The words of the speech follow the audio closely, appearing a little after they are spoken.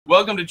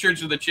Welcome to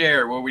Church of the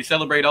Chair, where we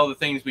celebrate all the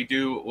things we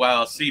do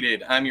while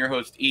seated. I'm your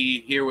host,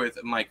 E, here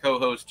with my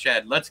co-host,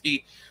 Chad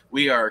Lutzke.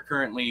 We are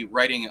currently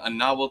writing a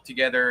novel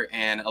together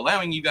and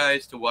allowing you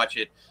guys to watch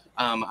it.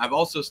 I've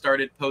also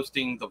started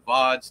posting the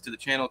VODs to the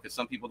channel because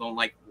some people don't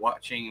like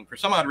watching for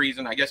some odd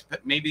reason. I guess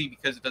maybe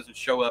because it doesn't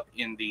show up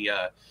in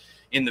the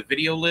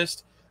video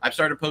list. I've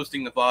started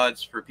posting the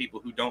VODs for people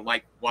who don't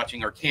like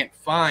watching or can't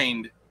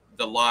find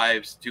the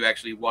lives to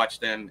actually watch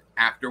them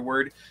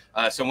afterward.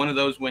 So one of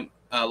those went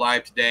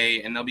live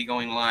today, and they'll be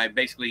going live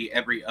basically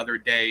every other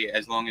day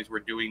as long as we're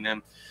doing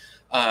them.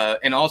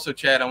 And also,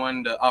 Chad, I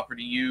wanted to offer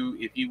to you,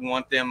 if you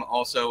want them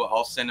also,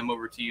 I'll send them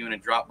over to you in a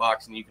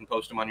Dropbox, and you can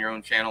post them on your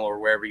own channel or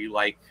wherever you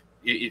like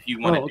if you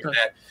want to do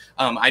that.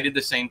 I did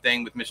the same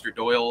thing with Mr.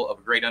 Doyle of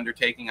A Great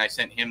Undertaking. I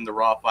sent him the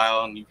raw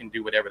file, and you can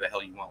do whatever the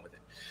hell you want with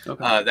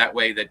it. That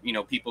way that, you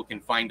know, people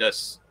can find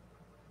us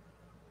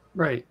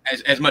right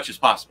as much as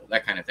possible,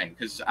 that kind of thing,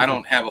 because I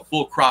don't have a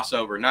full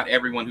crossover. Not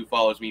everyone who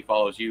follows me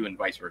follows you, and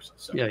vice versa.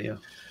 So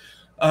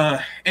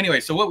anyway,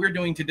 so what we're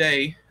doing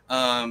today,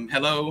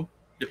 hello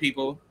to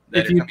people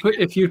that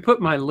if you put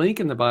my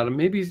link in the bottom,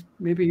 maybe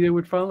they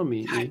would follow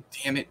me. God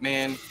damn it,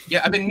 man.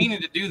 Yeah, I've been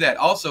meaning to do that.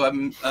 Also,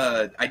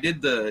 I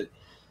did the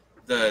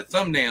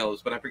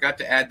thumbnails, but I forgot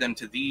to add them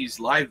to these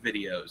live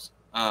videos.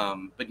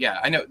 But yeah,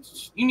 I know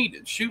you need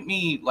to shoot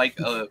me like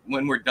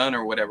when we're done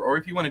or whatever, or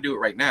if you want to do it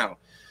right now,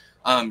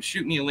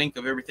 shoot me a link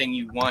of everything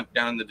you want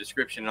down in the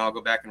description, and I'll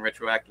go back and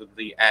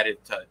retroactively add it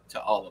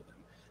to all of them.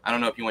 I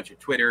don't know if you want your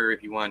Twitter,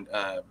 if you want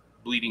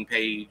bleeding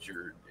page,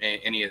 or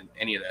any of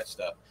that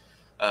stuff.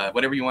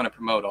 Whatever you want to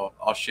promote,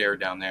 I'll share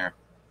down there.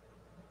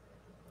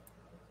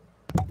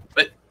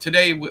 But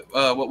today,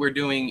 what we're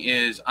doing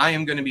is I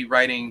am going to be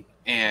writing,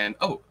 and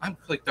oh, I'm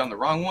clicked on the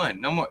wrong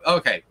one. No more.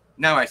 Okay,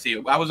 now I see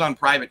it. I was on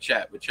private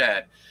chat with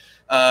Chad.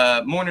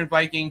 Morning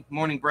Viking,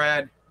 morning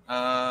Brad.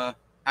 How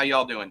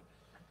y'all doing?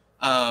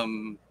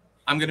 I'm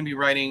going to be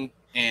writing,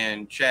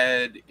 and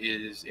Chad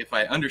is, if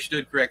I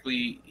understood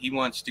correctly, he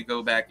wants to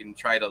go back and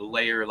try to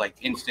layer like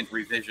instant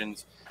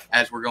revisions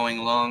as we're going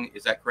along.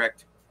 Is that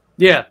correct?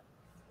 Yeah.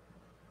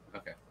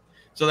 Okay.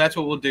 So that's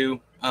what we'll do.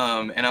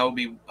 And I'll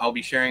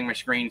be sharing my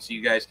screen so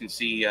you guys can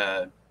see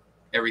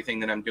everything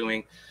that I'm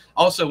doing.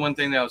 Also, one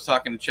thing that I was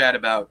talking to Chad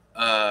about,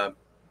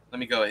 let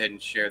me go ahead and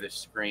share this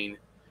screen.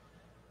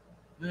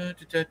 I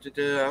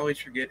always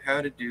forget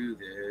how to do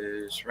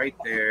this. Right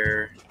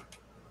there.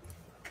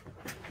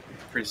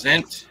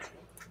 Present.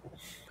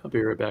 I'll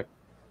be right back.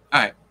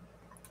 All right.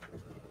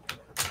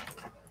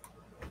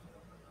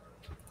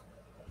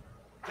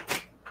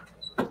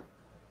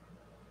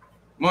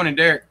 Morning,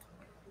 Derek.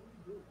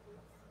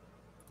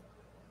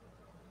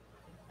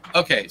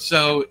 Okay,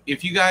 so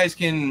if you guys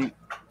can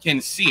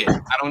see it,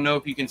 I don't know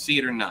if you can see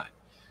it or not,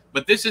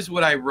 but this is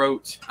what I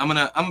wrote. I'm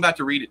about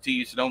to read it to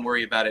you, so don't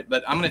worry about it.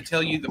 But I'm gonna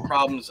tell you the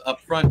problems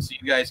up front, so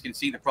you guys can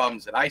see the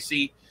problems that I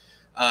see.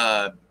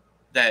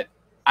 That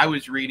I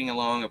was reading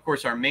along. Of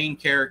course, our main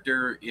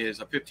character is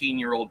a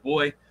 15-year-old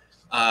boy.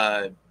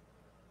 I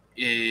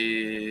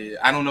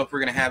don't know if we're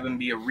gonna have him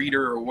be a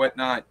reader or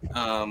whatnot.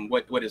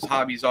 What his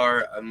hobbies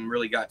are. I haven't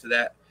really got to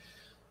that.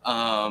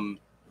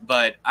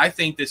 But I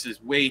think this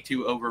is way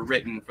too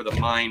overwritten for the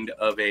mind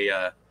of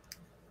a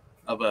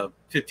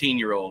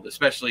 15-year-old,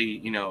 especially,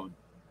 you know,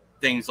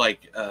 things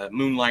like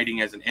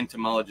moonlighting as an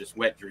entomologist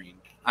wet dream.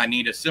 I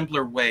need a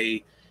simpler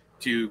way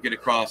to get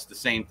across the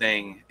same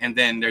thing. And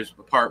then there's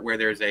a part where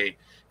there's a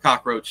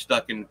cockroach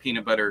stuck in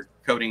peanut butter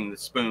coating the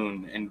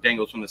spoon and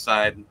dangles from the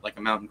side like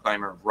a mountain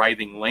climber,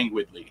 writhing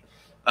languidly.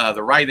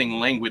 The writhing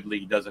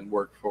languidly doesn't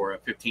work for a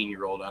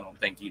 15-year-old, I don't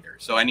think, either.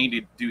 So I need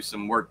to do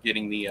some work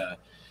getting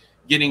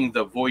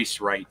the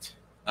voice right,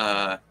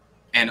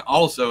 and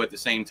also at the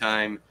same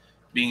time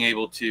being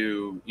able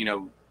to, you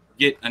know,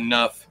 get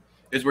enough,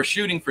 because we're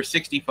shooting for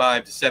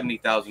 65 to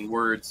 70,000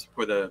 words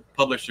for the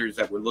publishers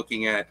that we're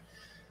looking at.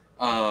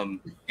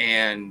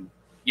 And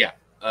yeah,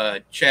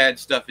 Chad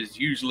stuff is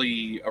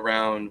usually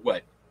around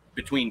what,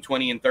 between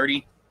 20 and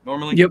 30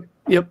 normally?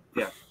 Yep.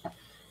 Yeah.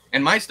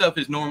 And my stuff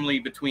is normally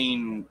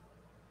between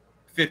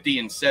 50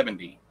 and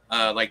 70,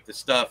 like the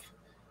stuff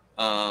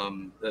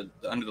under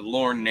the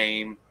Lorn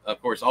name. Of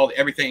course,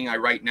 everything I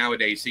write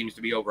nowadays seems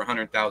to be over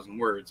 100,000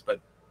 words, but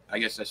I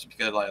guess that's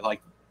because I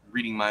like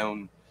reading my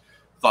own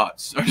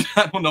thoughts.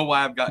 I don't know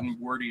why I've gotten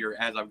wordier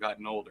as I've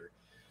gotten older.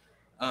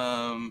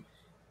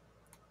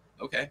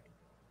 Okay.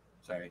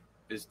 Sorry.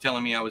 It's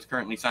telling me I was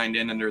currently signed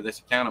in under this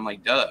account. I'm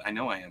like, duh, I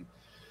know I am.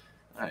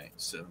 All right,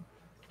 so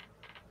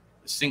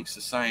the Sinks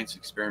the Science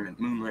Experiment.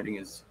 Moonlighting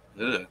is,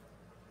 ugh.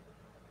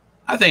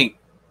 I think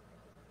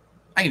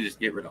I can just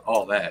get rid of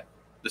all that.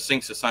 The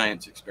Sinks the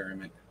Science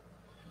Experiment.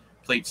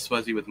 Plates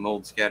fuzzy with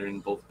mold scattered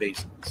in both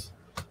basins.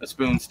 A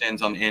spoon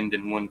stands on end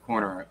in one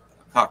corner.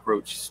 A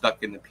cockroach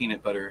stuck in the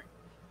peanut butter.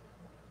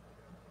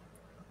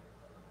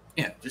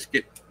 Yeah, just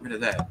get rid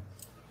of that.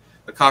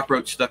 A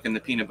cockroach stuck in the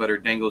peanut butter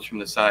dangles from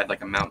the side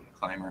like a mountain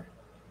climber.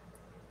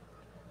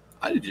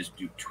 I could just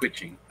do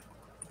twitching.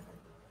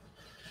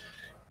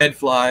 Dead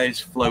flies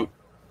float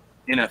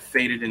in a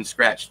faded and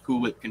scratched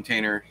Cool Whip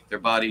container, their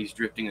bodies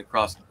drifting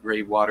across the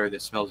gray water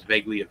that smells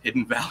vaguely of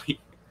Hidden Valley.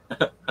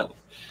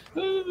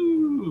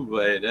 Ooh,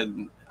 but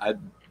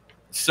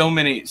so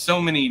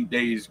many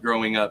days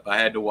growing up, I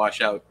had to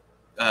wash out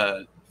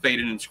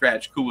faded and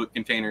scratched Cool Whip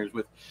containers.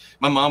 With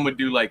my mom would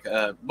do like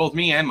both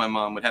me and my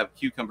mom would have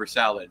cucumber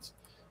salads,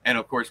 and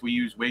of course we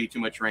use way too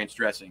much ranch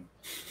dressing.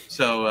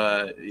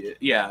 So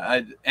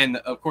yeah, and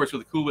of course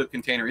with a Cool Whip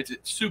container, it's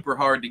super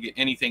hard to get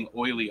anything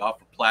oily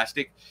off of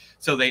plastic.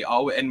 So they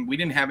always, and we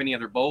didn't have any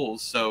other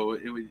bowls, so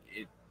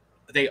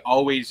they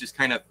always just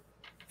kind of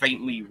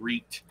faintly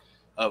reeked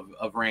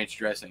of ranch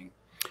dressing.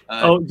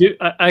 Oh, dude,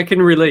 I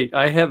can relate.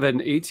 I have an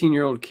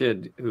 18-year-old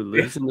kid who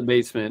lives in the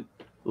basement,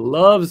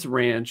 loves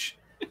ranch,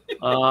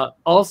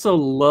 also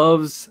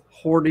loves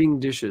hoarding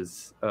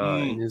dishes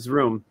in his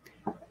room.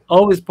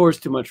 Always pours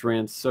too much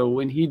ranch. So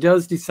when he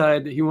does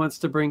decide that he wants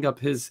to bring up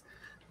his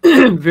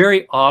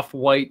very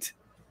off-white,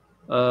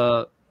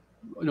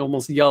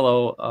 almost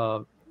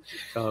yellow,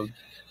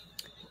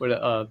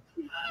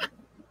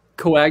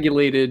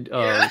 coagulated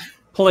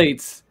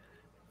plates,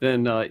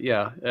 then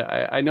yeah,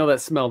 I know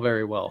that smell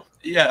very well.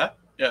 Yeah,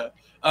 yeah.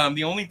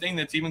 The only thing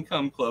that's even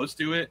come close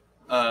to it,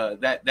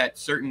 that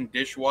certain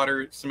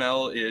dishwater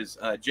smell is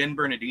Jen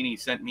Bernardini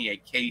sent me a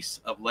case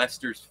of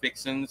Lester's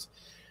Fixins,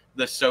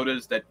 the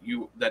sodas that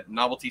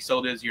novelty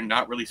sodas you're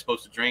not really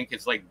supposed to drink.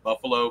 It's like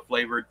buffalo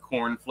flavored,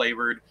 corn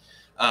flavored,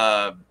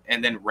 and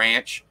then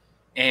ranch.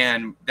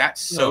 And that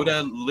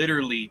soda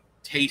literally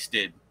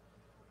tasted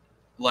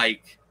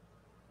like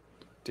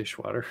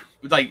dishwater,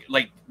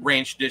 like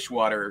ranch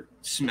dishwater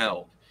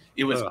smelled.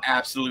 It was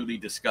absolutely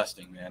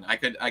disgusting, man. I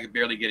could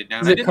barely get it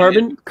down. Is it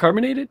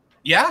carbonated?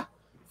 Yeah,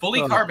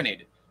 fully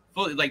carbonated,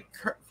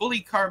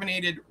 fully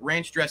carbonated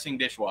ranch dressing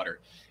dishwater.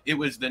 It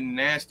was the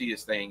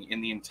nastiest thing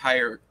in the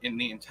entire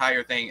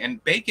thing.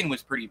 And bacon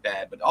was pretty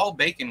bad, but all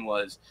bacon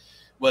was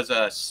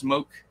a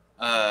smoke,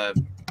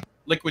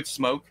 liquid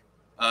smoke,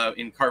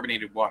 in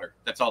carbonated water.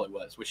 That's all it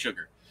was, with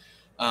sugar.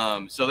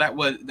 So that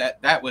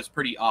was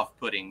pretty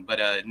off-putting,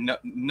 but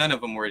none of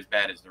them were as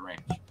bad as the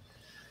ranch.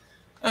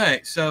 All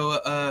right,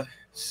 so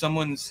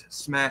someone's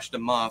smashed a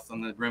moth on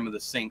the rim of the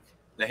sink.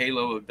 The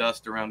halo of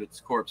dust around its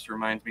corpse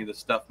reminds me of the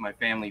stuff my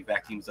family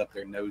vacuums up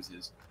their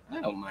noses. I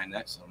don't mind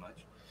that so much.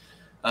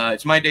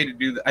 It's my day to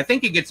do that. I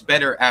think it gets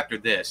better after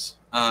this,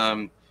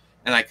 and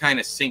I kind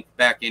of sink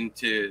back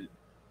into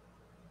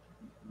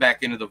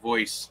the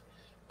voice.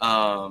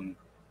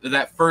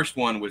 That first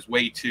one was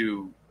way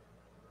too,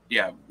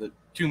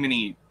 too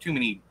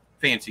many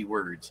fancy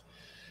words.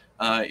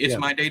 It's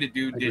my day to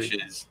do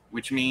dishes,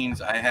 which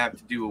means I have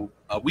to do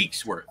a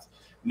week's worth.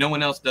 No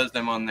one else does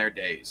them on their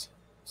days.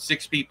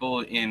 6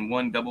 people in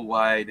one double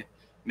wide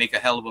make a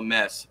hell of a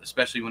mess,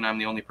 especially when I'm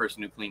the only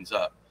person who cleans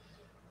up.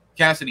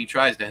 Cassidy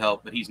tries to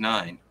help, but he's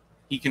 9.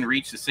 He can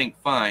reach the sink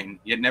fine,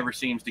 yet never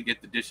seems to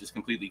get the dishes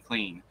completely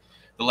clean.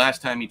 The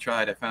last time he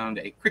tried, I found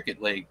a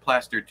cricket leg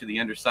plastered to the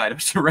underside of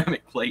a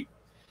ceramic plate.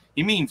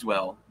 He means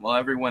well, while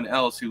everyone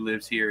else who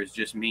lives here is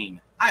just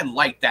mean. I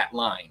like that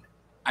line.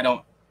 I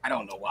don't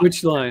know why.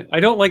 Which line? I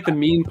don't like the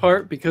mean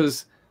part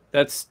because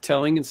that's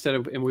telling instead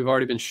of, and we've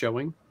already been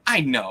showing. I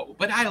know,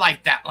 but I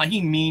like that line.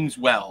 He means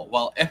well,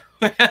 while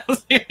everyone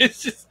else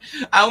is just,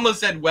 I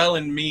almost said well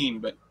and mean,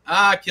 but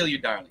kill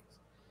your darlings.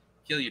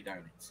 Kill your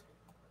darlings.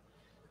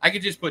 I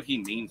could just put he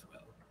means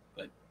well,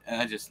 but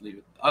I just leave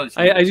it.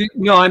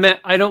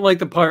 I don't like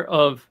the part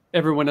of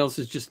everyone else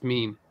is just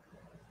mean.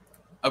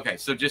 Okay,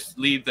 so just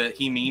leave the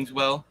he means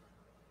well.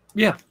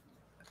 Yeah.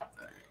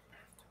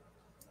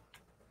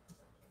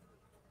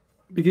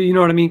 Because you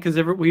know what I mean?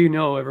 Because we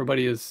know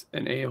everybody is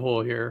an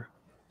a-hole here,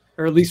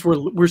 or at least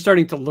we're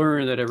starting to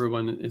learn that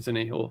everyone is an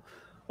a-hole.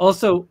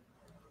 Also,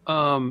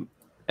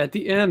 at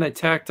the end, I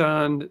tacked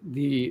on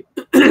the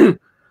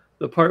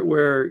the part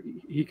where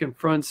he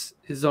confronts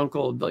his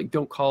uncle, like,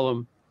 don't call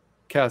him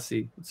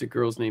Cassie. It's a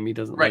girl's name. He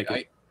doesn't like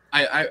it.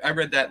 I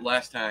read that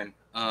last time.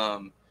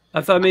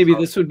 I thought maybe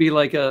this would be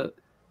like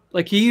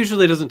he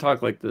usually doesn't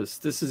talk like this.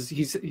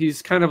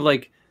 He's kind of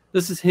like,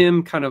 this is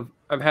him kind of,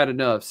 I've had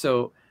enough.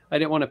 So I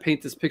didn't want to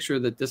paint this picture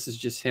that this is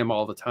just him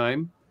all the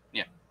time.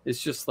 Yeah.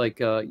 It's just like,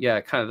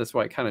 kind of, that's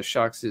why it kind of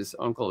shocks his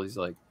uncle. He's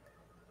like,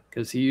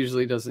 because he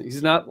usually doesn't,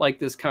 he's not like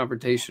this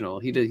confrontational.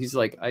 He's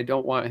like, I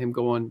don't want him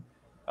going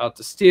out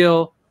to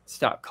steal.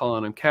 Stop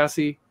calling him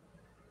Cassie.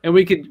 And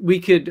we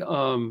could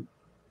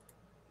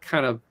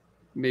kind of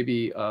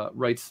maybe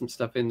write some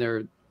stuff in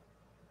there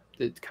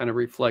that kind of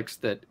reflects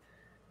that,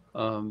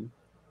 that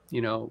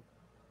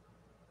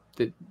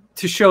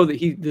to show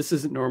that this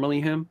isn't normally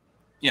him.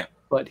 Yeah.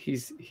 But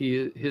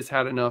he has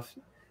had enough,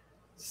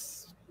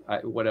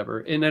 whatever.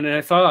 And then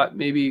I thought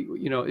maybe,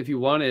 if you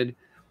wanted,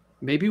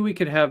 maybe we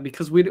could have,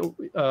 because we don't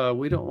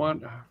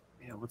want,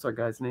 what's our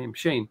guy's name?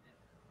 Shane.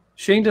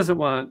 Shane doesn't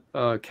want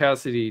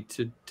Cassidy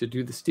to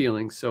do the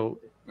stealing. So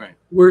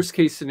worst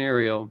case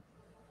scenario,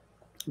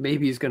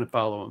 maybe he's going to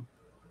follow him.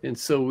 And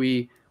so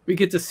we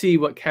get to see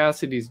what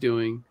Cassidy's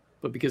doing,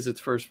 but because it's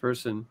first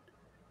person,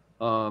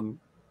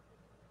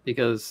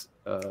 because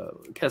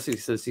Cassidy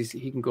says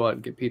he can go out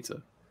and get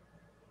pizza.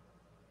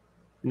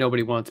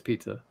 Nobody wants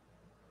pizza.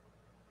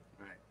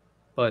 Right.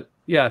 But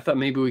yeah, I thought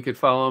maybe we could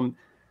follow him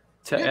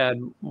to Yeah. add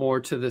more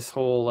to this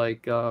whole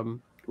like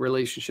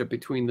relationship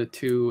between the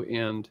two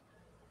and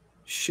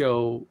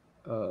show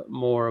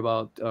more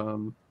about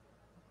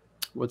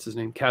what's his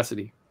name,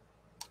 Cassidy.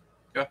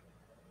 Yeah.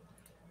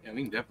 Yeah,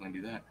 we can definitely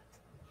do that.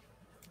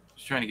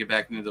 Just trying to get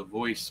back into the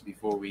voice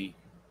before we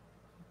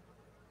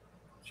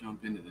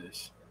jump into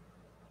this.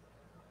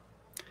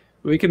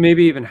 We could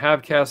maybe even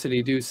have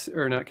Cassidy do,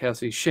 or not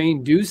Cassidy,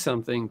 Shane do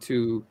something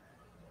to,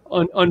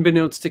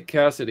 unbeknownst to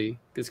Cassidy,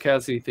 because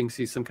Cassidy thinks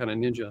he's some kind of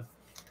ninja.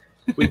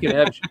 We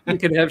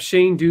could have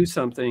Shane do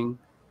something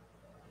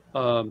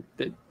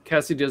that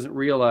Cassidy doesn't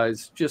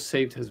realize just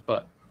saved his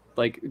butt,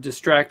 like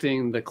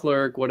distracting the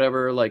clerk,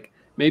 whatever. Like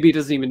maybe he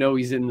doesn't even know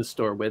he's in the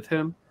store with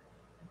him,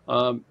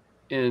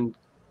 and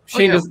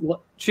Shane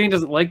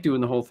doesn't like doing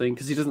the whole thing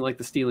because he doesn't like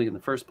the stealing in the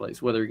first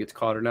place, whether he gets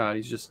caught or not.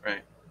 He's just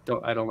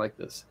I don't like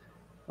this.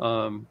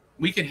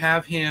 We could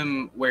have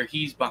him where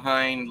he's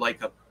behind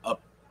like a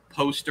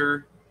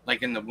poster,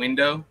 like in the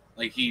window,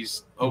 like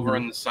he's over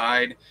on the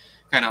side,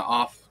 kind of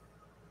off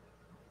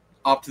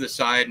to the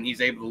side, and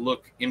he's able to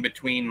look in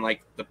between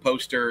like the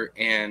poster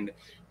and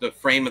the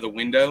frame of the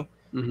window.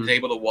 He's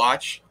able to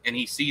watch, and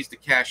he sees the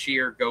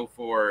cashier go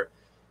for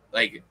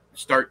like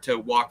start to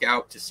walk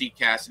out to see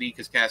Cassidy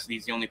because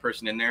Cassidy's the only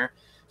person in there.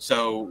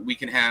 So we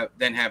can have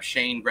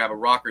Shane grab a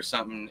rock or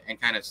something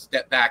and kind of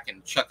step back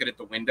and chuck it at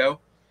the window.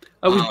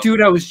 I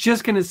was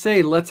just gonna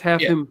say, let's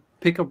have him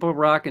pick up a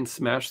rock and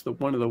smash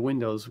one of the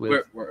windows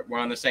with. We're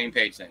on the same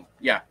page then.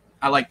 Yeah,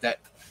 I like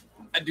that.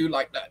 I do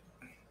like that.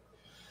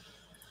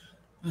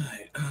 All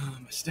right,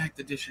 stack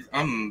the dishes.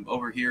 I'm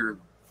over here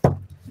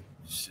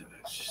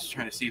just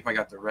trying to see if I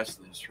got the rest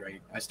of this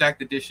right. I stacked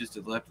the dishes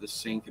to the left of the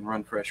sink and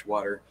run fresh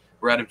water.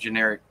 We're out of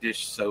generic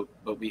dish soap,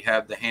 but we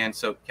have the hand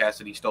soap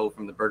Cassidy stole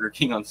from the Burger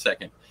King on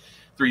 2nd.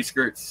 3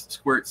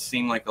 squirts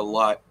seem like a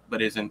lot,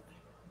 but isn't,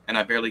 and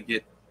I barely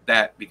get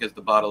that because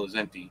the bottle is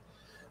empty.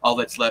 All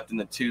that's left in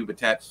the tube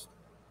attached.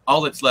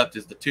 All that's left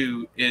is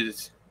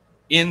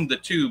in the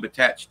tube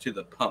attached to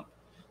the pump.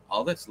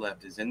 All that's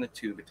left is in the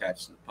tube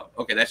attached to the pump.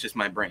 Okay, that's just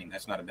my brain.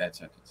 That's not a bad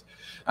sentence.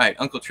 All right,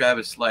 Uncle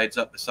Travis slides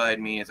up beside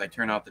me as I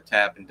turn off the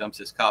tap and dumps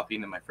his coffee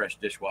into my fresh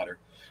dishwater.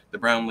 The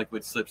brown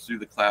liquid slips through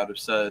the cloud of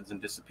suds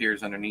and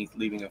disappears underneath,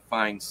 leaving a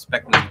fine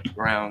speckling of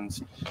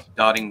browns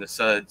dotting the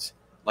suds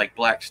like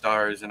black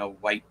stars in a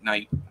white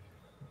night.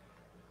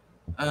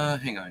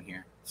 Hang on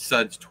here.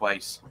 Suds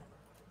twice.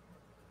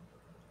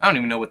 I don't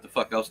even know what the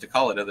fuck else to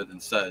call it other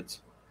than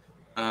suds.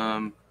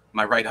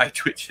 My right eye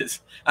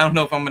twitches. I don't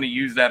know if I'm going to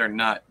use that or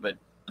not, but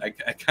I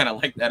kind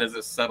of like that as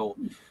a subtle,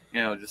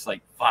 just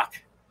like, fuck.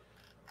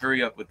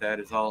 Hurry up with that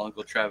is all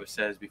Uncle Travis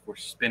says before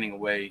spinning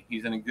away.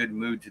 He's in a good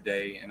mood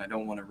today, and I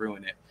don't want to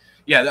ruin it.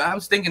 Yeah, I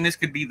was thinking this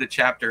could be the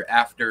chapter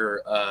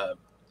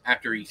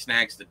after he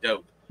snags the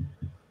dope.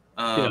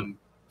 So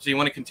you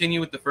want to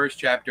continue with the first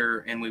chapter,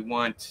 and we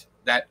want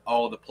that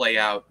all to play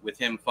out with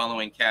him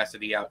following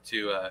Cassidy out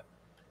to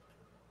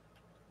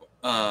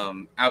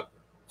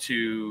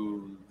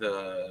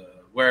the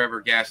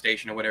wherever gas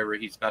station or whatever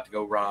he's about to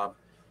go rob.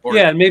 Or,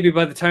 and maybe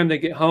by the time they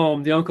get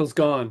home, the uncle's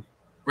gone.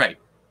 Right.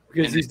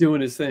 Because he's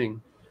doing his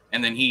thing.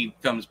 And then he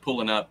comes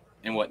pulling up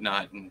and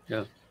whatnot. And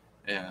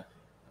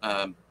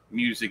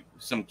music,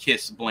 some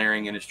Kiss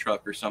blaring in his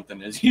truck or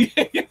something as he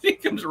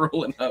comes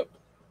rolling up.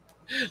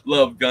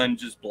 Love Gun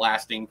just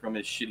blasting from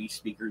his shitty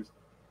speakers.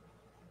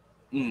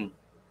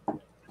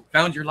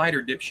 Found your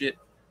lighter, dipshit.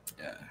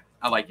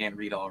 I like Aunt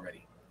Rita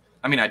already.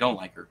 I mean, I don't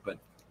like her, but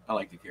I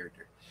like the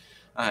character.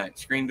 All right,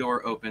 screen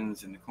door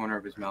opens and the corner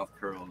of his mouth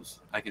curls.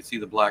 I can see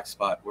the black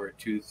spot where a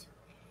tooth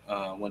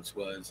once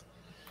was.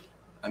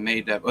 I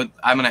made that.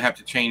 I'm going to have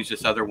to change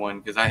this other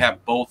one because I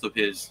have both of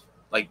his,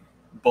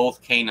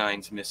 both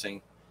canines missing.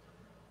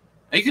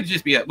 It could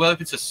just be,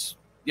 if it's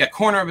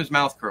corner of his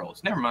mouth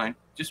curls. Never mind,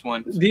 just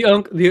one.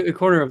 The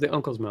corner of the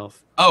uncle's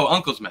mouth. Oh,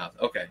 uncle's mouth.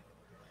 Okay.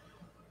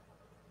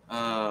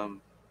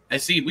 I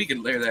see. We could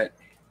layer that.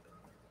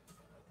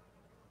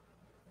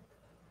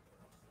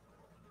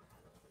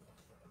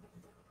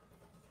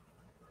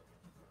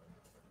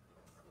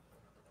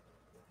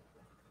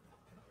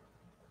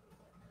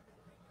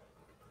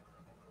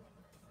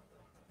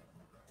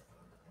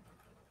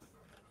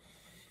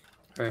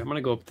 All right, I'm going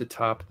to go up the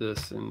top of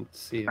this and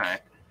see. All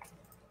right.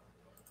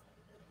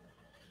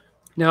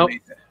 Now,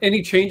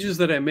 any changes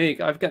that I make,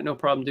 I've got no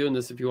problem doing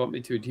this if you want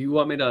me to. Do you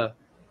want me to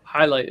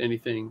highlight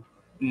anything?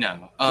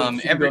 No.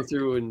 Go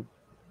through and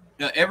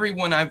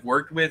everyone I've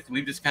worked with,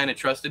 we've just kind of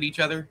trusted each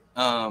other.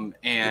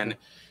 And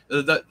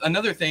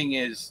another thing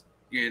is,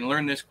 you're going to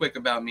learn this quick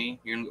about me.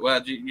 You're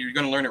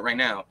going to learn it right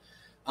now.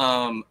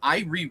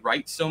 I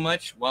rewrite so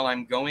much while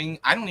I'm going.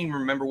 I don't even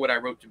remember what I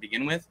wrote to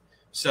begin with.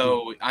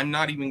 So I'm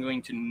not even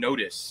going to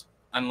notice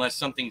unless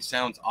something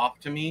sounds off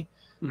to me.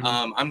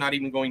 I'm not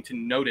even going to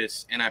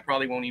notice, and I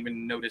probably won't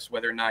even notice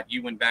whether or not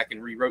you went back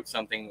and rewrote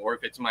something or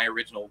if it's my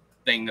original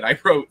thing that I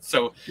wrote.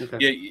 So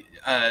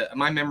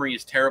my memory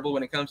is terrible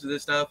when it comes to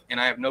this stuff, and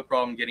I have no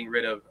problem getting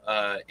rid of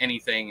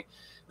anything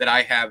that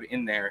I have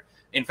in there.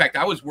 in fact,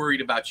 I was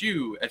worried about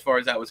you as far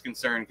as that was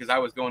concerned, because I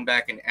was going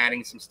back and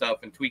adding some stuff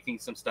and tweaking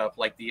some stuff,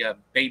 like the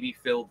baby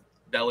filled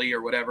belly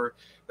or whatever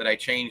that I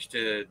changed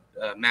to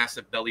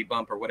massive belly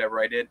bump or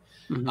whatever I did.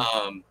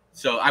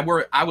 So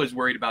I was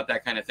worried about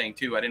that kind of thing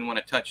too. I didn't want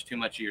to touch too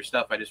much of your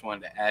stuff. I just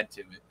wanted to add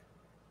to it.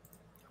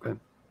 Okay.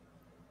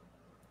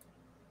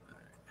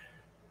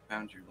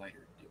 Found your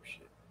lighter,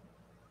 dipshit.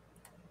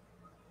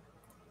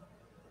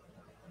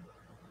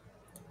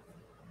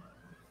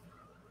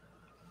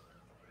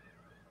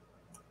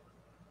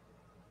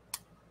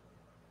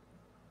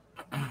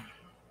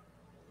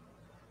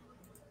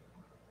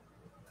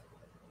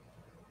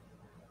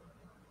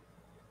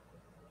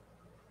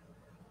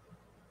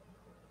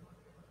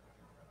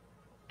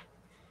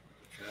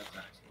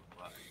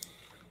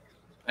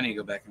 I need to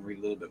go back and read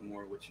a little bit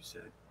more of what you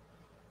said.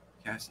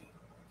 Cassie.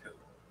 Code.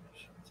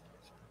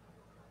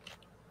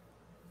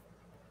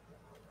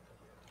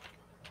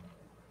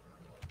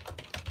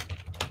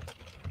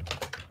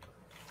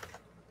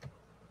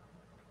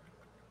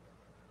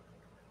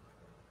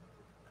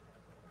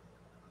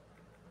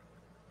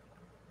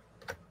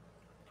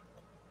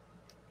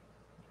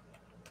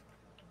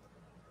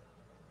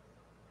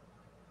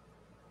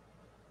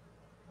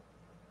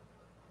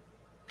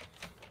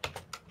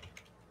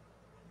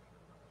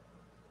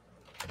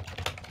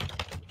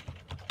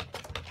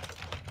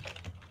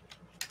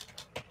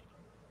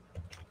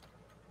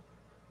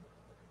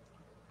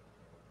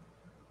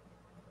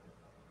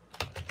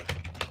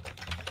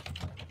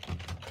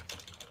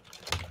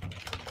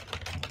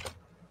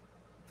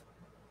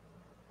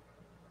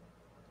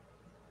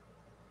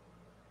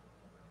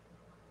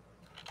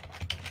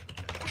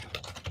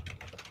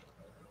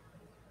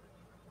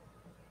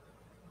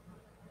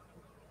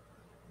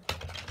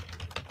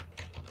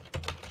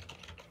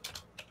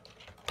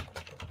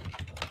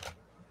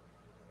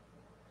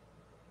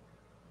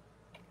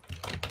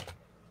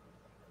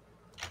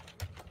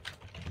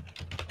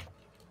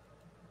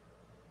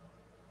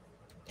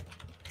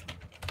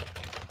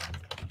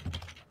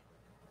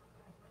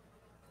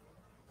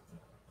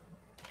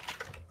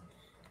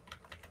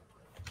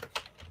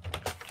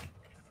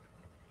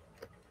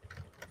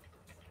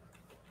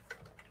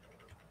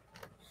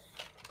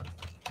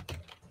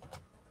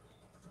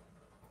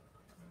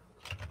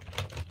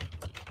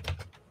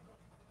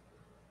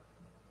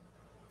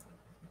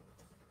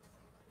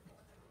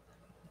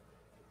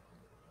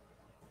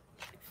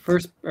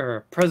 First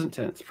or present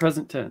tense.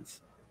 Present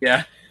tense.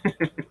 Yeah.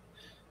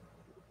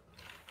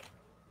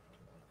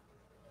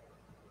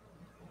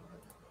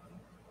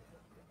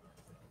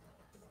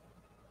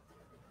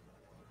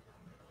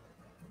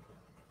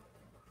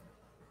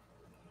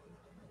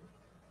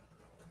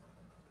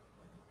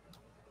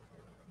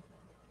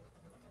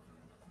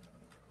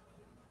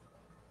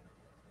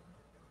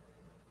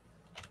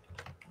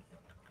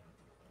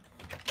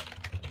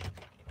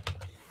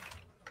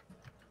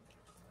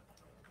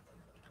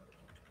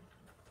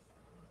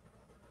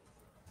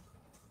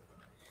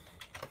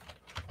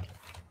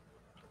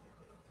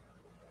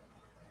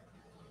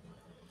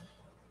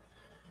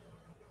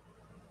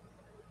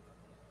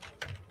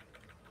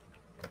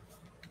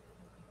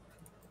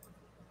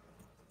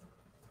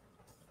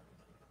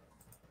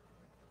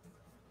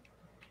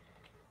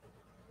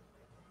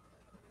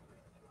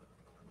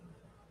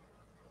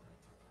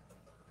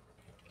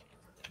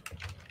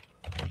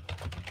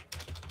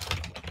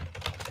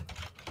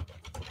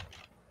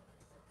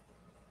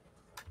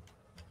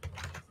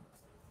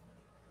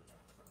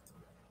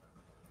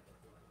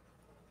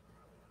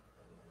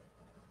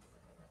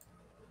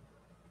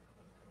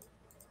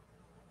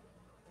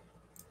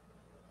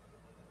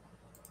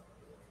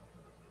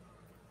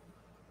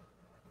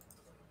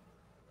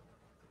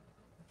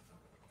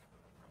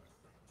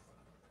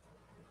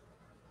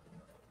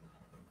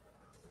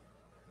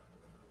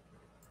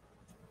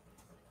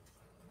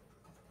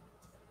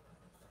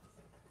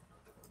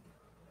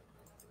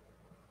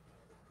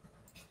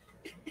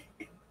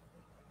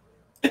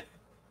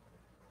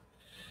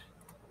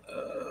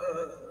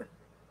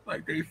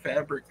 Like they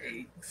fabric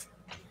eggs.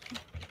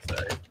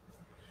 Sorry.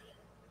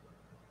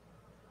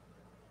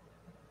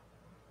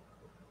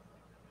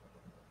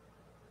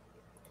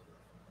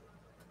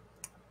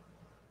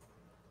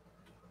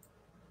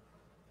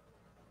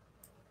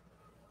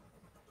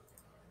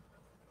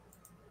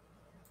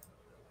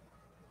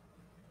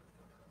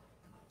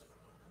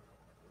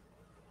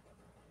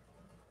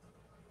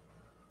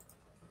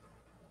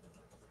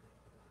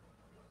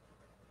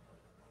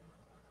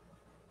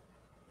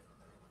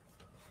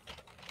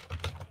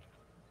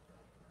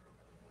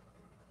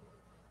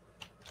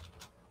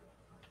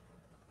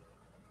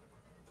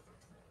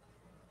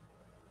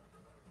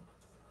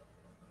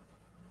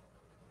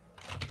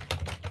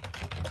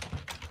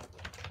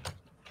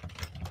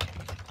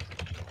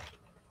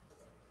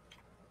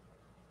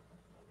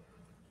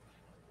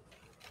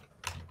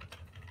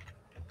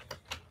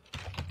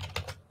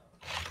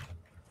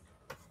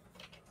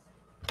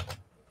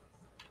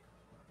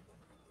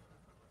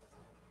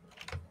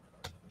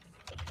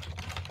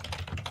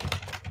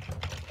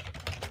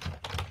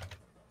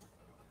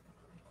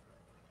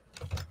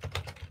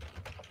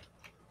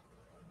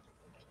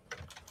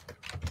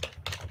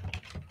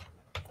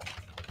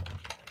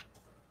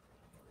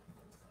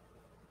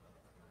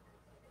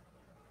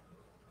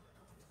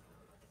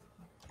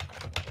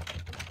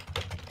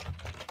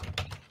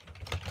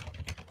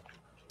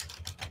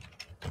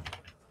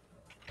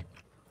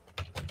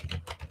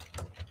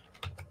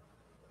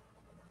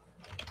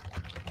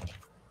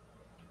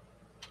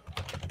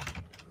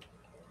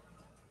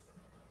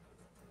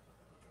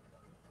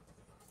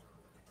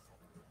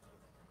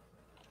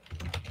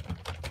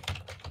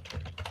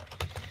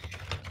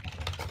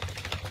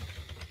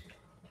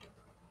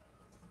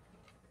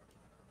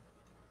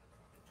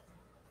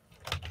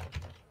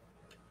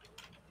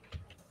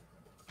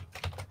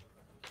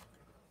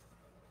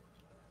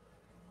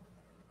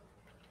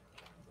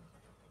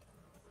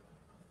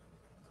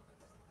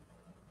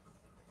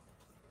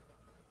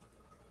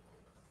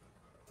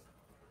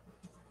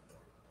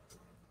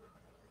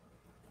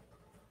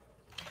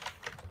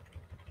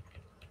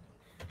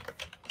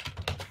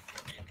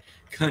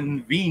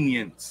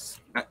 Convenience.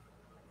 I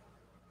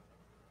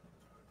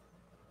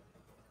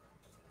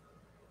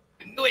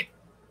knew it.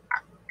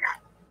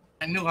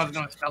 I knew I was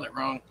going to spell it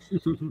wrong.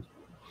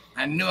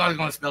 I knew I was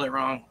going to spell it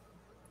wrong.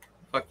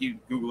 Fuck you,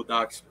 Google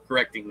Docs, for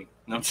correcting me.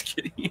 No, I'm just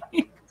kidding.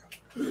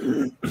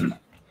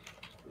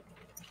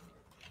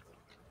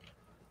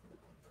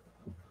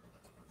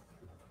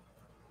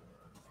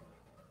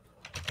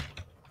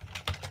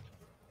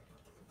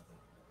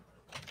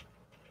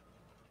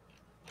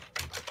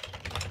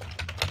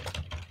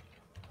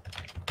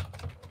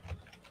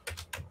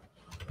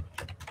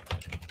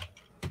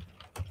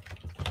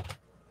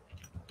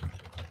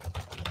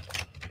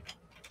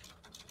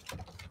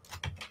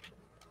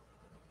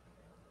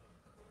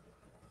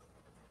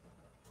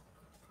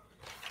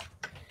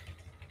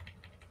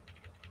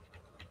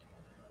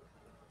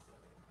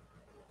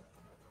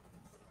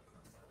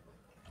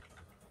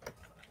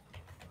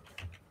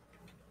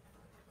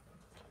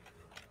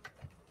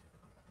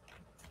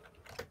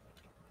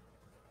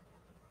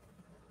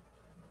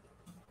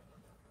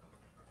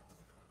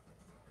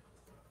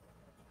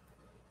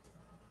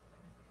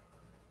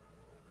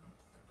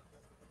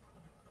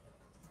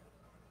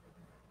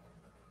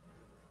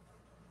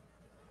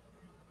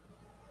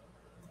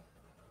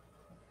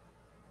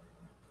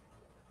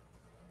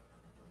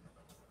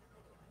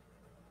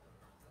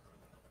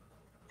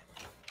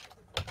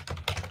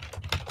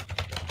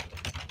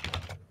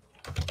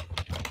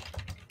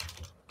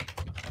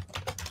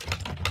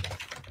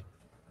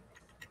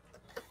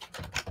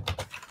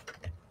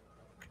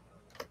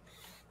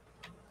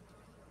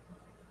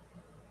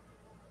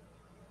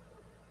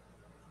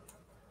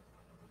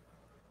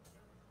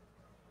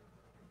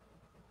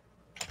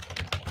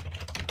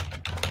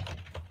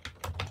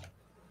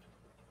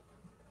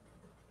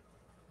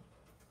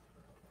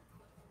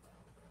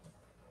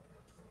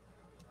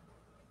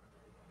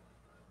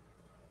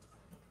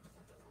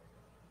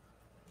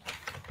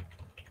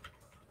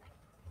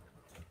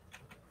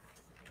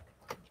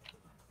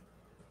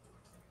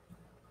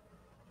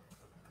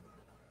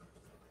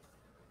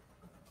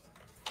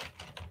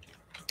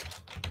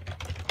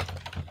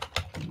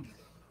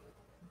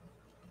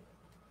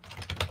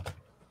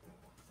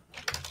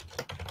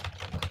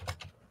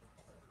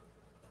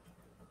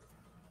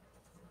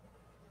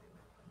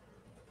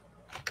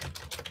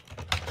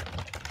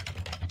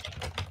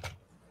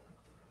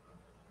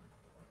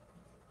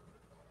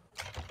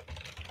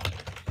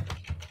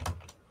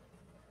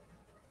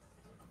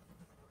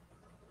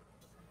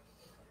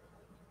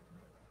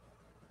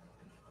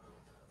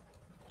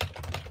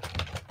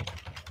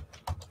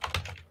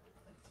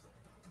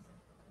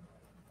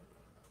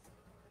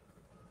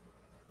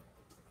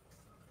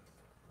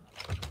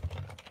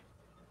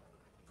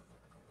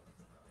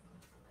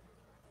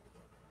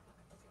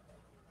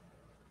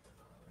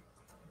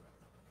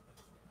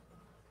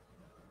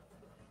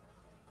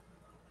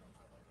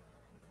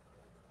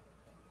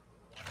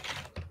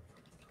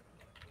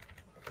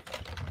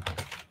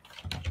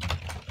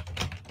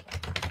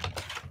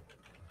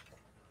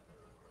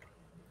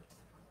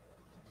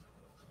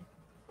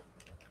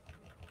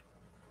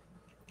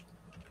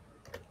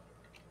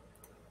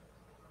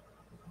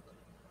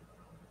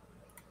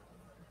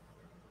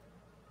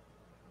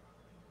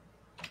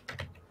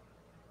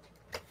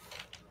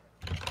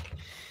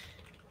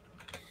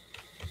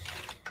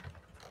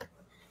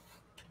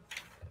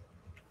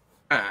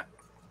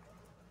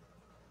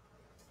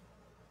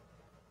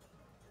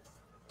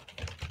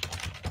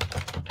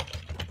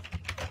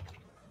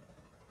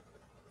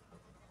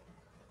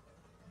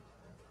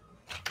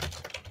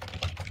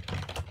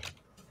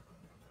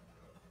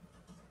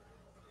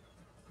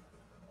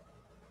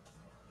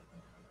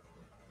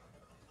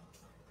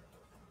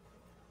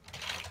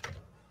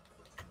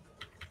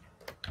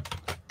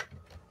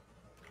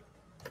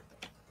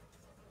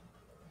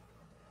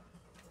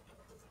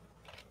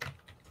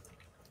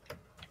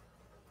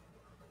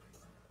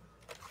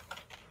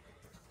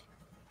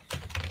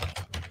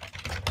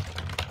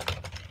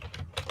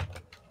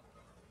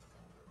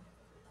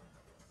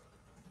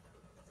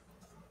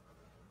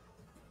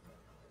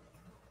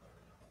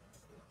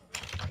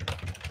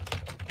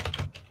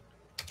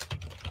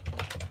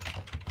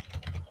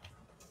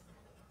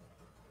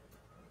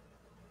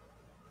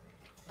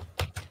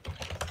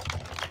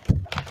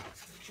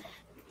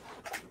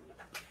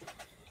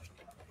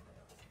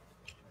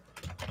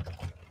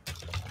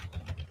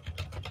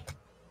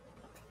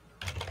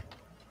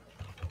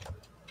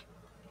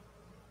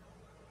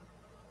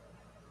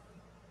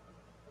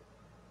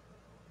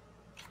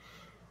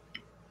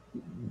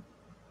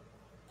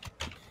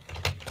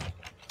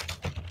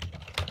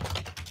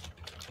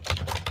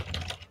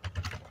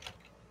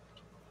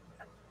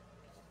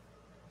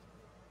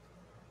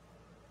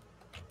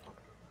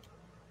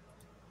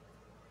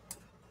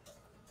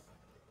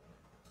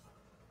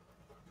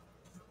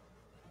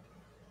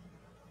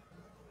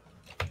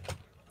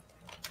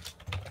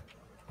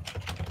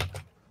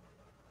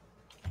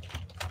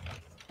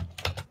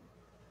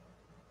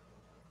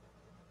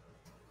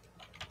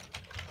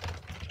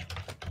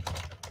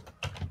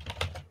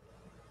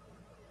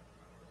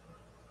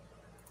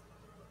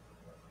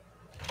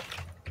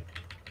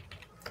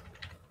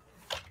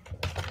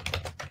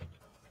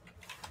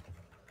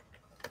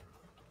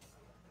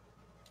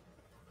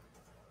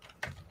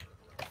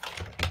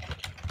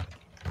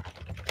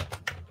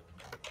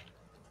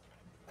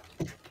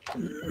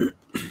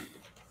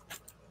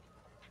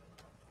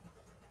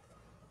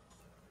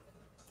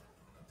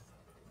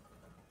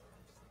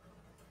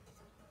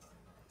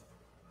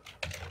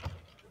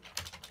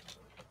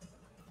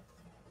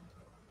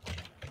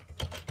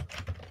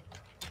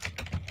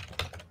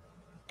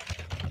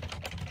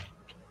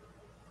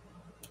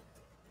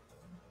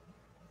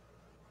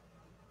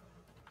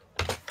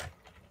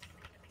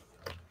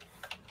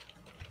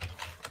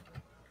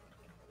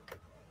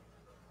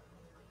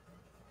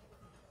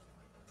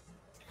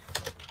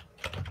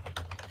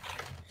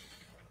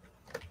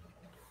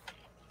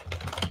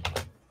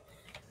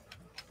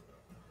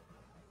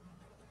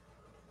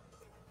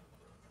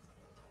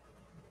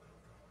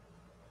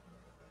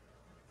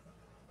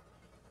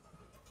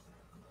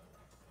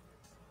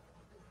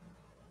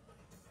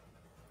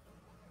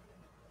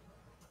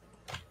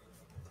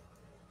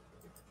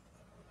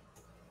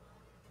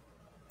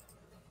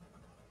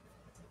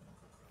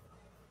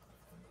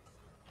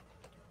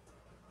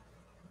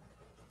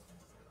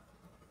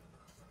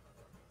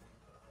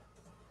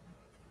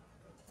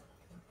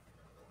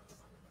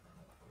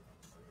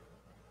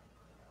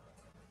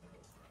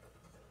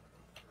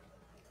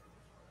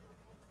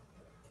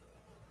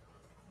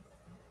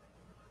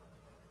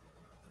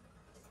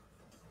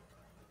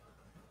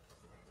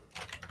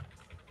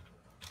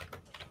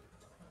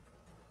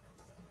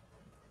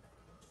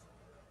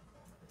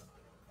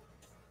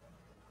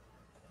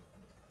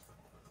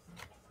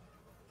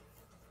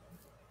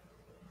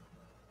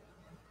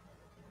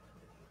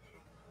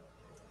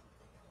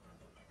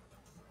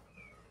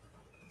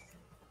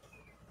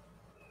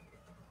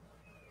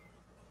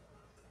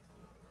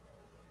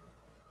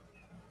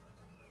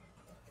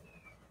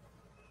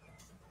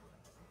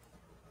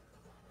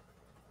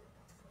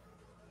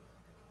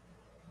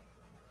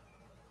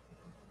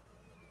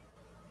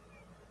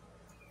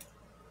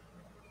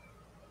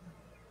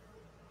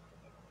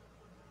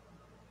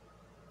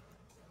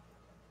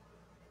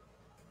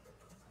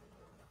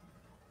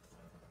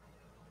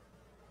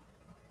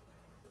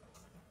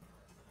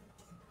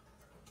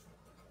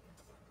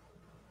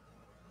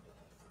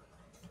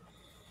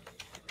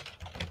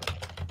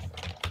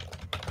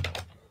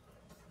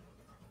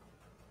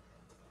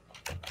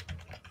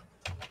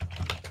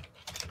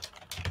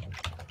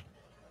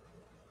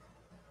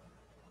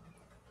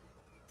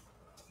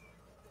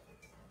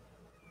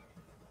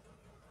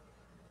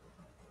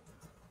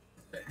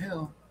 The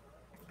hell?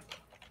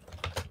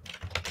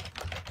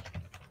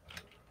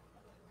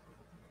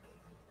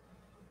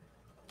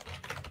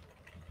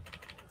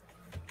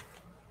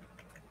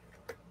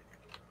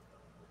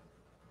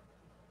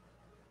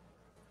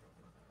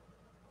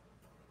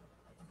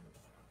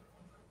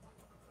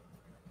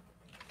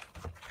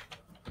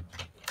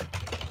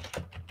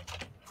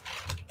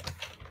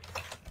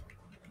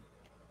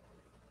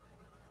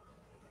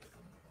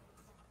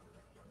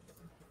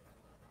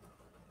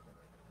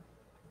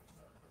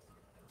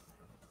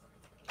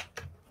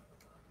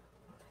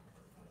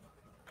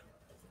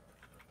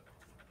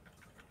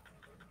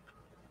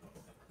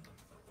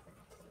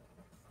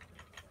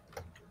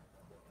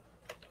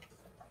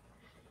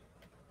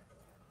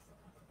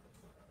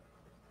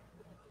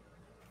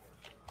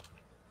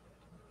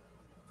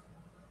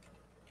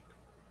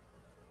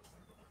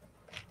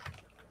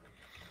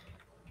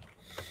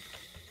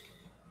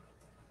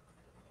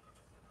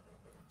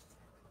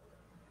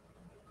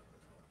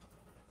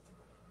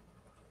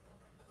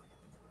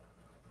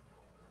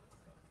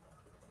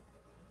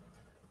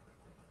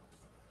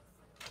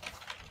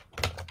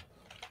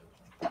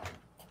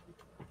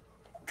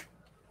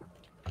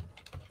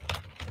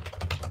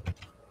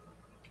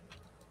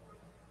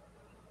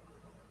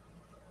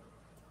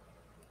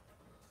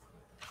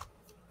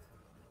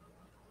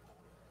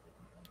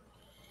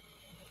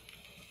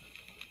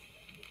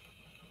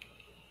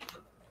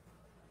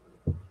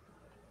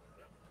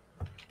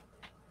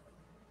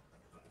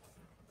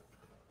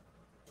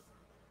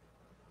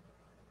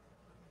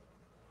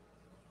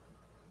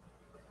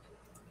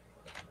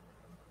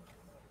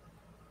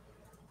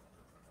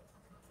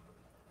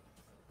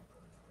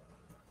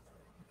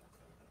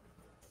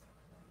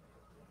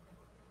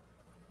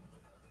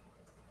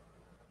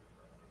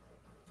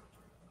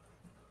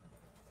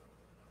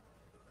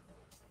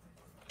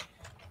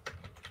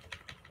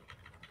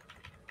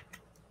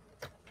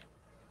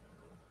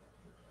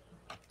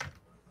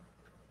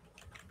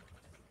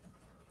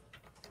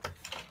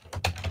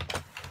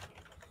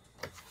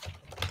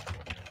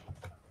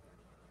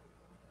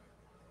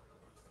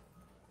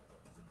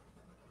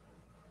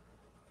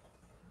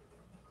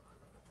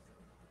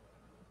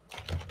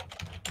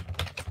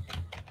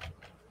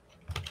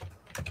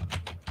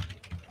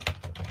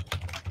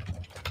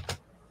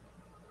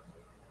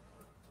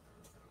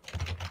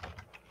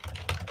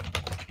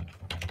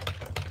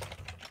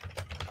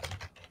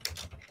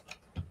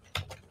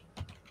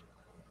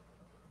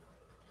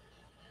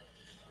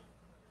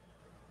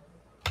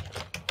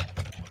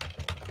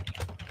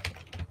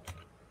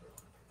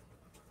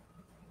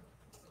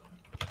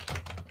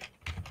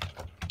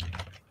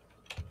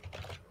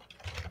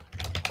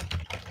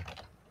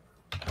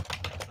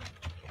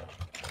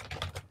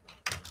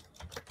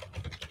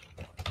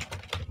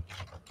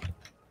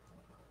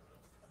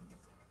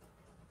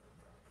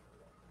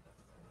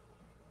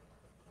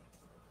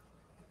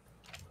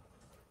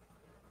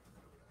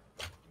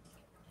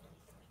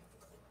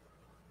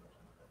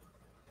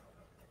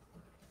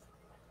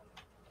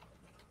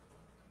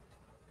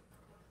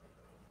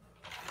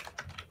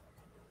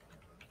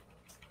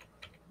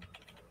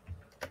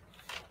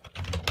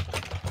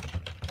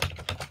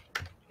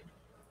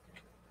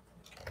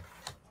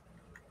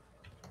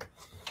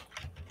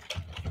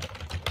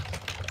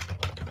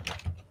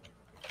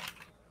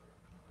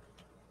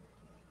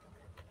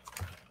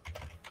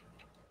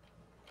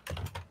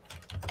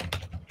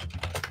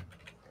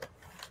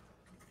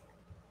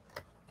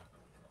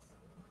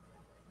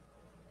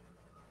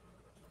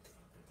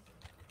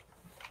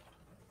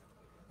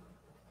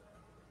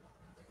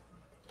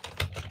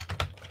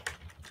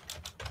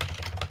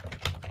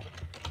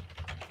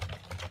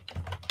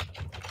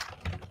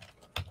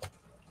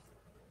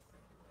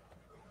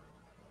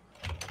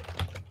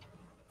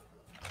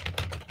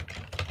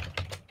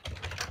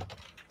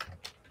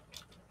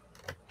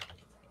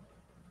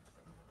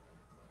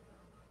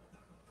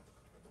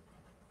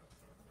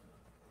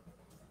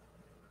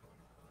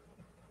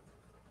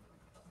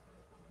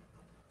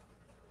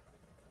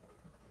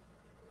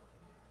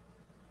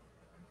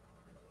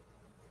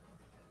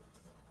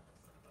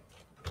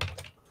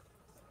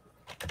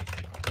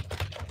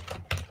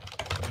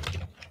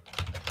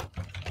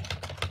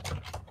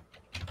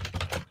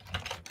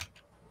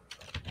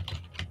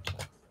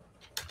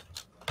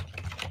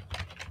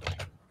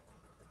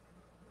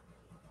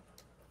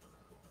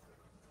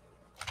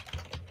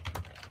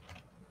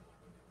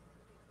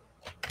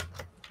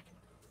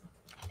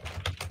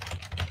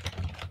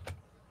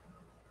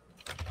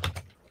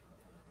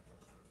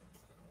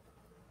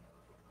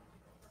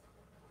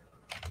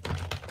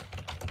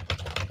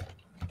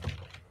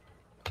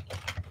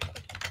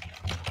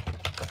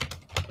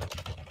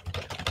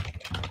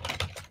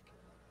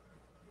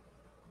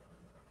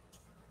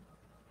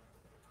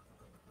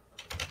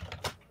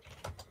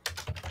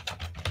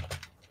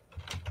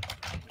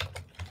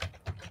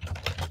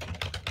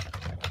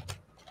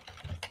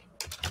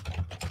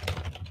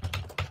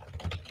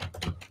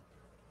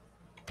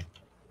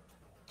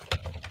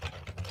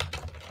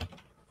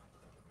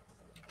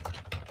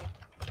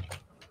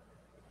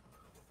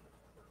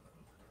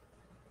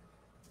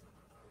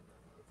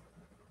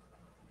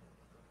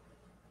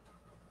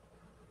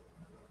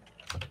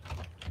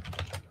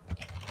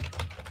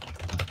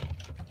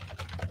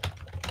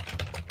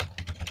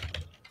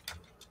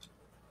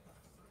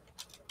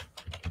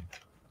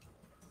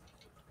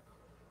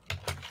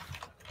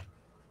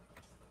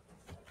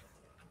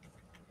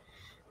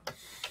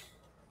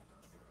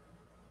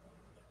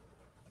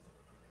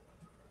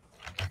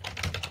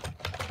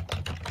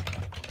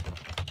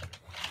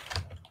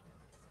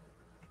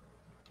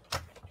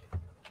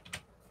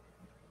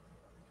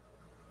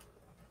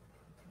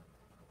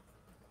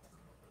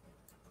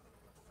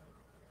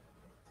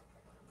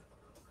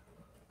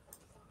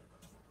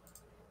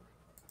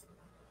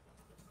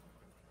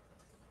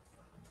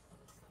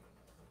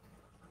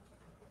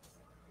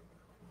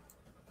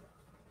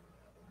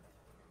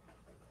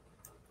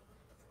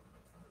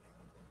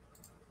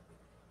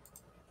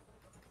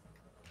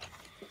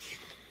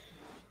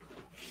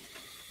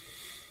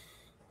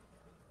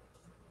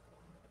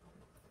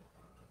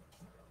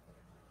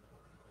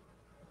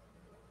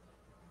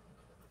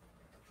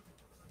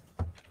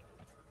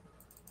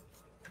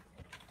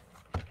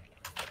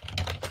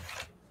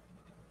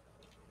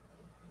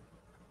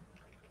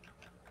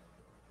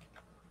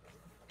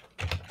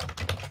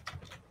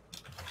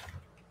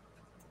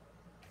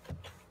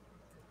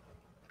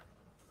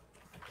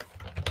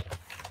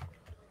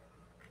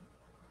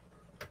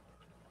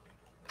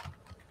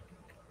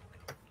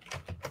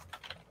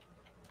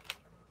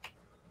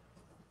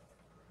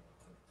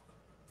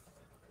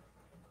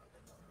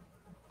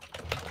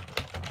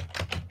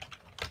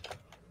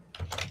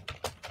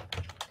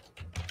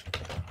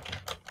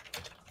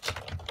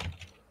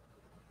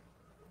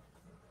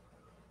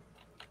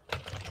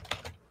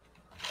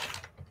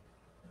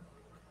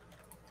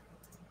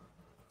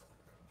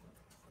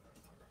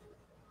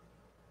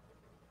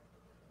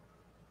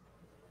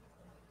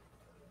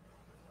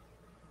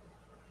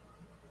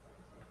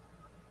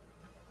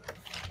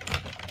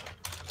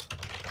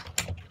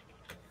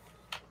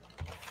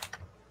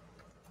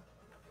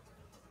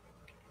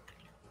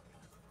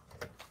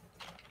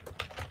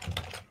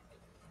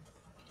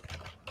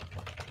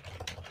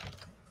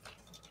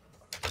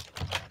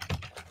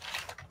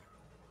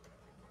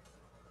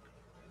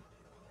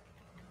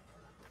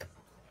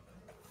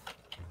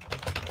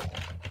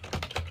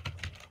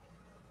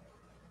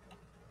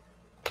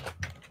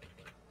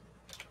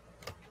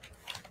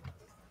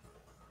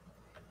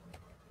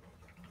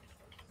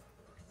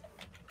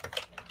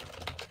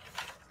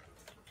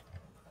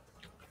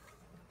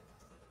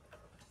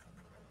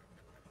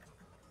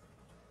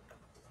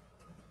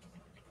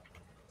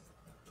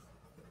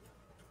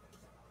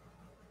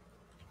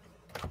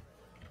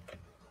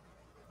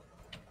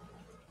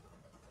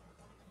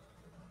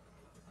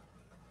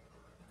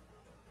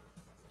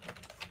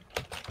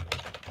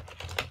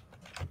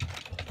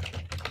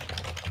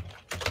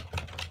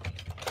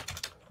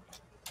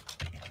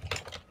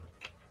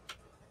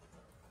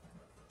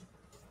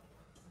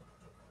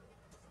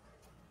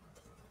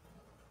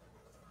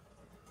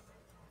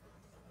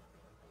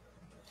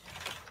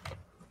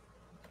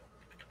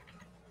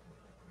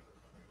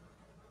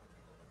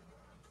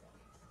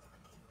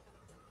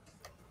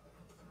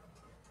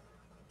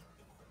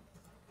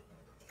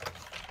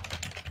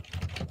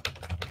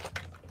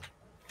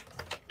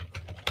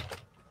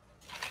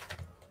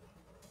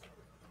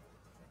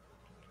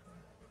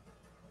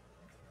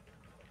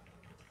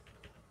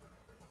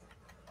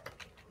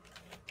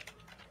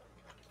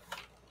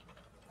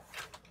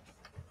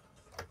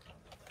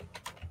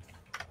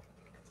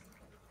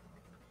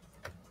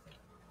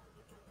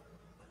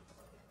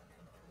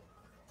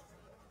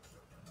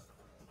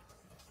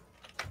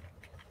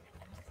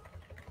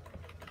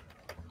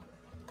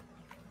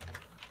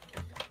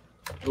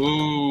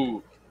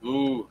 Ooh,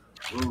 ooh,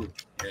 ooh,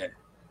 yeah.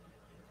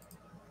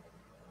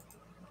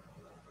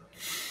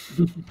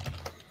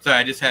 So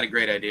I just had a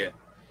great idea.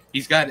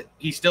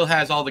 He still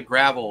has all the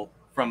gravel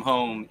from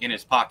home in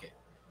his pocket.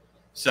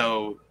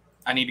 So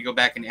I need to go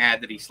back and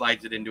add that he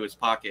slides it into his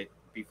pocket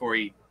before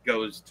he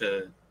goes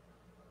to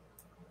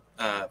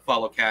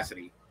follow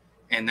Cassidy.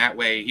 And that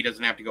way he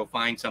doesn't have to go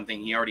find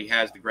something. He already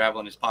has the gravel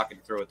in his pocket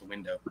to throw at the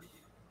window.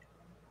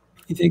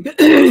 You think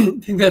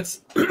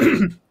that's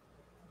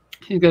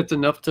you think that's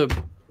enough to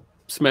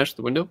smash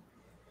the window?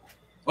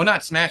 Well,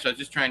 not smash. I was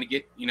just trying to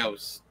get, you know,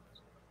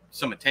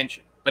 some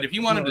attention. But if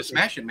you want him to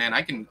smash it, man,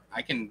 I can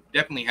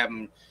definitely have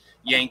him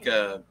yank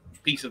a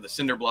piece of the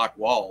cinder block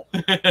wall.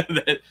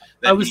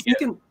 I was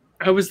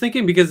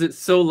thinking because it's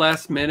so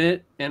last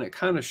minute and it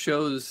kind of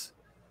shows.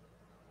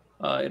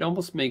 It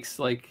almost makes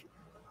like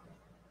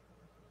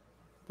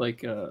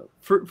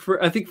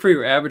for I think for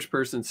your average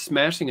person,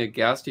 smashing a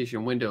gas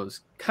station window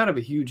is kind of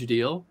a huge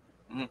deal.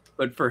 Mm-hmm.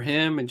 But for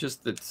him and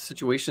just the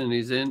situation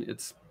he's in,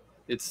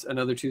 it's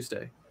another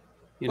Tuesday.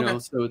 You know,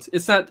 so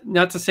it's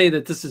not to say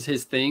that this is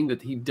his thing,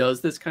 that he does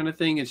this kind of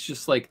thing. It's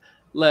just like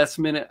last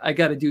minute, I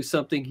got to do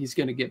something. He's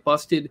going to get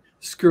busted.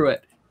 Screw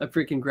it. I'm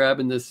freaking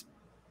grabbing this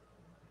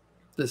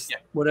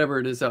whatever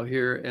it is out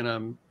here, and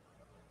I'm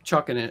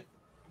chucking it,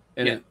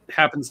 and it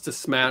happens to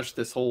smash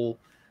this whole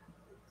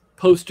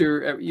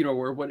poster. You know,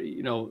 or what,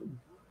 you know,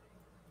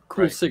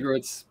 cool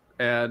cigarettes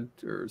ad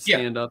or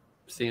stand up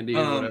Sandy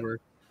or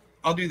whatever.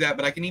 I'll do that,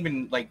 but I can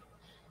even like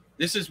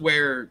this is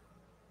where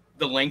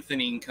the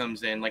lengthening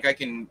comes in. Like I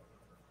can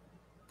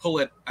pull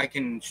it, I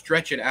can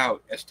stretch it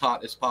out as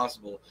taut as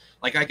possible.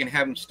 Like I can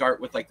have him start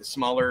with like the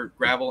smaller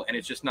gravel and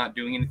it's just not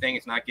doing anything.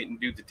 It's not getting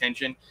dude's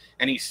attention.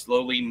 And he's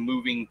slowly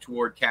moving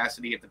toward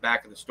Cassidy at the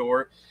back of the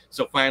store.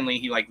 So finally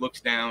he like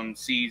looks down,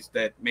 sees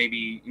that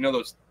maybe, you know,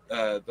 those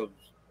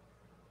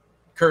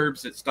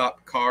curbs that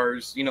stop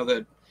cars, you know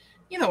what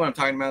I'm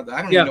talking about?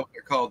 I don't even know what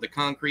they're called. The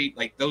concrete,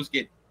 like those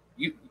get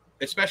you,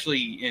 especially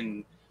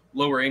in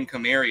lower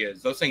income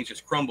areas, those things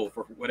just crumble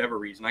for whatever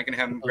reason. I can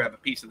have them grab a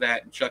piece of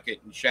that and chuck it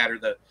and shatter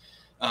the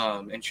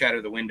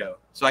window.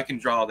 So I can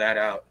draw that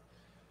out.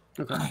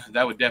 Okay.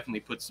 That would definitely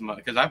put some,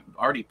 because I've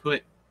already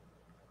put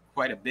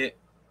quite a bit.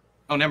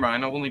 Oh, never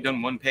mind. I've only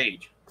done one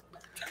page.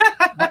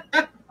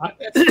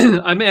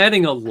 I'm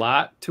adding a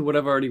lot to what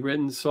I've already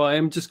written, so I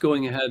am just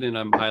going ahead and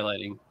I'm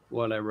highlighting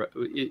what I wrote.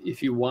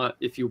 If you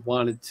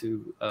wanted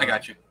to, I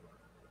got you.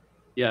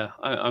 Yeah,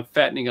 I'm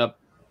fattening up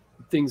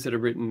things that are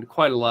written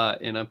quite a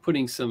lot, and I'm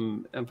putting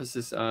some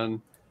emphasis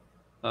on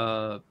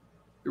the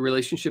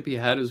relationship he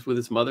had with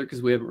his mother,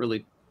 because we haven't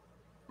really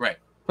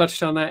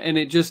touched on that,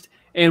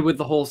 and with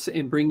the whole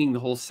and bringing the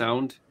whole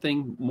sound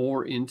thing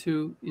more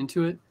into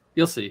it.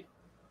 You'll see.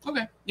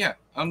 Okay, yeah,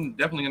 I'm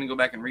definitely gonna go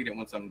back and read it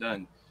once I'm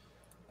done.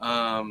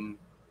 I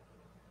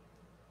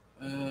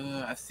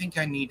think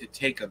I need to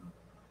take a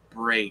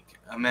break.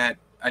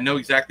 I know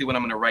exactly what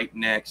I'm gonna write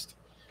next.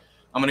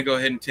 I'm gonna go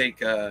ahead and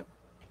take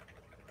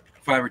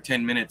 5 or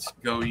 10 minutes,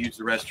 go use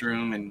the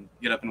restroom and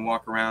get up and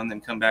walk around,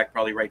 then come back,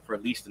 probably write for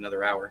at least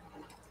another hour.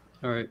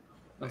 All right.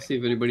 I'll see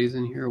if anybody's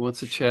in here who wants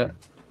to chat.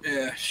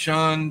 Yeah,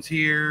 Sean's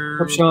here.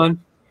 What's up, Sean?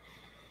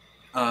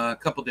 A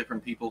couple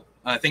different people.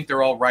 I think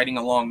they're all writing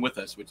along with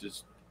us, which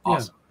is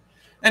awesome.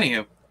 Yeah.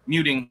 Anywho,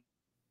 muting.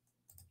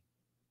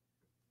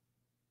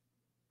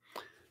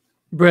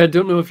 Brad,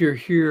 don't know if you're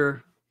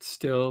here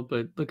still,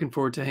 but looking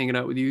forward to hanging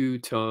out with you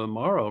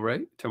tomorrow,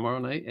 right? Tomorrow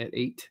night at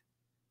 8.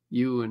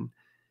 You and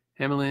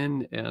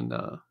Hamelin and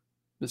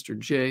Mr.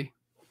 J.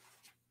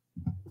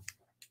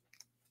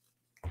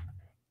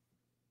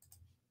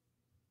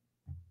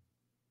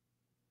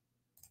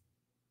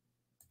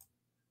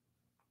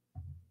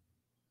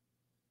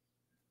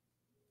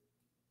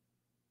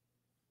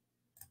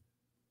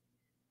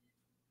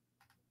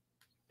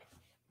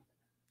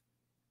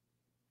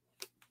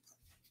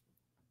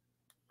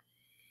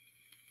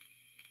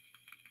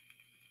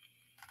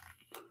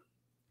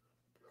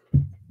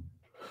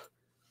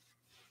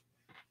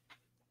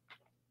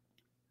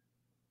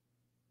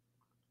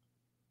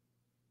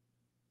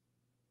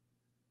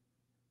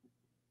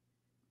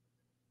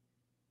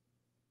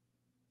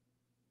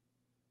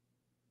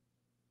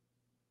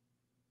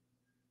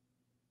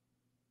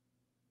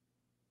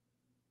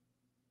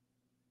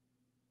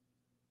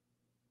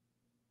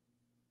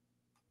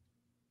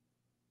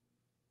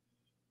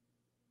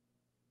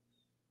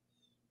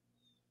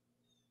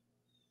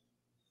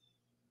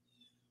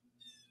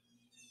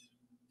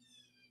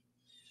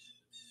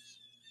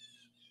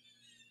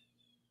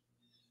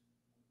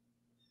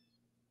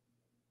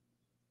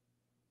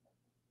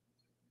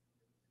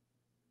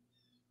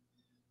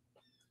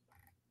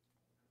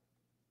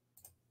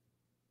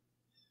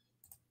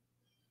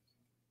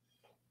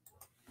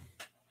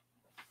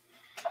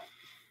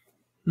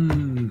 I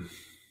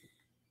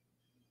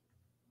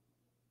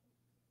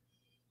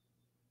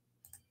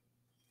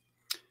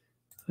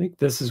think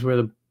this is where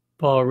the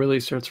ball really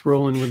starts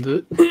rolling with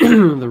the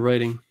the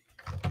writing.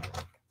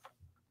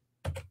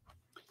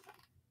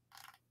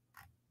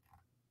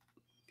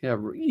 Yeah,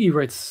 he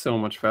writes so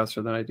much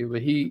faster than I do,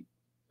 but he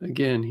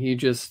again, he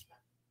just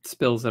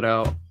spills it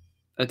out.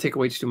 I take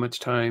way too much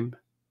time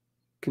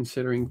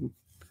considering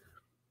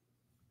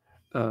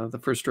the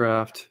first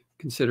draft,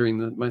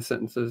 considering my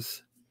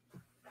sentences,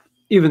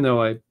 even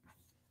though I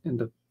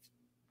end up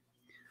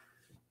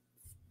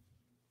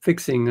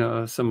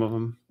fixing some of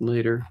them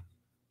later.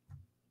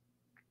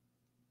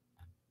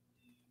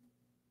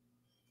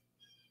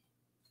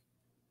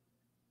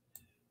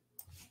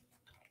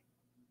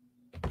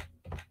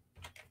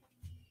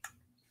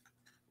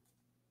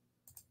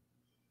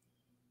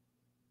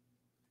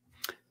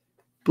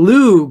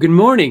 Blue, good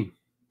morning.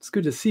 It's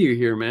good to see you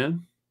here,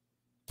 man.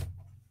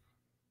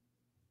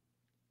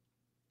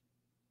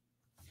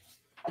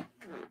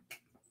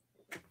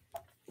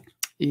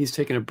 He's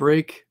taking a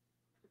break,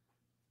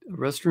 a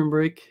restroom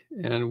break,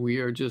 and we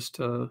are just,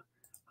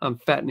 I'm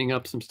fattening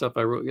up some stuff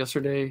I wrote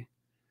yesterday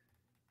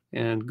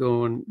and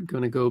going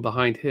to go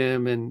behind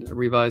him and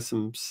revise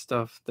some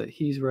stuff that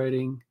he's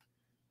writing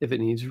if it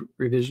needs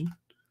revision.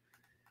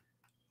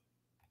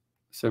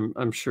 So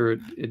I'm sure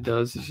it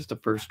does. It's just a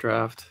first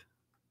draft.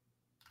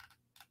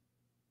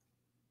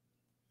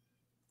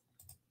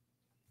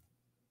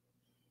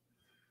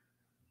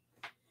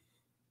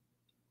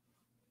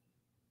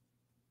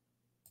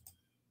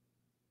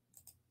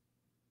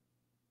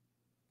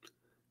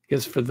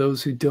 Because for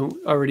those who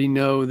don't already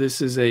know, this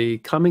is a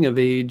coming of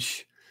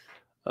age,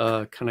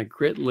 kind of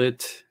grit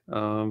lit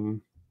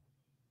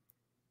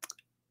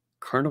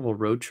carnival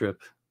road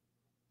trip,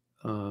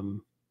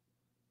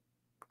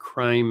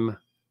 crime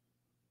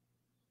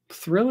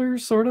thriller,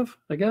 sort of,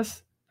 I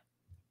guess,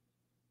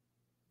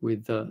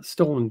 with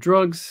stolen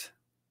drugs,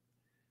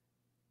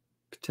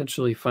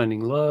 potentially finding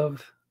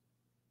love,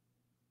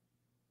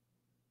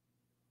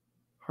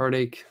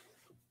 heartache.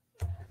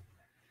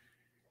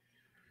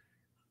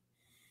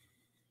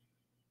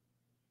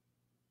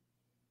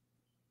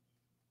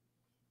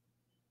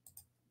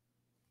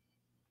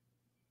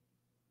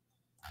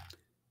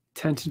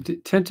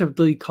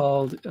 Tentatively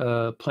called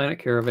Planet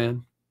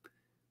Caravan.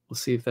 We'll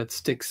see if that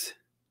sticks.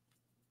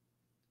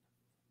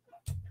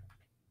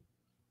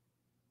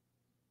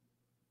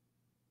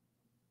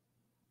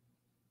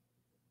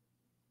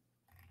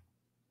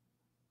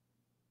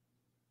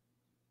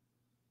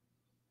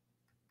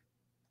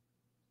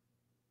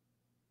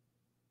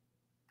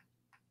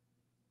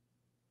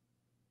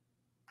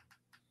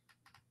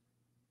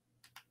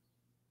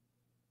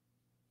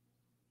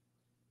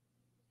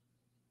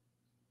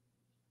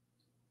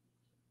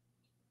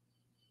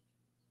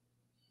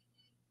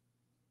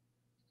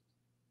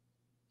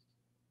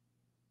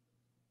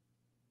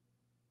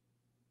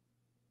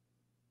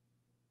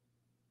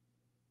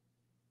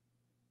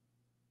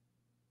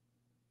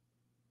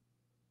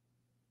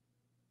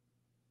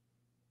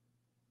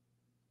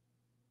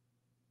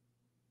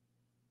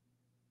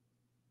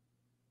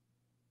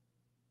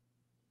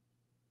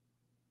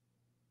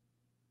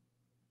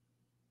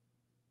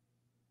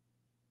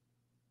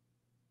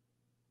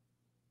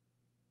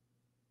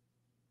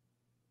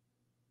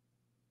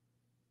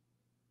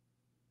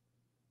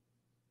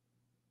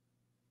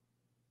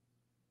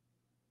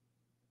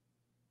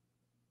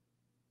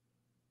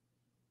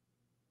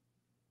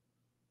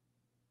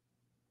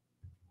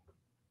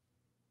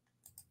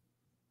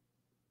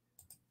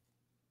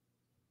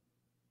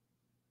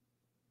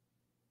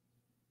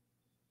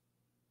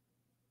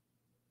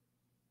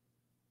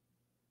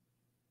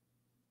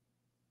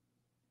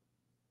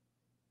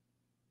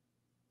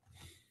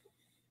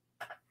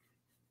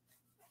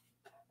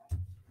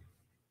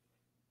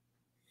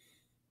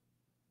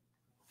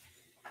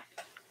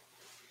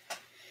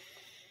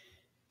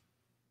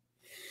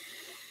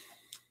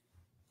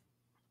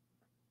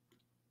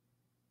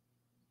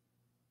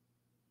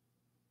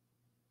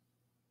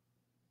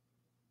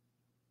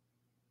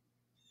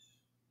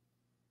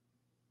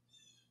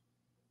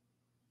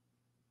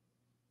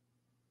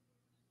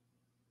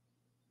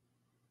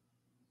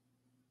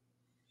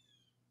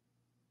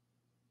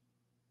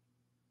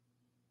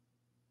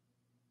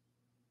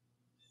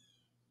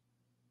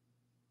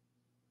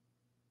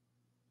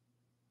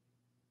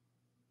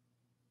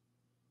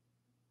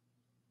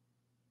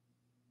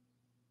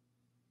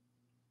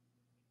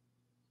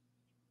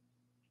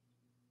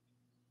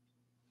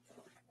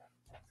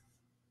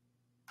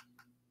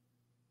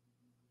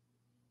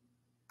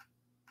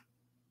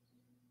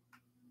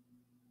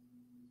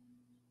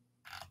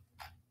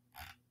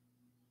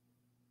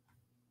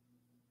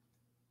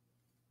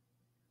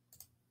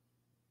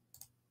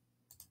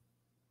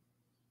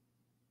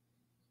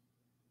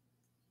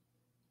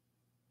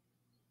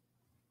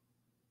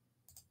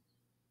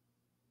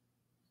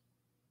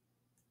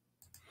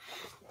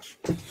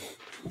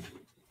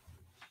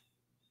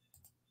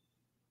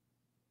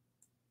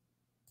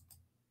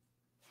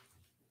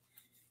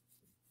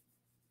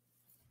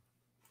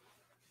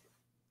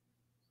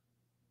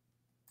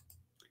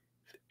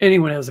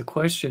 Anyone has a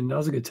question,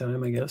 now's a good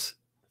time, I guess.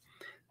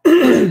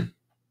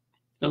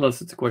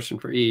 Unless it's a question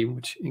for E,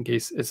 which in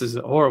case this is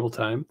a horrible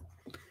time,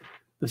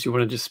 unless you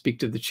want to just speak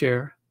to the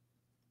chair.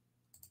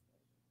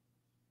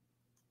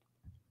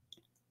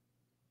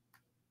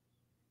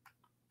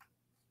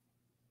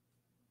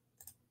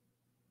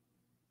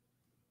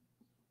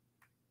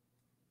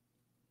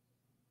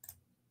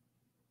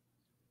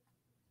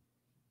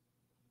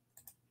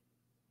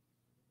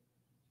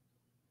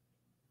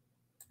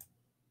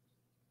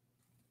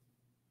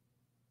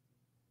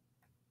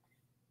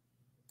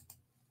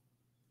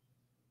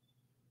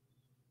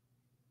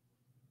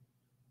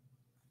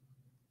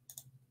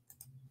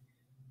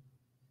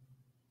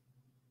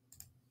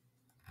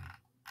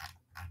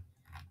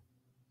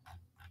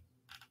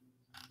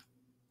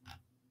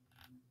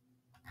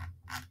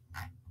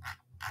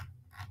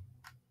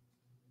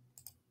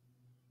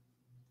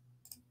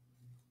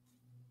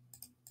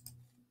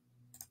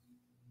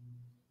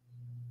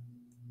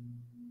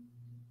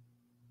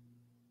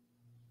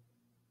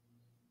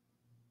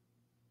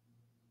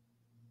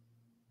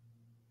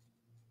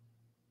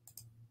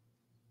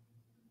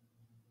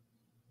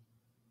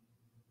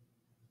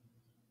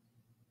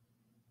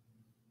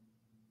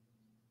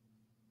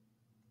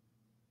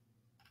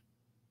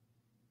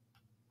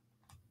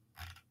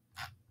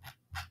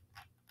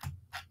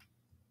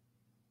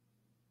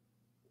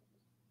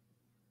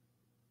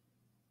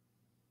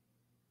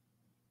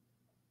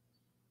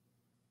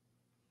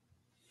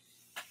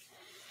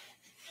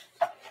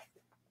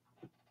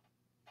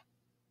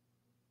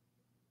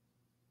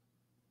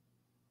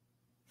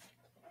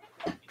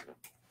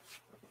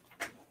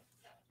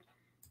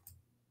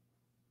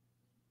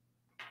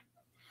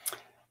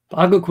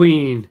 Boggle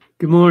Queen,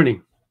 good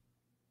morning.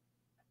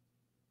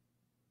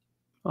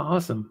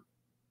 Awesome.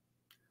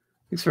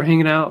 Thanks for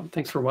hanging out.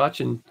 Thanks for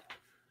watching.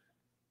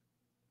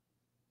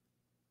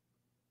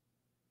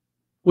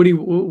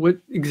 What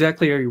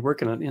exactly are you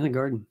working on in the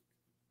garden?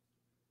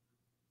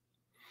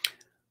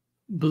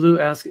 Blue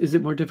asks, is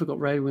it more difficult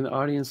writing when the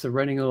audience are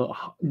writing a little?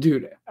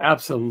 Dude,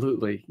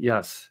 absolutely.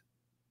 Yes.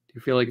 Do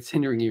you feel like it's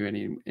hindering you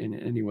in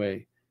any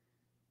way?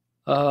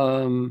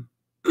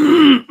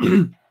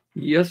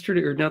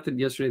 Yesterday, or not that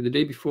yesterday, the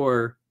day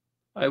before,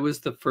 I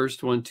was the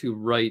first one to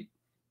write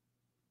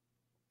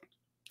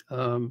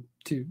to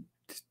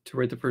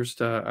write the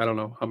first I don't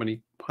know how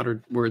many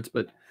 100 words,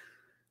 but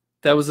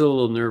that was a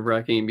little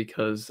nerve-wracking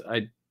because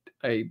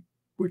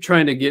we're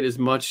trying to get as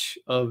much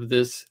of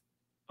this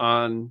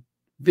on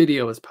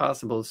video as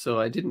possible, so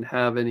I didn't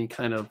have any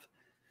kind of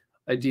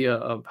idea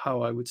of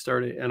how I would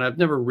start it. And I've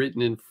never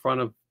written in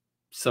front of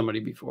somebody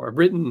before. I've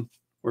written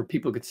where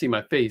people could see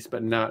my face,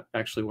 but not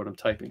actually what I'm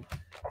typing.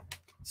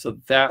 So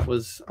that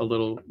was a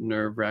little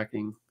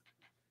nerve-wracking.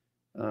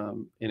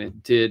 And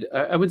it did,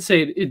 I would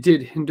say it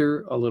did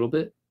hinder a little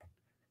bit.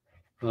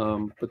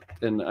 But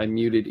then I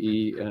muted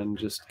E and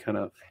just kind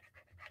of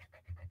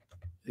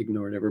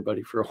ignored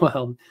everybody for a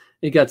while.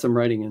 It got some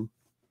writing in.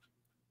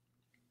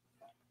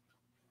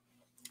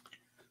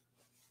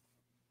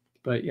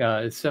 But yeah,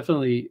 it's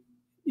definitely,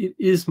 it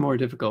is more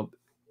difficult.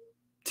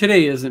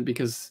 Today isn't,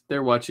 because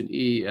they're watching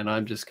E and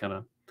I'm just kind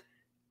of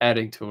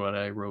adding to what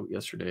I wrote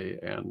yesterday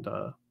and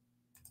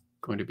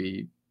going to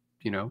be,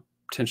 you know,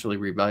 potentially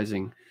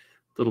revising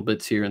little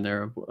bits here and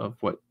there of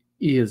what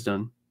E has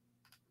done.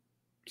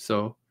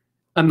 So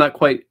I'm not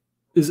quite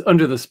as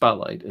under the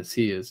spotlight as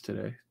he is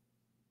today,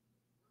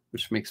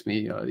 which makes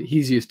me,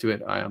 he's used to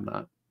it. I am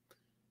not.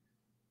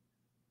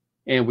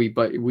 And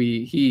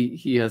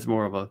he has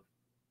more of a,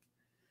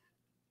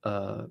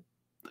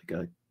 like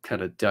a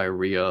kind of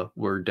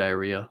word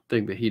diarrhea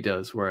thing that he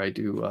does, where I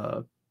do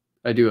a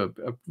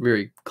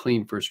very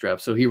clean first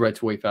draft. So he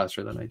writes way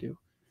faster than I do.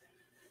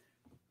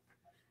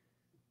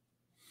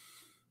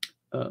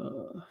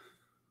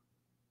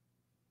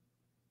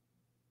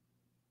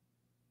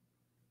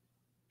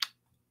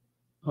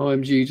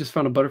 OMG, you just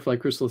found a butterfly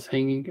chrysalis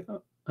hanging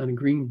on a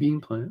green bean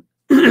plant.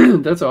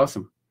 That's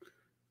awesome.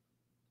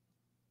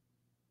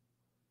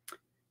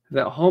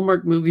 That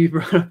Hallmark movie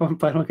brought up on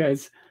Final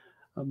Guys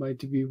on my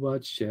to-be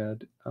watch,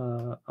 Chad.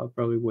 I'll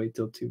probably wait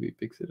till Tubi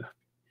picks it up.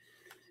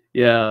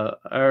 Yeah,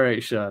 all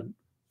right, Sean.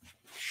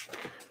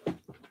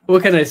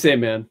 What can I say,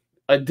 man?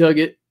 I dug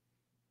it.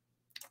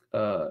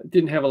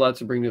 Didn't have a lot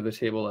to bring to the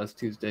table last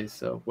Tuesday,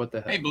 so what the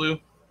heck? Hey, Blue.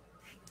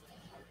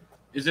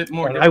 Is it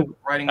more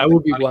writing? I will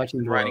be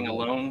watching writing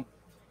alone.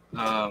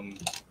 Do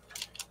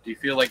you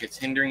feel like it's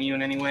hindering you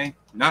in any way?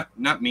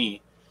 Not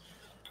me,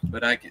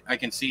 but I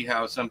can see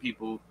how some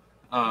people.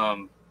 I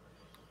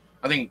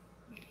think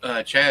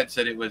Chad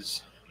said it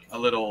was a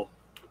little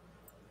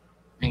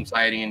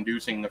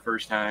anxiety-inducing the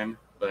first time,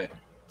 but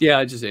yeah,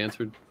 I just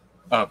answered.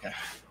 Okay.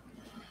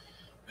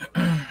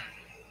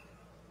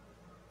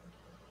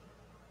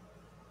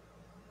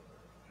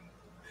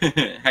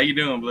 How you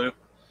doing, Blue?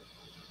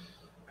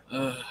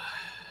 Let's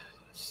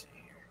see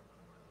here.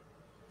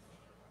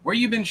 Where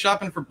you been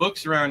shopping for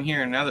books around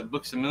here now that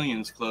Books A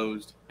Million's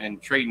closed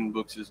and Trading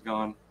Books is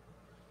gone?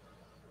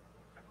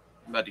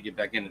 I'm about to get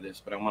back into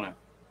this, but I want to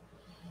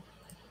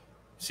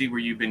see where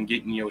you've been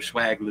getting your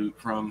swag loot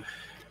from.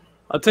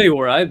 I'll tell you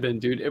where I've been,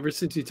 dude. Ever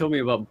since you told me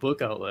about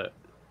Book Outlet,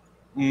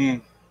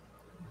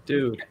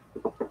 dude,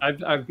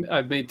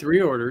 I've made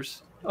 3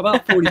 orders,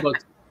 about 40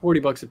 bucks, 40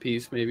 bucks a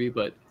piece, maybe.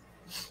 But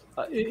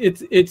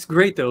it's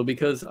great though,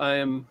 because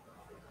I'm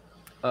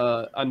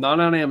not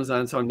on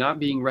Amazon, so I'm not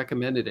being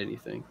recommended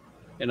anything,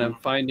 and I'm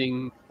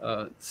finding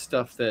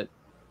stuff that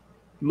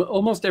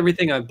almost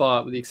everything I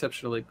bought, with the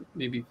exception of like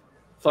maybe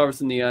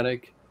Flowers in the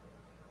Attic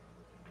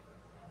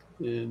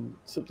and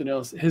something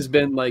else, has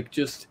been like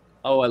just,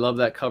 oh, I love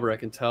that cover. I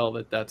can tell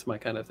that that's my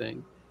kind of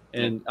thing.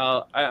 And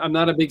I'm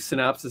not a big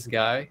synopsis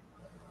guy,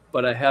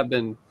 but I have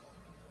been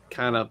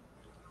kind of,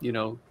 you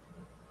know,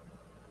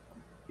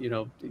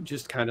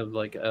 just kind of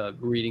like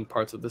reading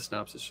parts of the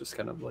synopsis, just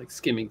kind of like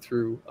skimming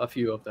through a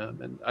few of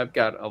them. And I've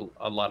got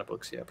a lot of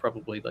books. Yeah,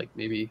 probably like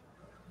maybe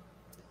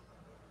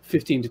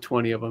 15 to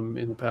 20 of them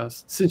in the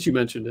past since you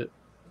mentioned it.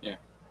 Yeah.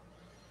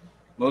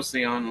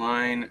 Mostly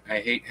online. I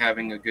hate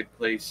having a good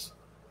place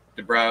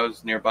to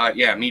browse nearby.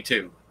 Yeah, me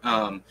too.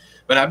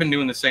 But I've been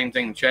doing the same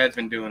thing Chad's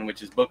been doing,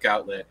 which is Book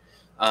Outlet.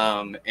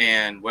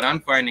 And what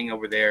I'm finding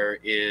over there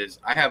is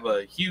I have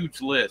a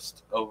huge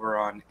list over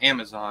on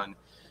Amazon,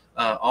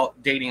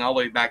 dating all the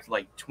way back to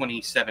like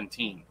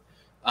 2017.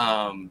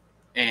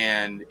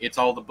 And it's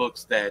all the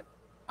books that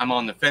I'm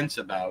on the fence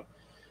about.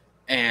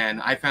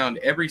 And I found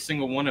every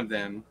single one of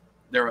them.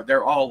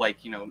 They're all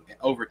like, you know,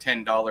 over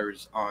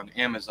 $10 on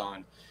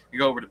Amazon. You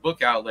go over to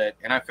Book Outlet,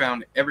 and I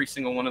found every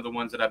single one of the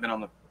ones that I've been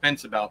on the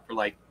fence about for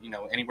like, you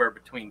know, anywhere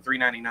between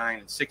 $3.99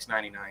 and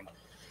 $6.99.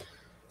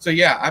 So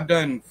yeah, I've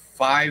done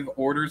 5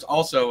 orders.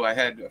 Also, I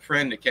had a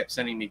friend that kept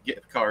sending me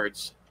gift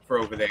cards for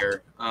over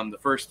there. The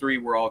first 3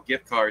 were all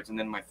gift cards, and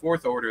then my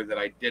 4th order that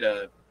I did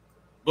a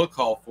book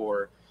haul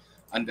for,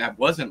 and that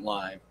wasn't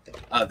live.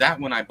 That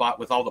one I bought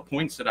with all the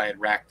points that I had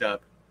racked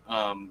up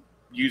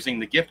using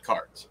the gift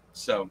cards.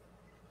 So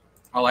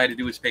all I had to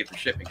do was pay for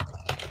shipping.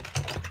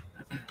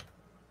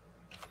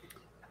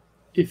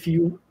 If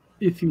you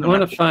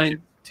want to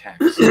find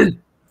tax.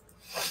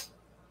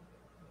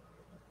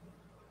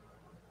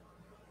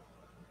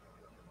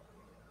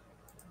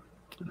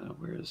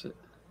 Where is it?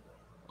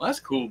 Well, that's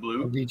cool,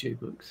 Blue. Oh, VJ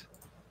Books.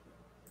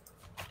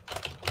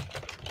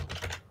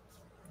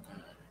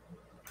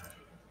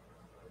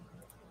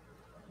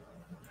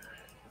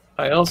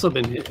 I also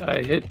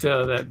I hit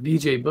that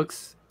VJ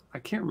Books. I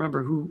can't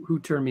remember who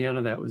turned me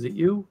onto that. Was it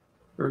you,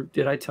 or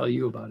did I tell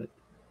you about it?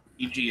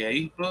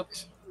 EGA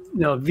Books?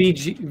 No,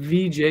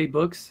 VJ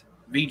Books.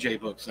 VJ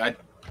Books. I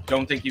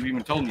don't think you've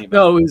even told me about.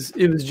 No,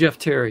 it was Jeff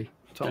Terry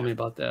told me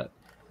about that.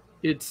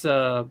 It's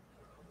a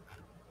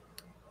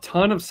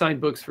ton of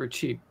signed books for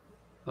cheap.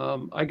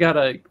 I got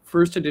a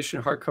first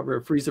edition hardcover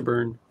of Freezer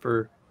Burn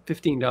for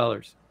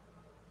 $15.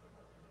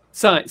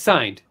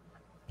 Signed.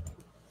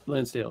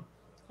 Lansdale.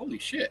 Holy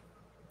shit.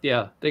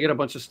 Yeah, they got a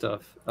bunch of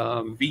stuff.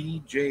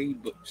 VJ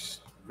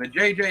Books. The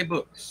JJ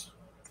Books.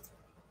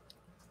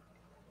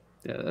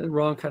 Yeah,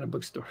 wrong kind of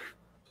bookstore.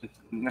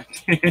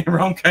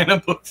 Wrong kind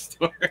of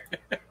bookstore.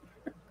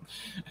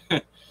 All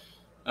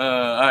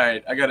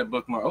right, I got a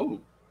bookmark.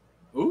 Oh.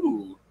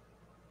 Ooh.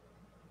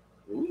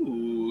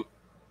 Ooh.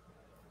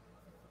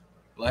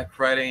 Black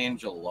Friday in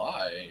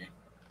July.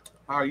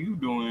 How are you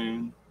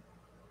doing?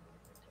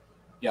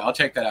 Yeah, I'll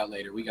check that out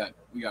later. We got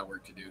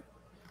work to do.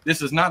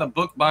 This is not a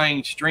book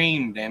buying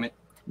stream, damn it.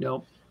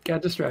 Nope.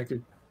 Got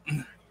distracted.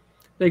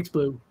 Thanks,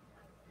 Blue.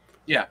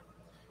 Yeah.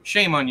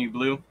 Shame on you,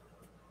 Blue.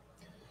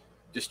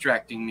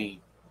 Distracting me.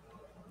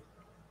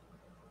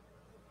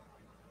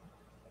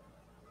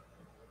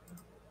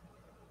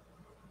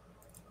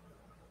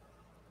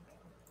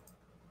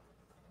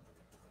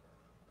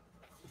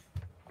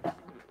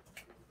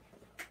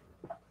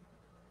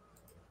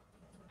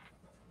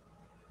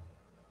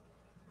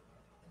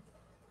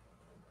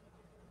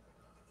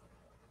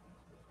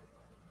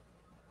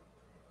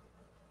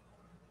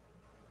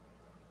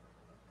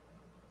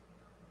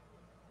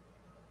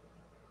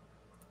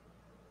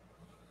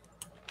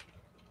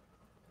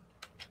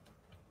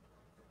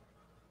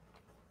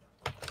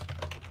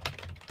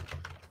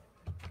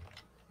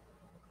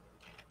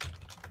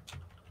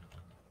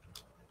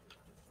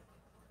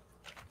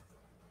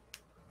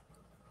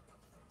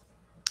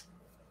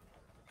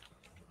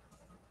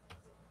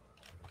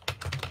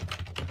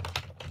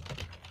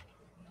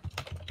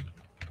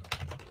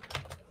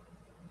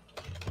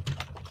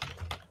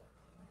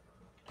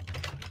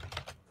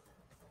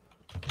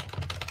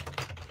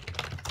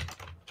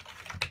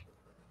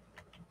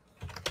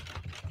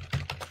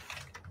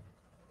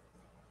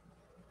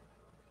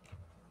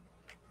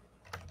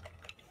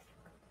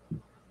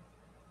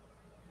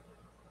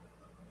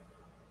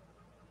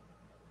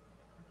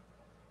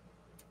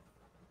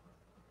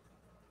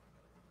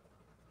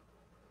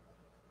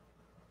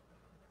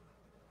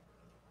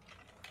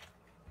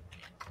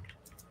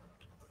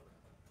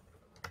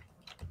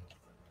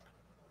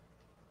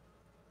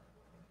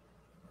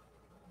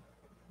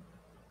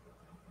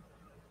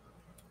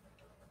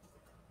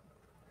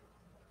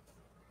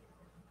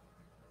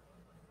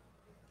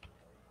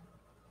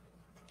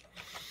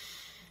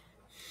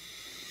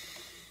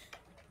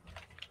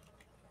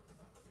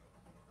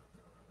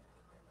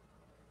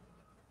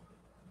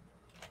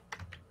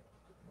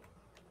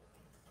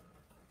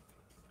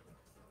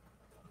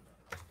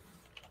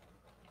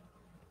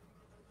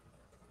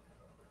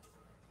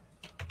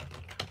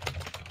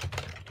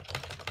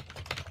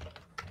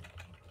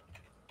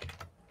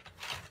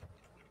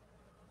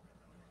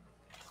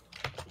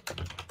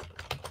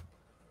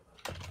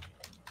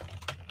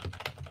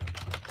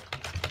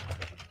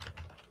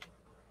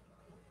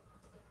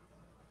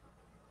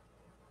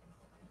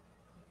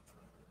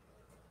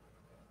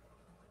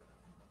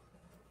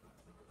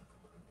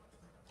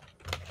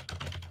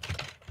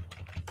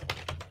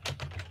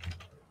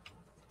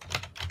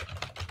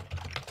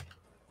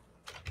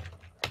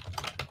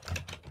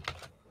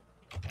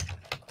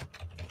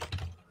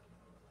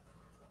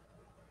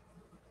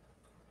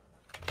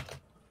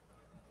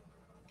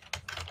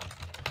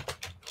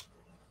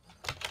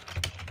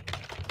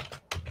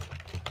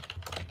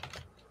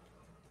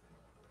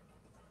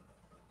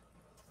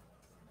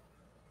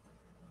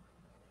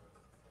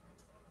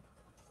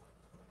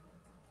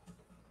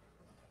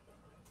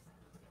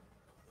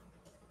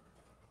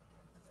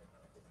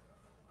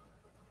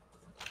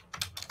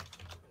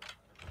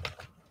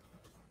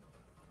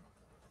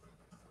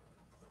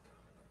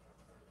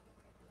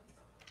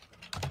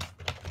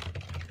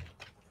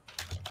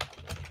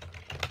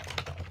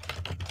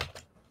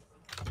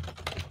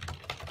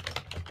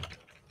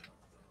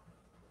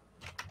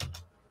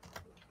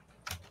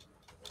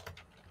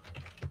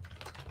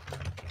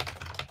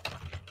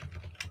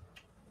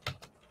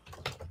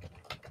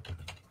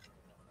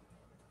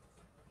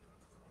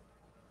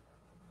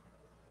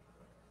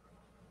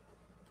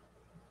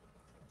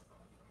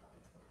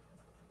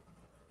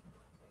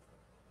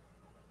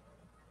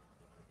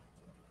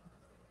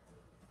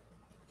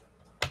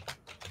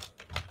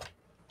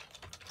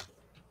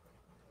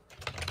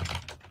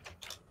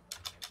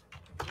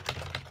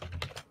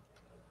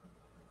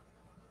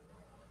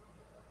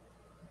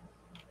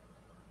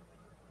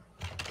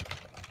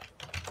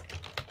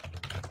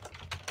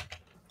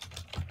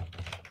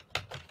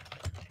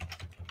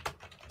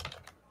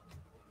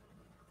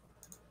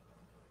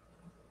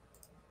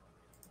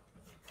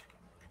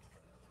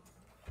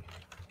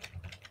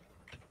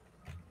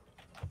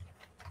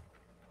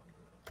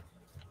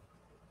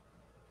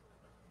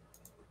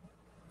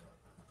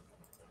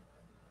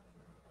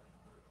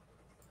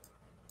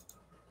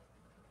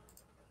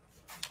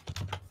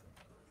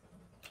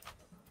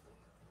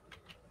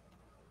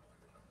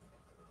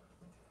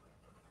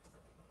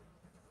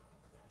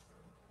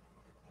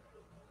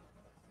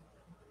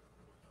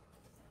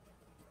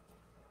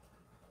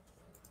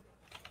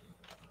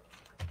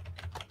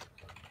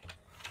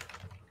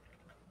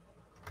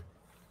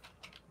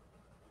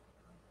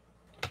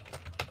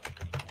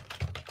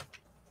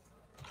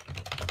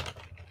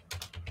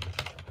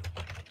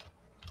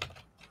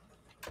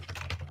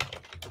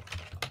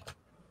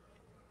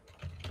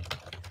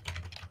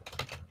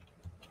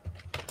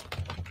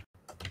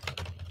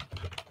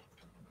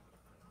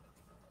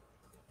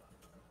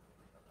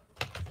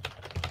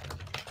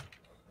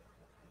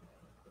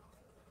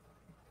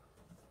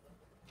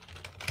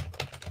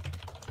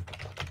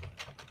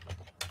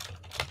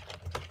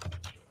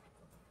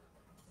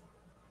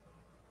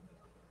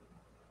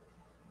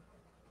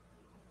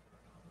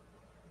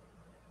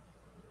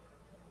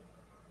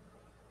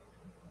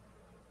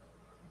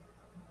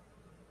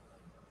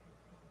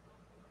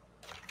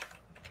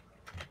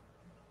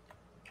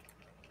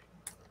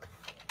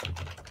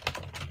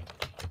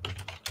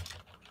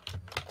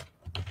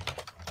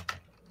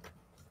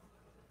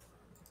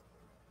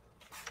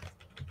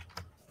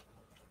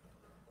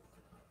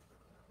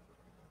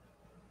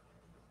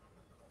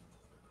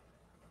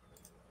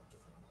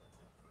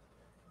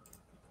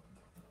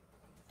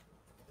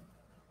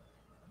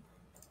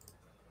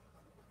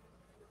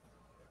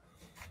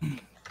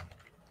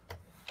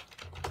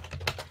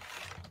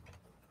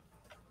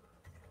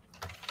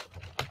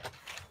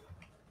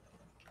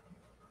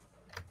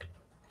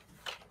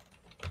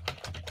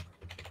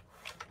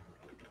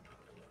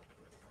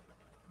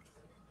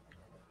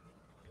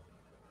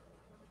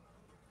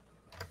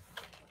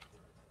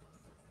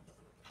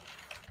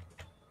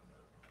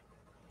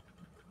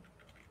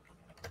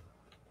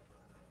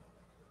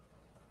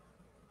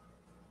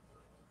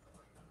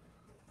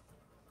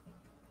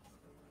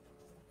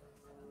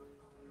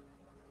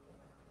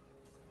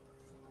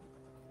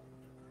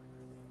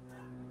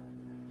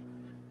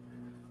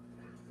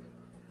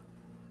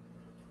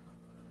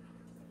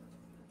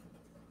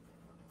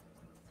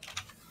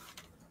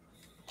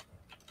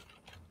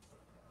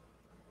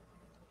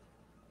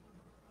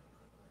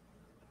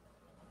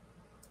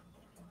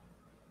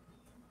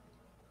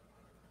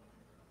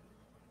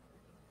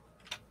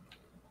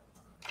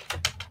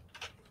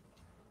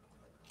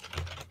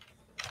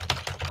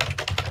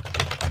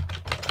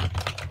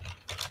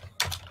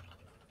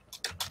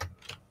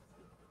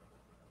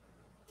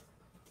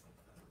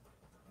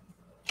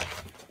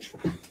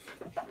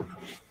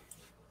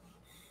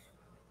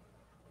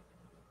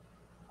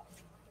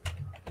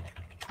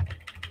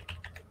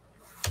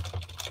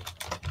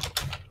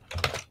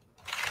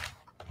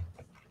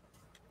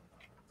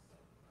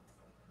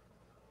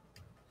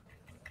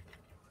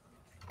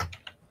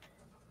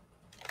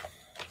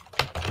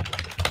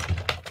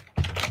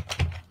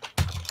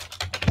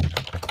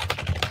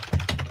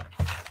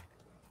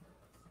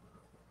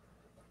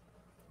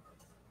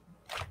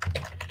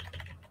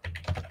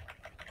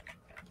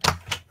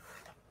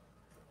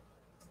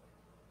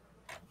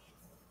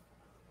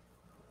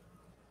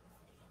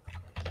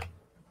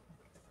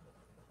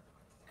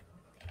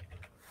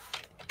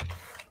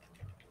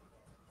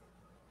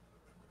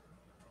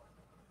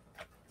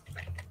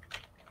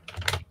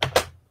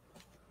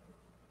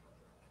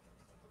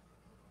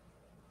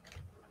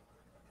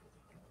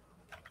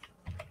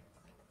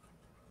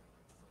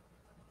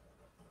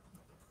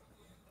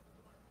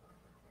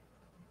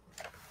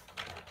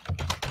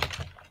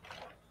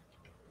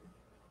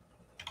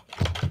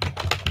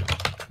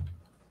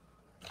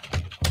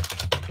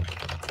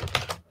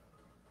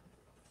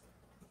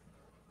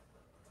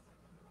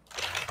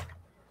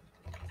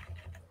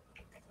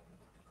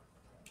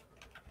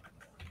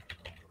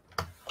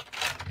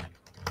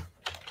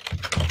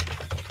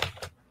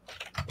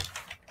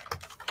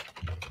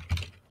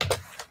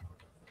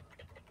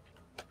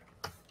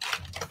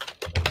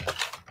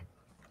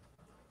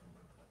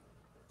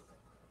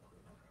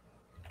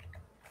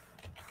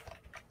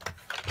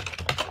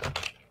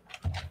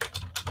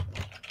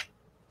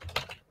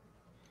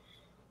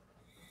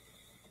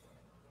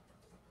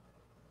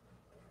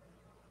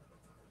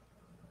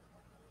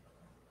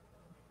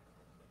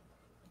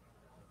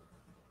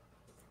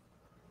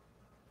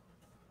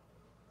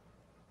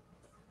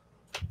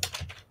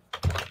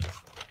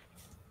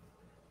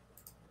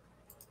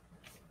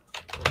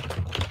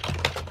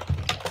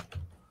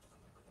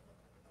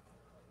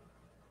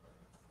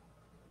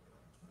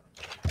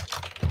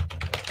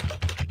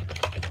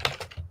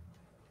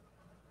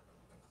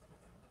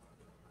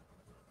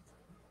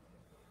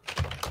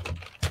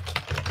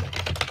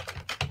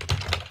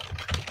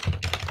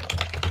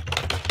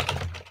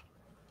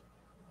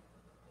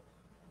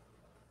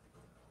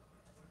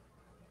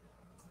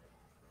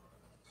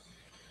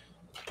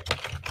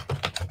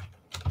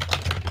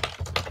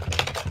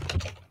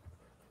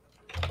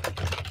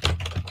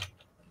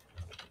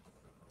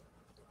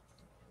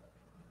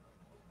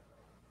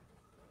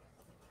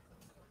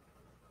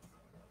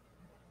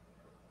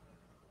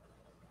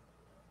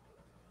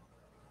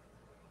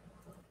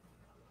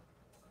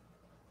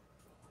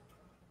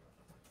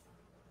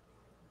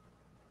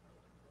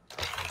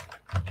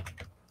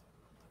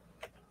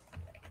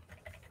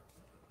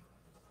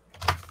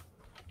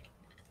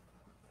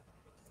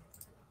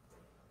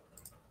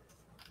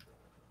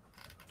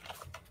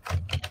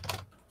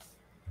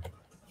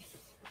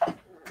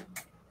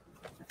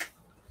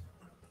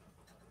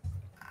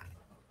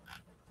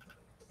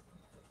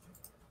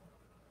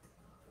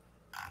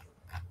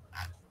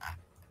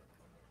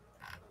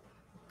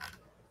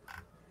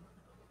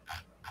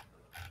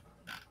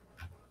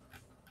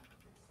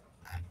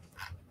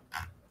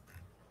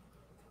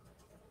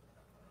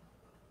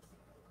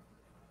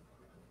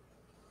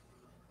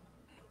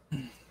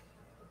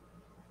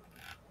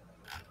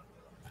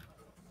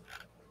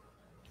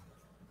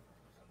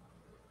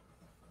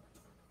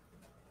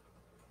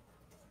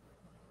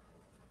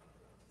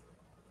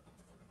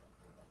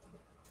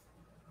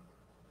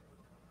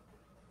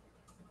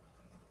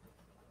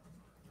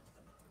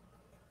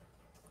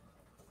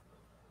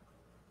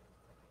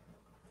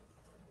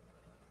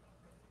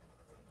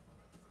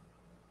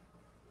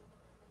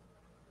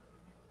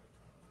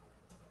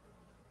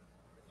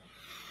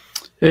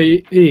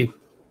 Hey.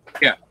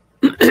 Yeah.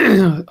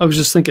 I was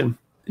just thinking.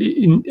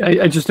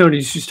 I just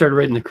noticed you started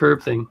writing the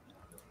curve thing.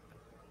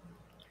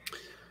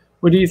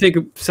 What do you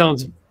think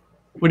sounds?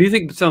 What do you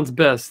think sounds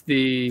best?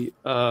 The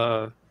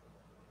a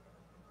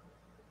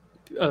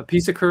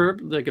piece of curb,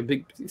 like a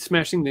big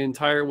smashing the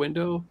entire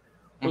window,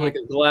 or like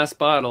a glass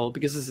bottle,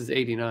 because this is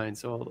 89,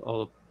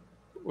 so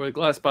or a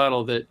glass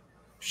bottle that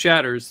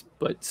shatters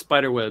but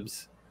spider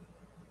webs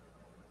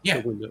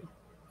the window.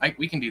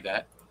 We can do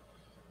that.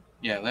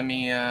 Yeah, let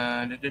me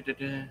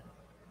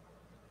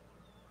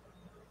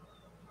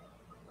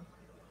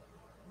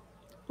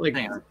like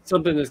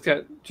something that's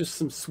got just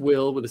some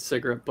swill with a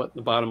cigarette butt in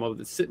the bottom of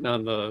it, sitting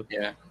on the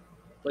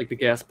like the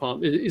gas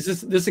pump. Is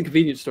this a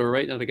convenience store,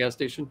 right? Not a gas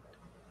station?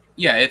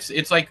 Yeah,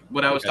 it's like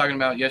what I was talking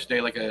about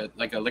yesterday, like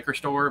a liquor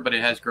store, but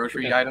it has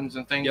grocery items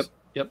and things.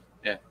 Yep.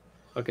 Yeah.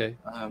 Okay.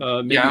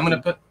 Yeah,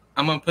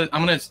 I'm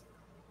gonna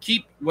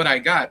keep what I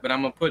got, but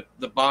I'm gonna put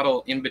the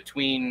bottle in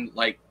between,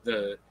 like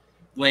the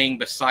laying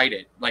beside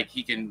it, like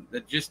he can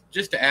just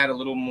to add a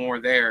little more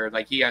there.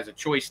 Like he has a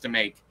choice to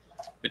make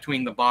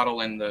between the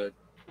bottle and the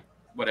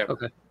whatever.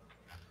 Okay.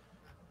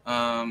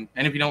 And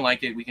if you don't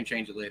like it, we can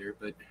change it later.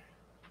 But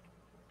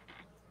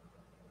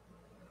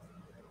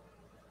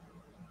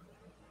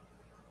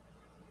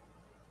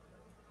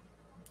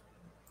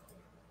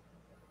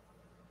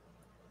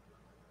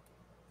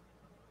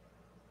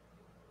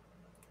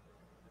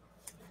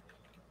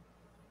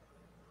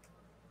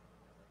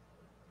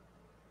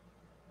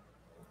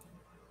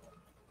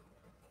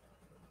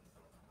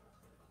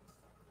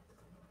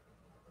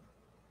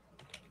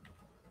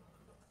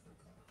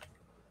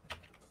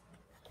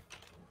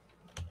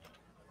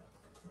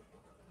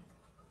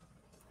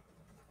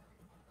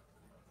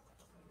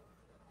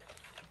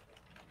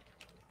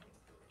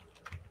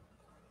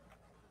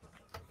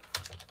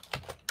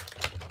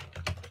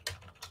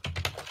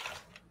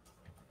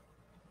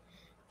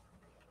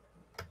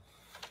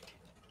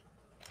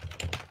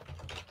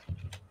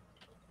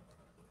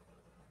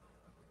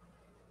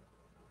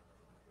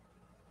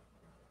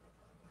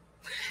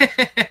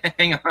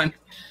hang on.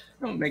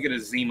 Don't make it a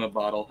Zima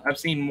bottle. I've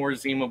seen more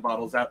Zima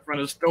bottles out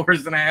front of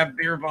stores than I have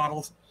beer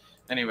bottles.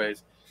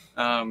 Anyways,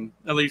 at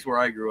least where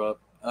I grew up.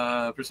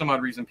 For some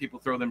odd reason, people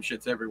throw them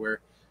shits everywhere.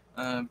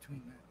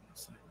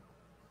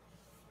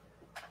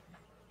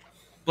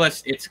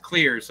 Plus, it's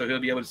clear, so he'll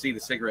be able to see the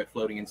cigarette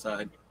floating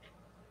inside.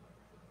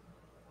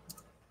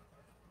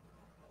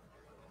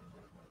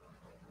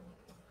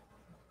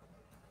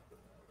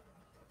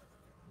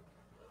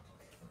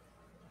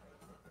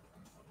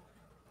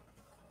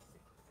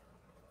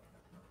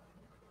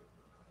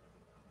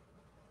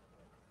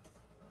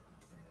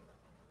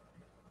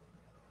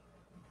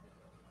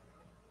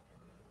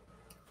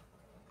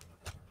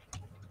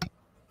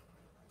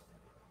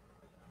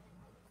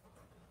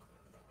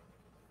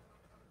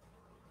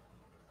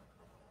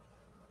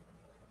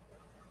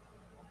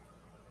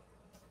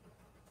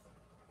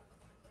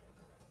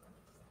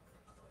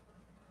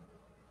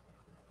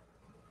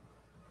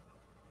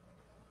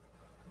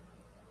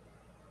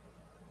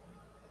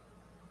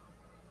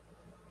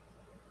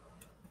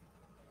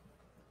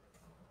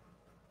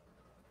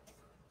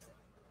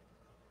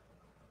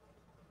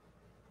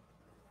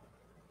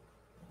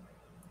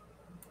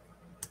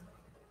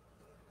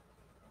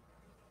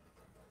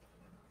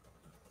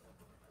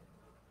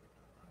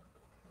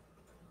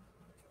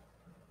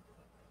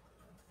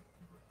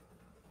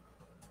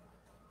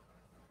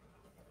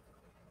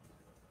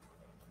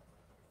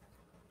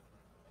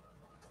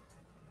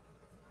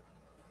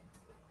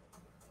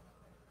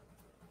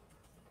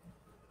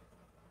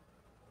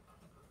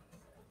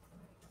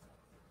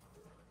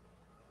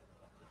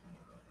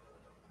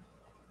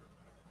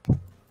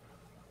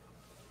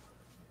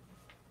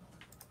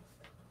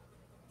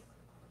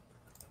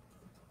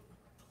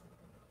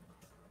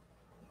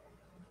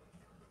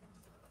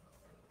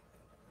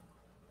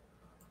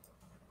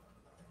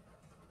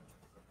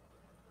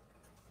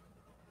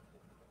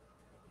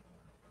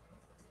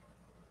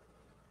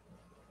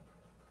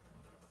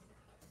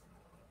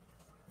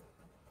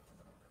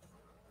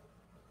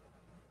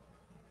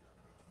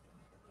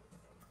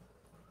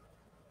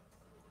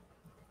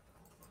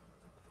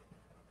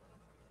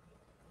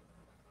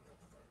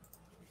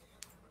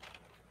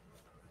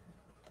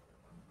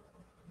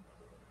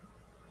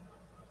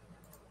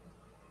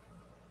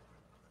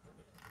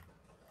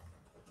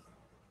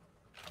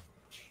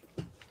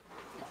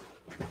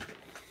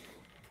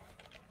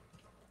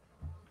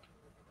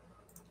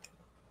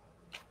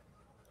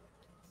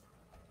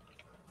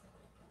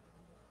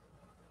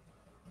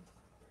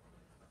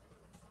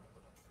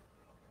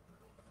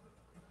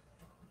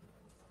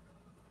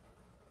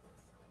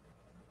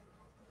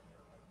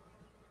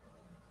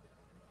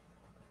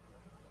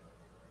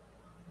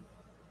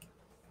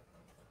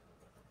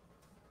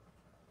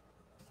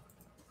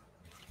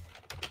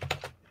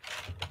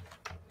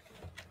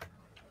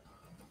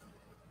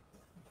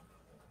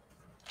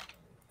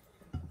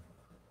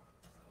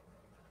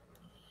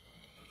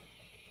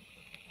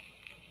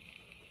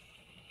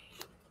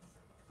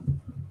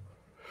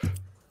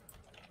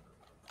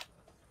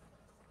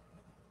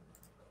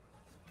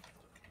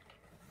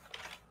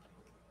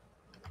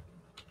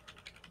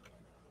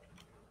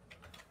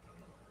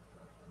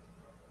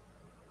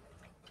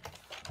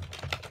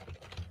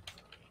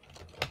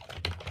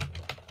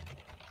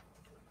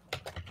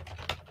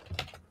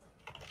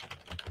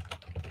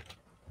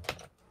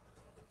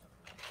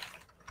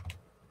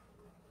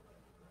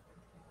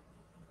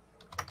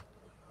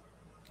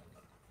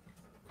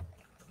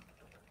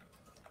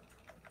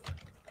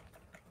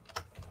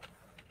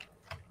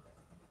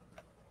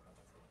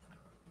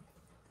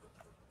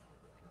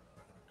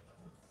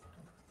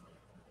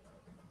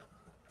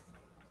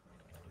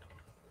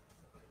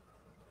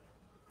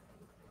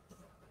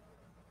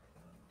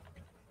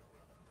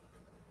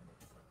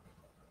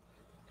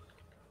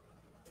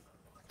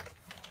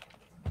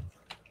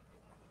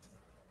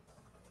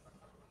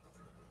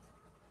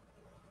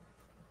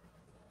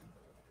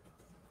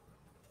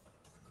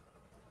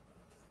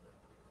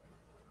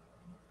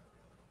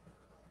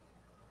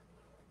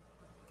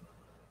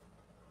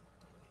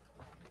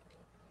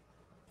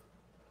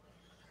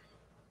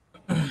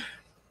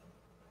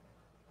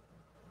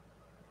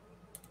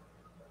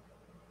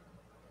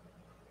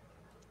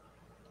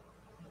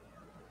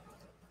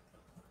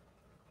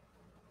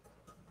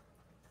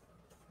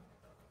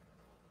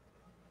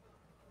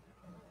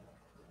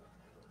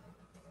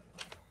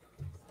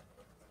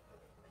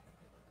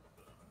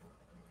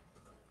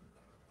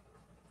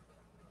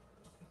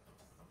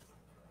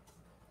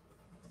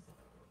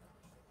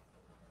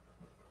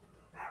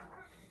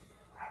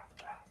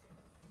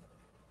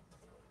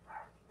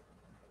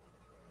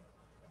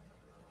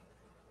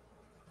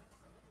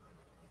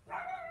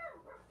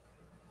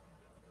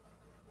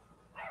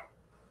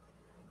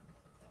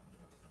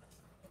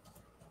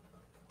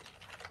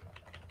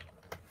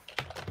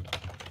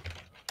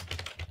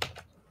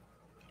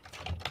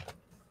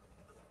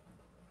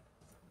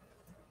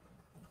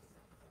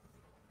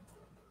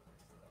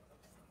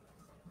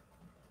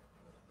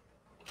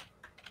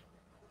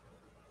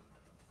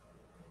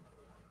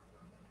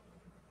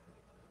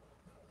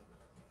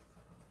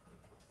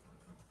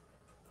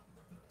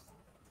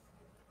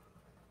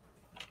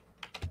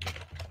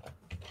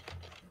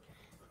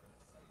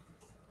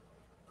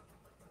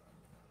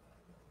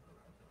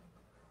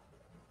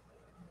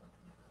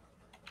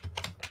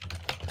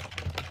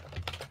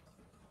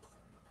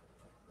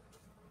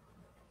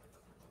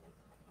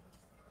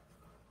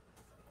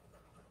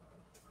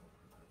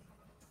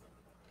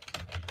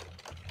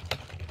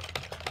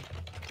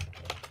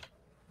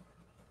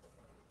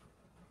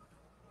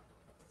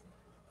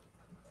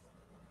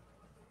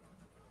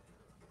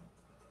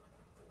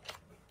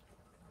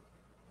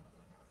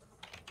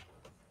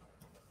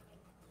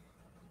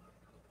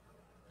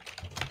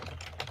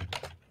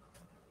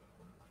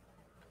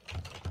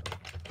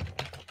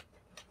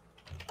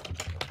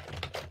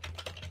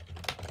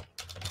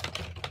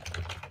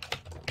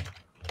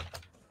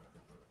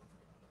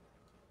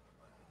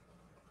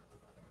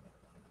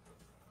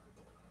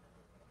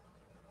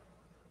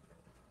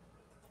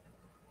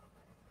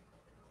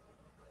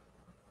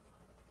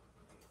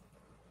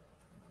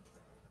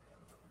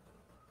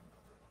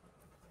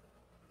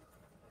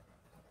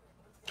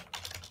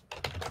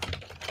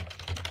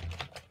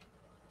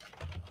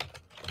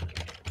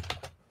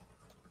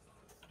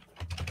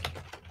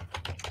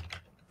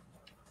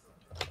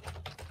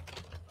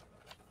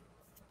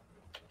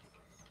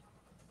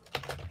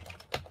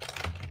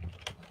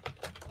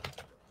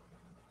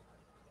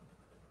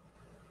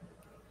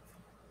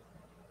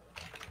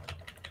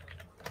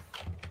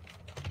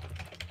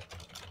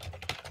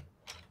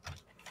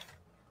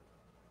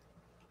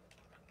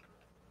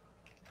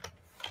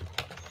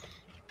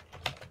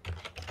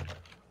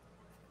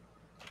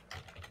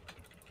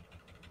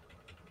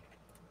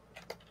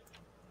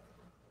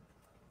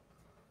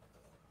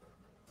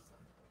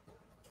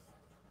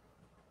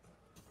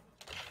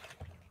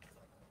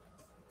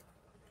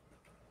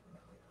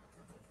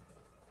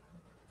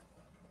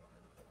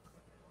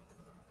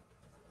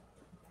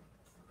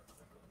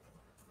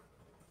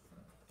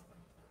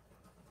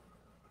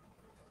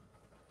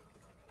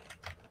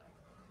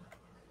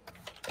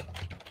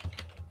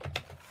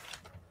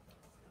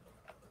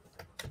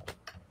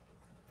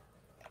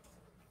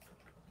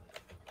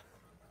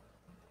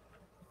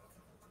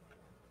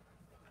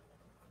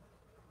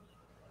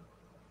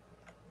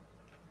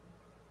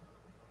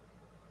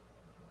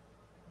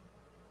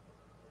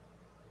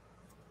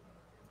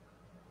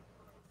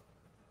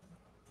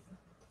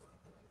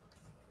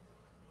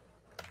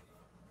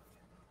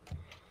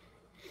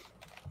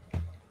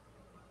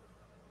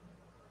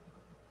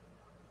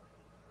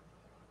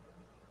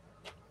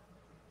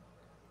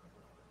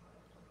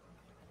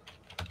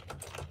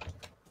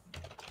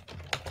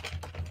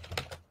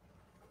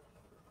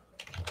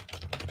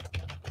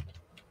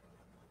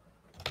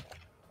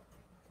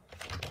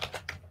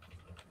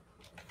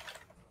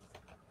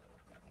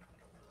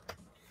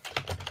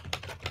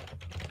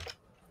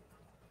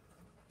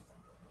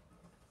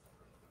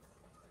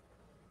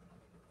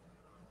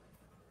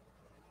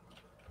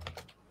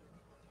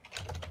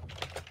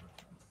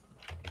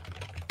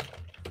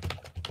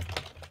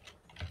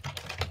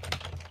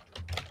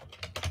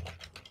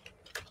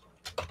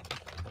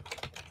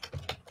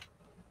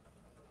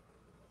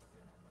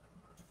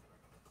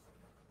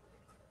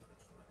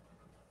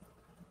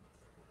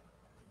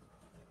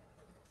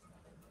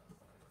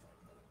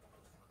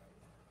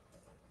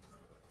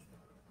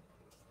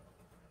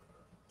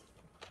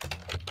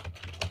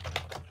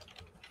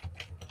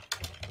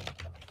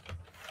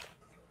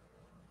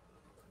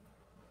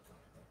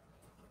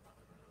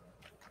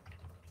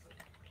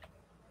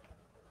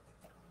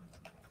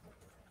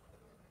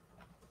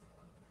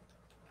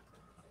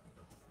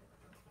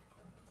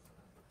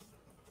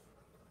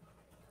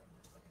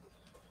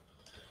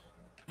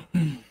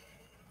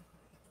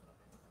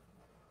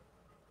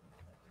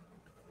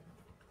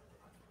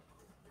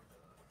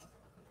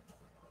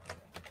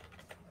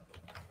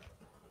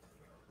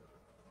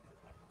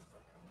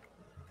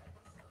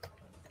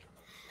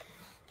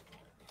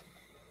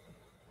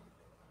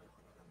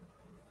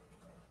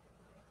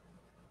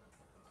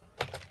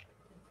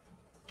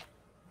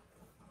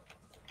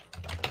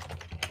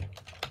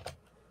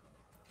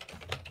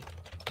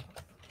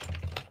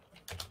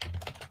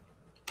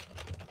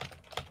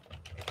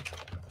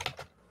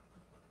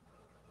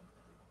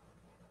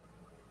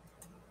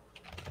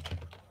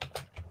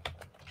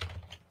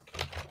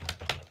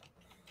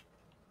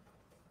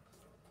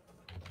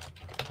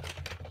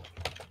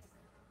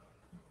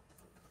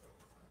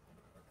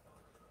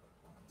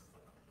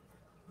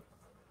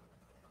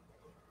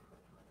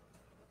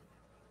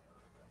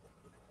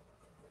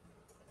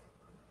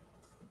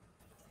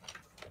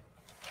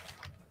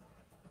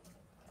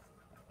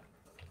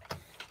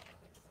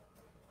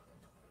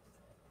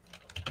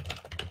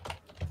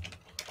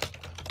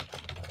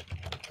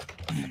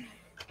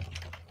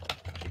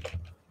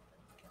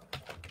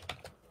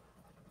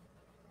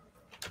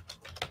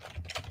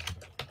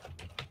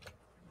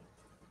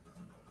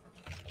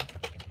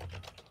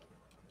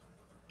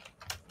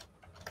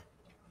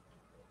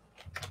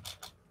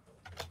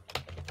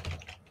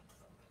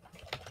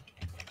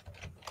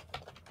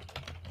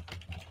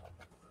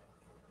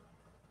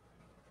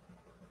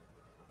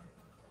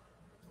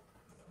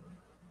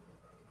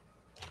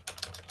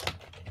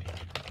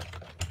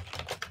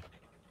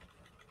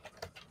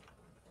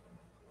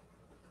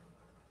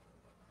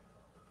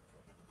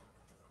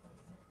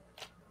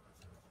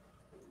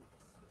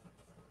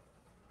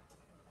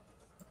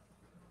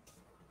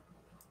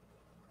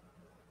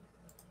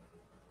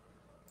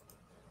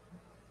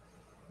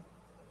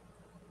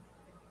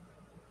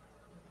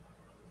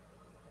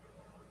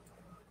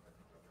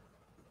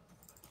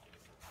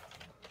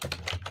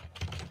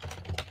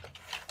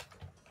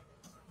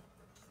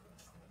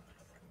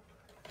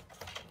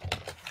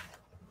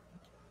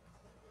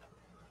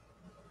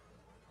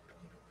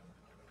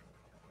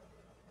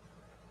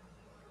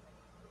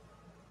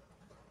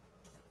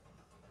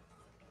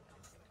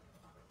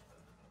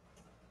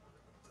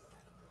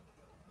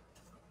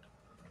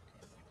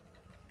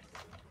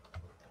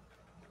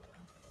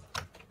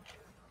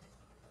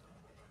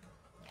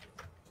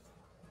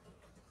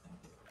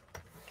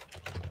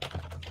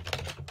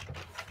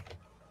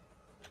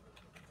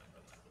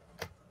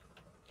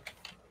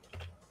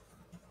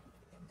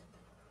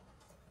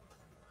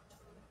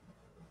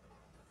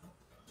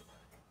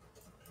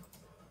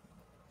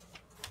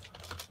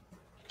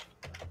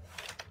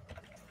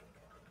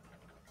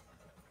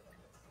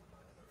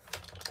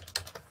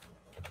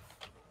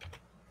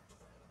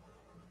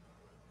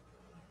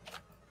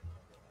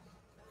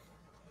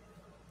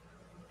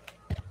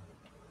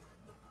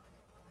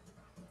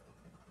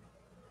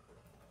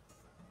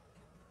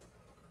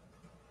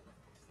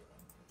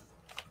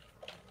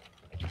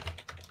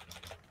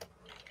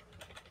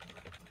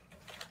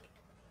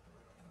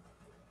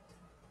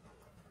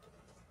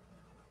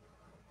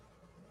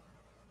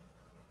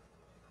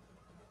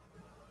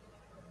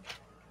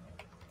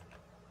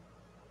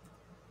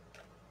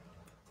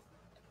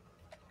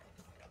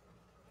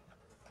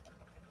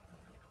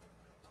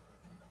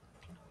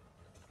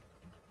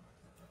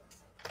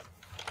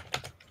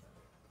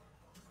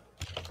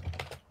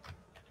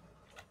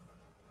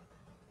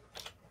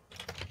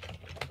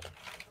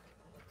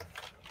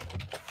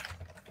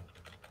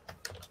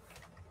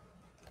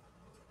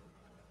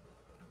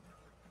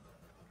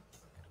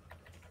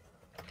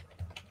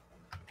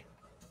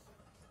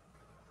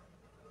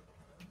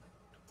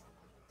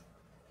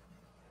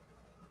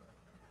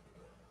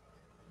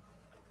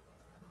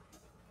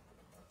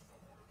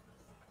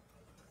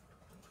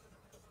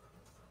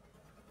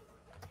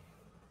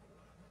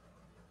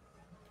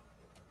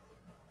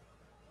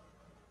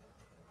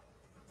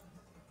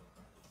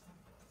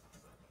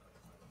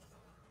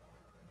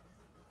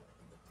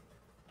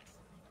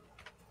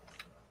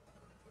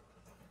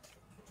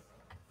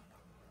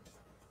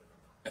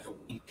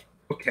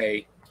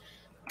 Okay.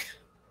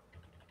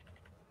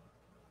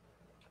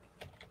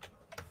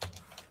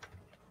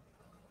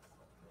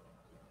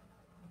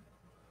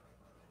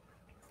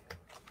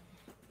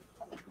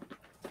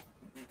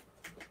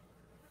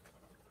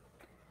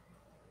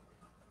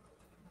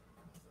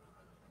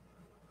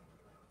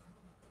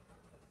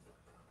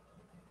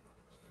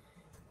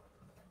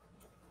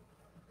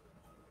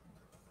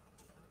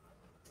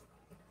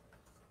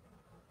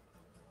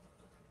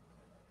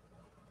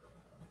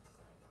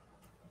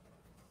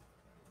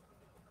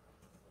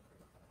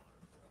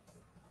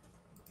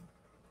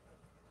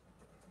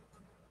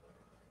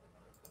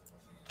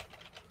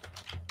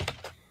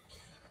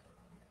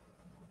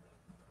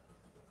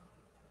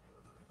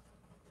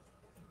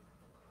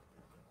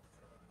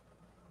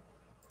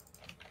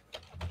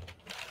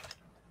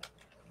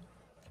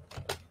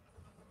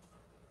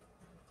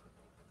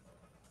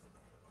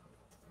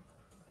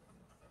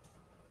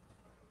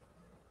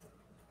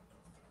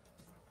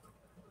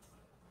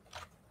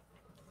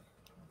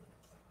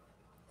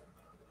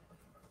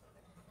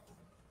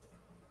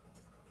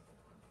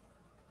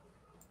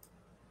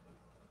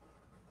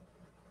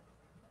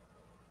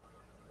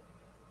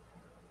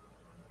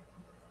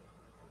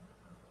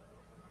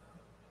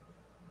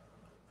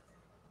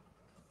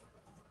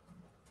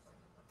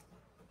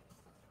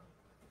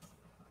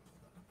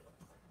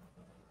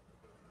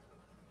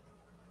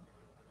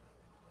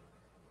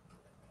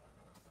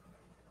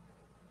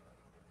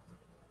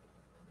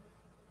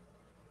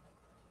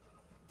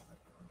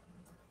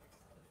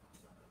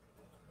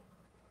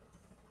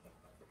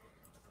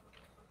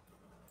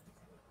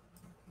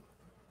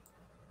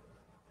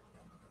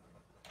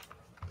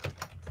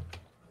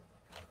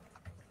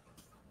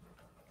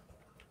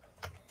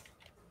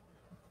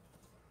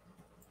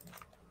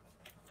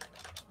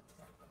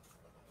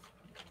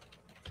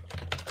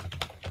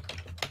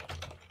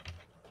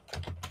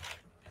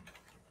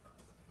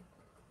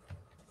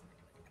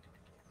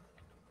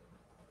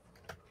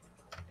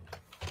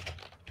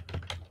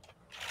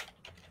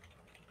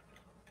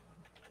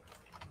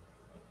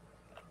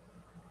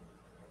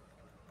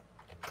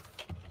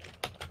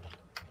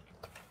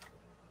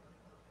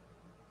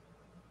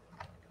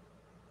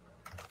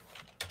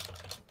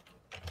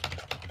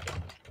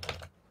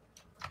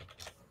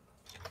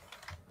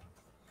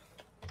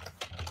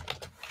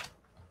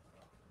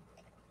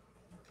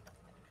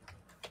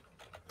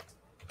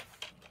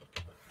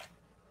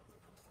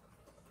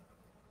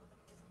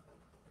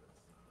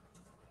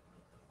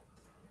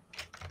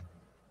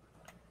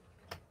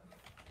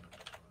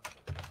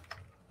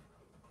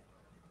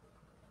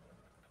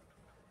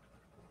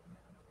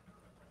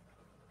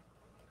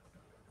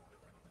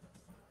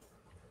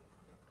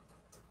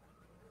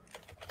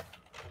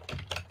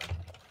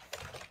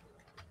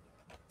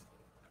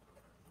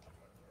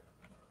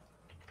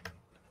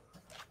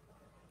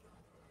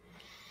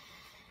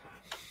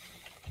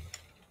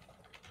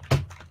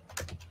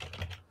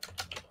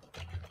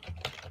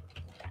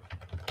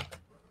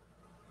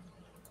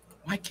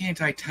 Why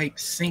can't I type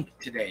sync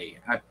today?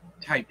 I've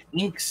typed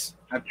inks.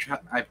 I've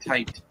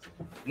typed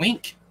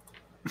wink.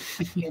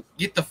 I can't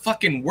get the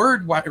fucking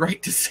word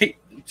right to say.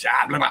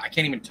 I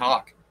can't even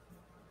talk.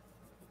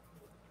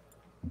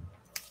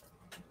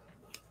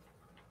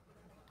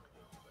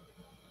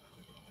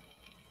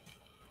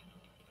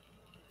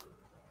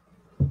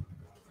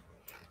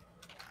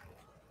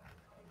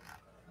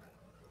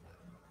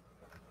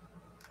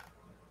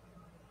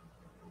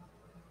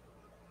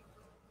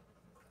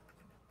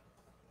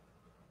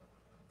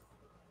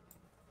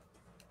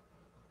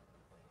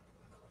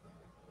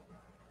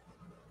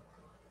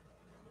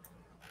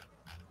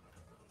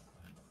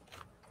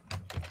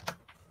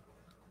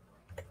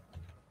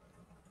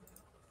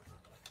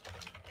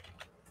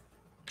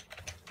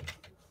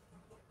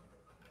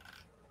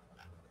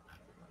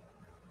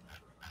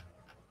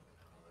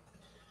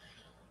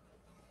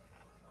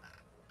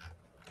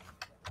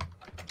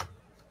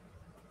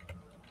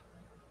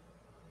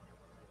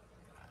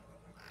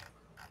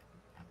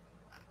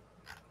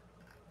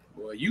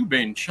 Boy, you've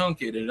been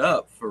chunking it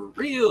up for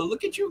real.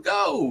 Look at you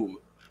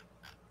go.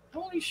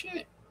 Holy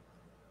shit.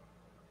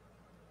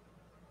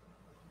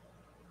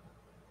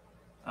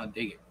 I'll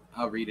dig it.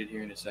 I'll read it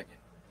here in a second.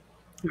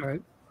 All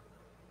right.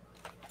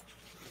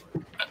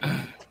 All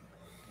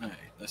right,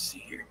 let's see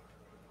here.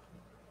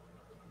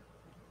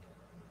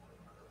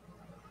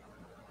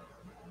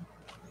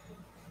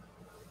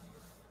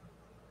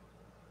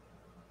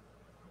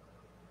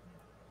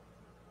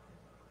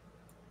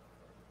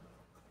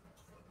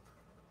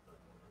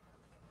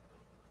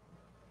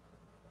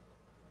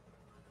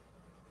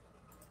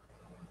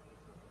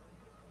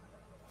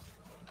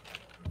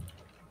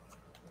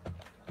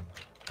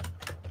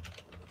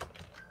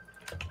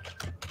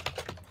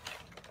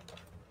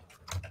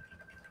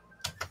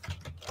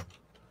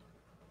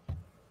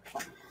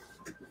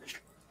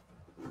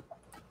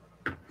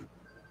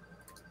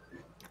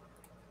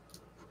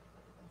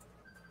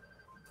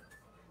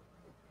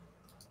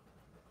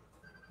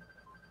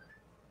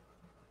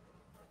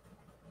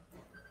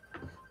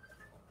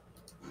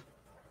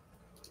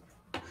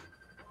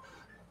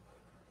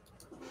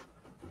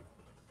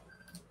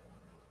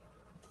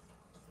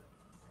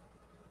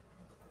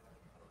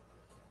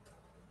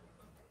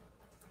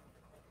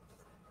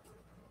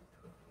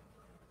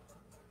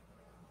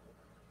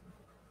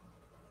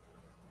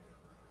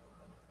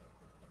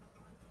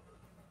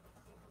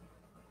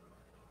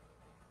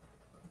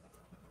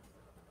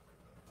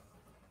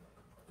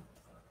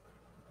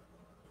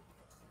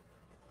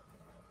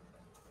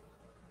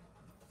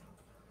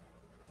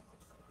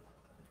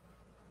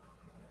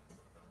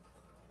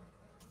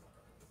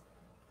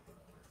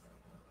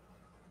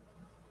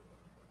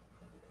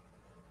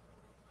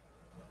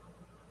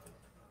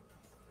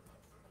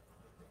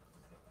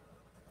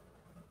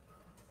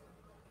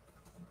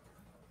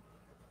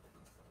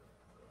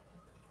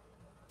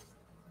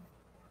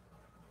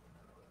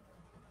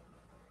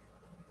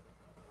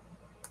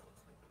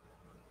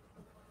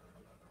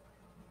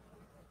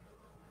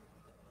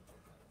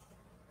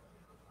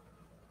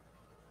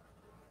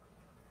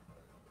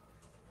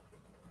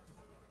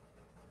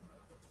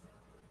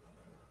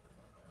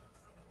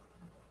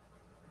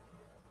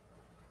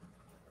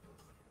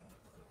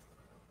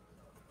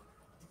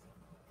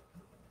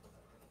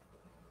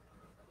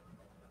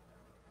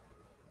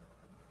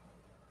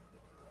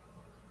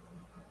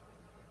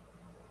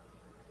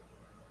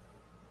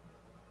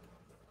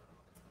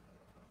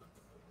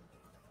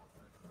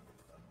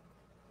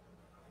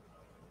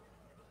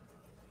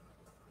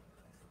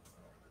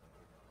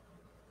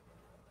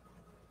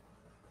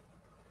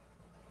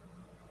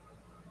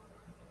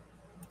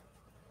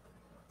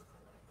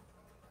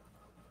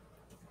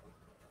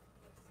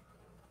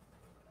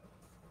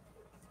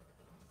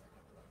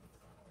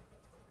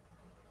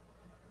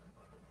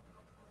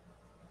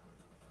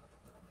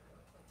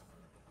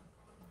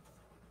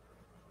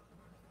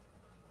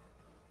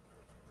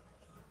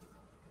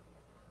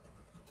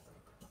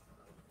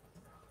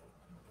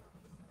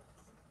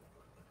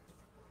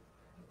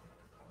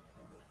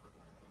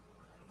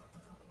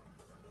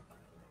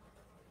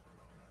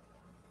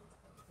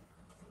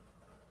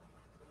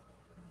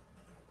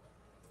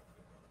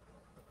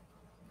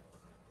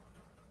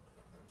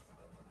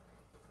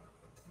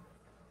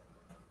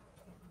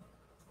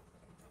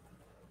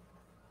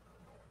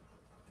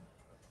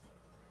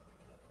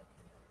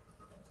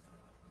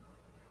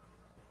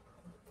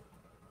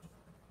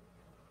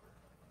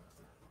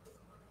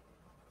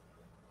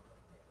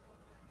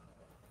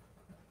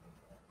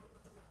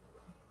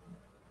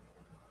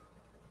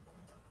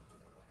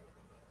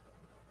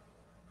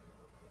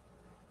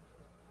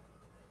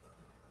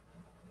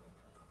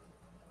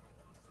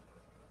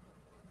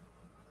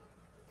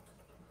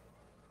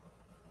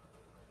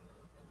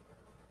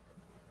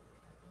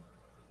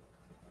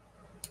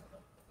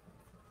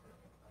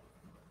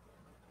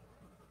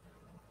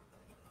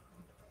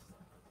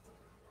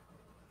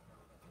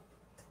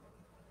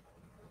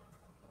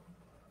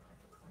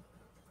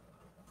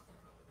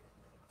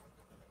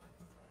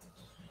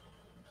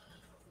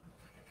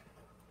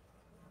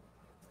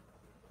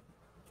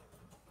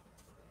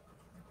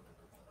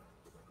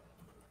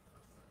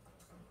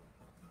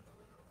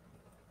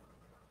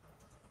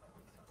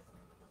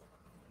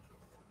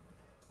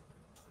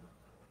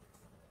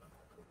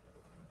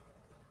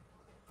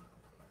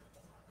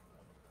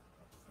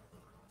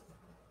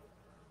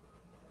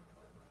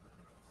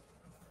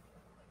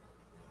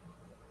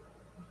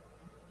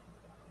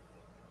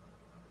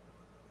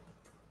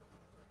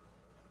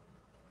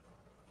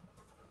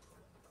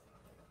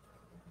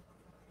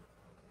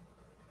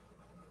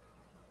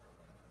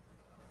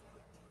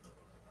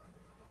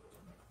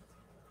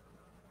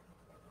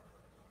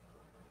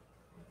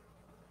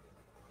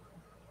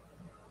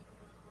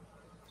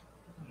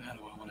 How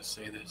do I want to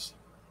say this?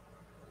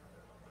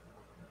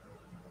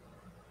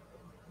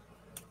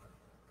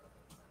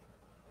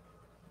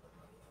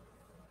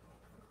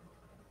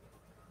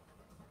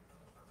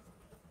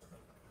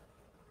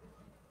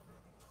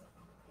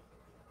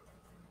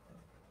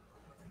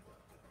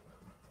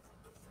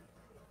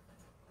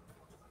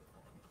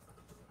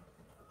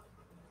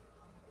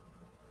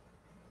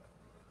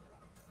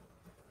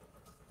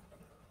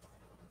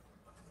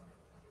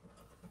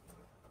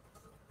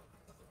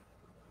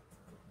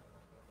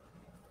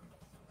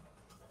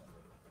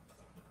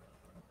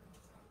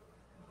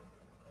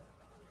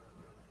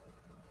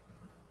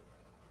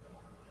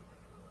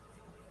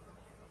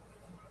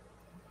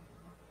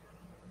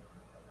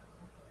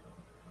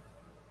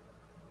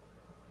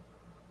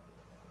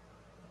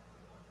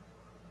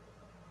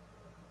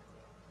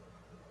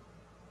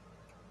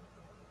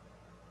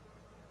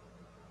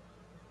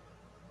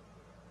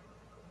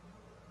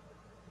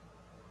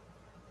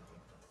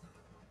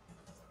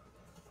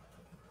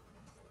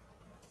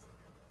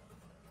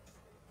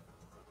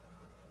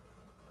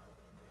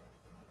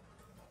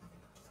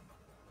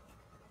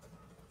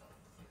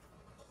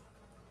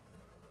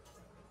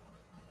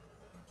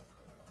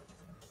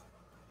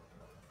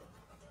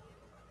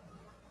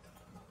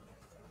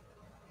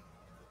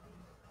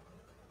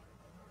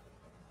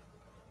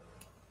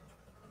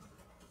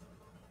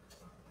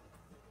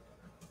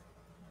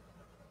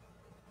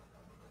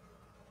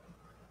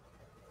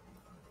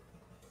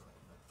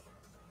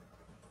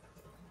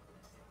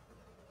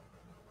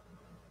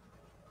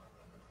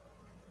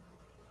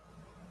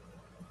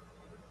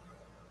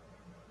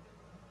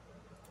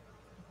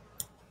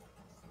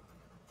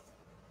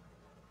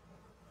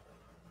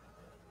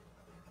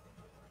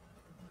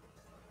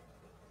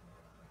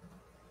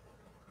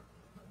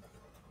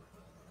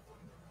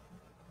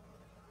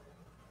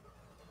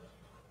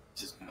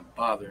 It's just going to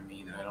bother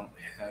me that I don't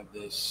have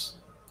this.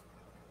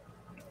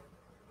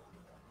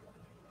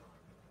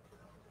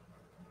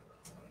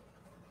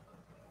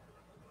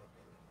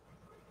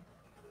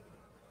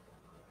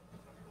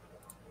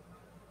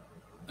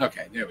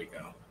 Okay, there we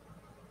go.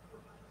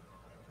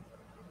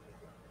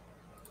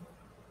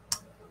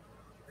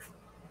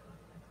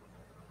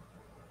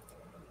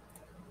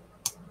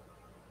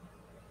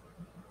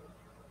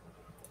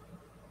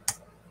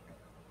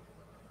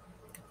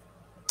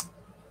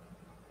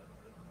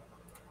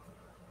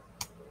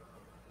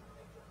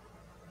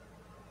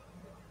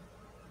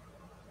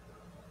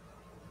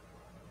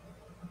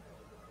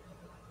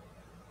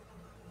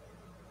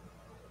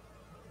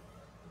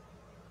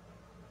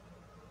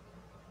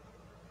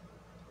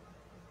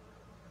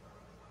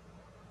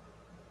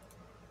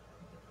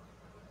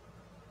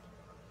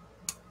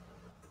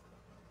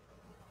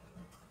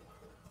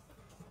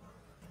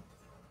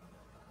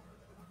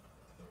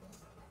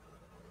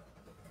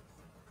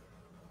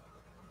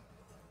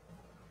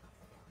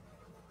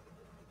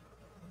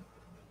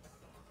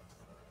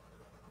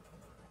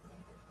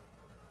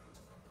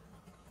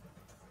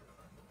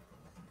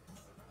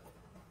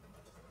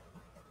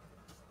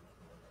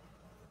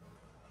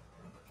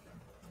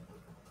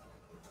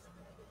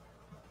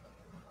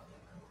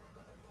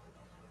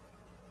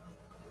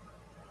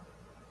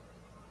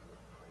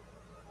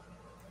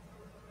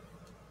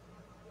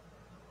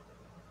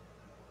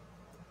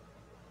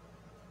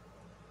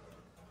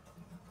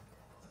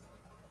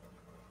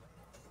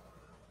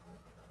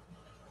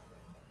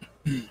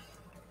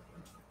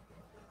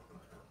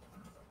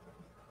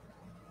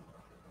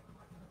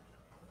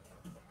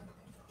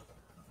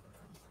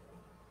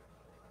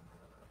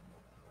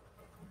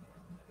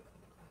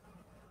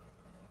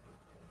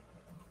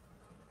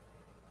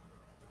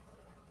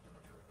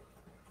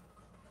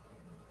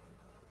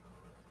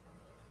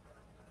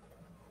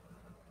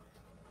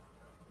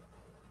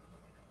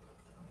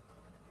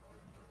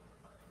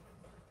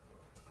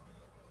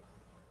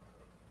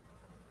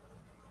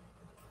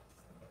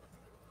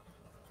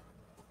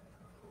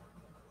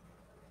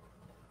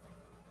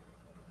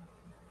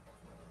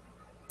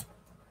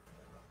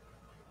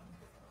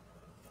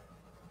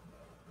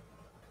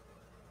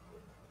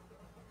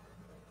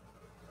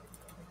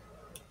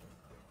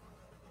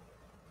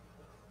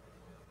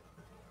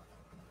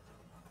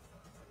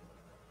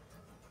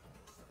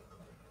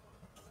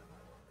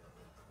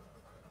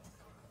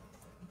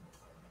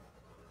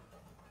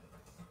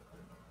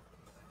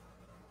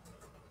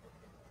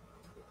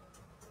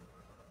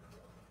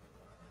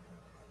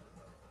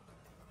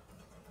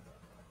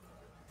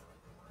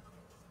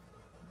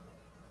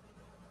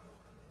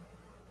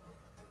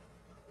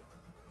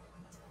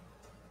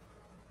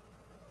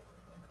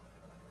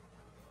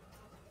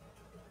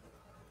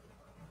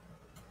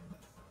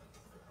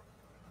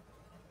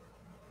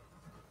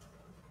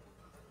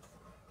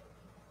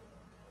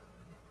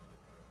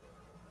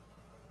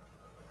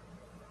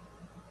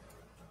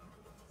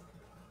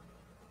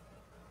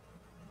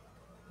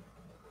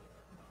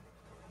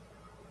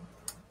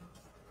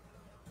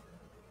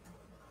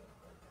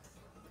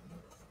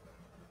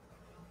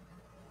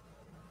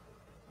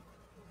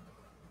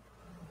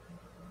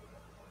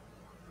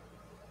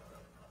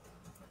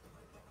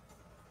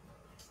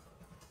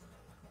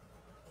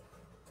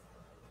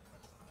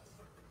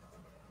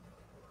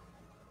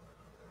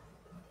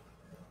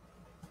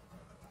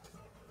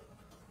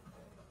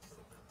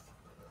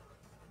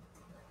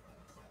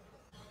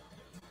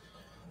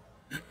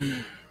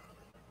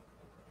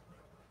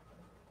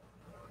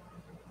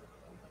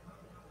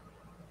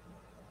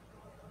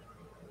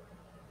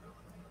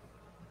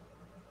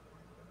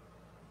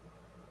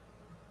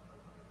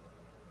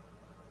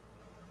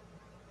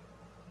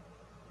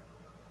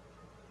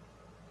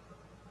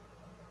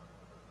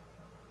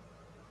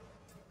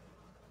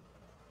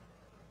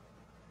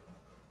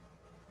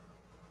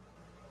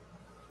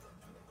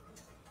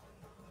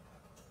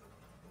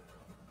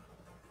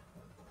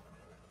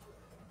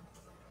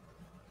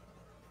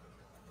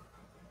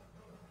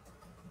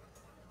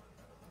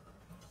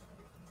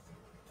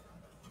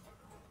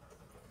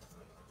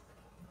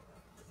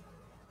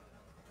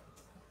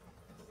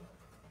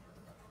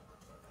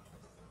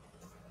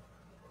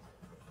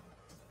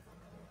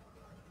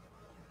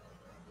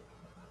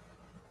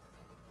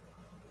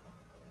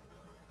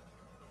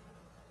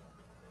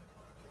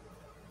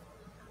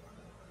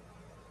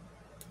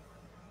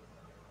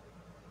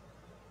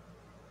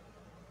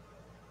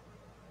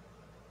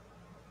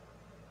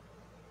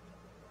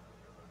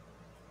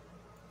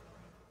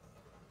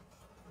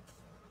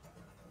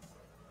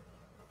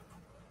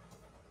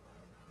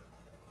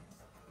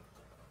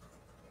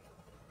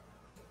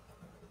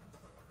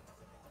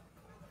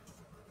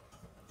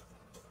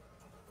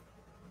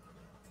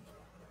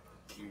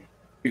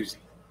 Tuesday.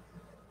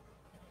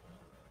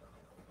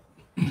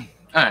 All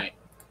right.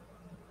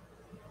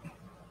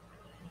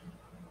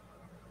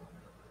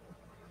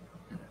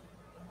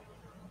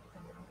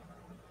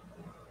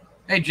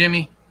 Hey,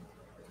 Jimmy.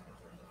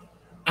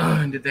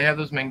 Did they have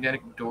those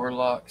magnetic door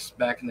locks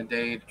back in the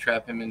day to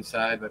trap him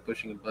inside by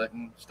pushing a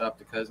button, stop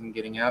the cousin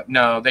getting out?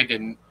 No, they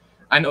didn't.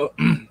 I know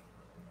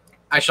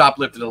I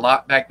shoplifted a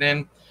lot back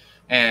then,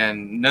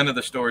 and none of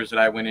the stores that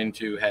I went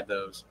into had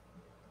those.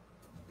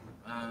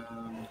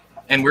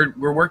 And we're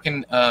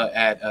working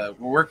we're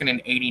working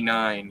in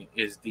 '89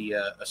 is the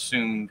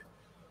assumed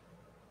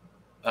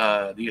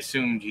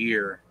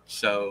year.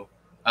 So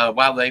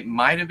while they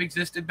might have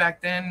existed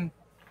back then,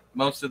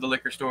 most of the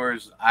liquor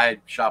stores I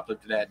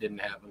shoplifted at didn't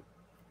have them.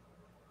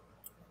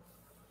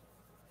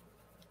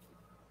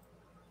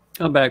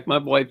 I'm back. My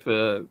wife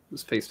was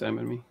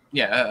FaceTiming me.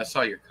 Yeah, I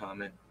saw your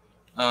comment.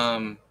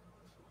 I'm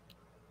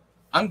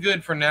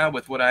good for now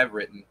with what I've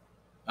written.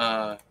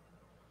 I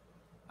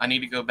need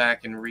to go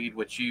back and read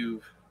what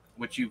you've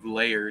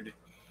layered.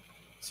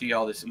 See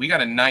all this. We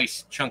got a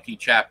nice chunky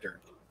chapter.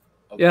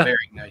 Yeah.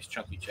 Very nice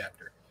chunky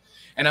chapter.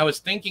 And I was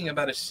thinking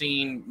about a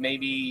scene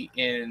maybe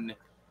in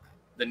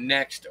the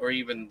next or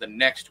even the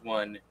next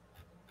one.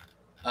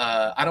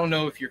 I don't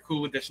know if you're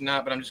cool with this or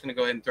not, but I'm just going to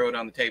go ahead and throw it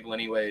on the table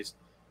anyways.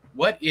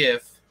 What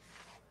if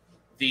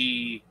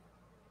the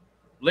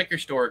liquor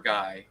store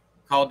guy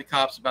called the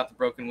cops about the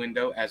broken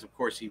window, as of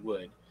course he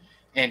would,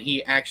 and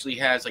he actually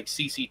has like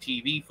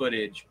CCTV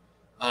footage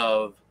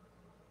of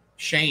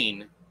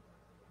Shane,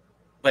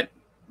 but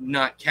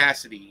not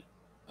Cassidy.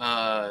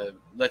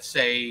 Let's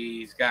say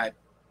he's got,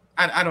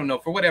 I don't know,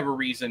 for whatever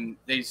reason,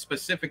 they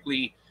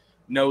specifically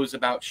knows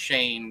about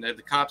Shane. The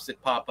cops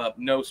that pop up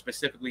know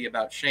specifically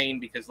about Shane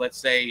because let's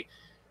say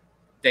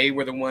they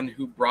were the one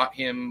who brought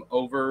him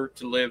over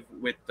to live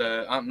with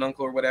the aunt and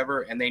uncle or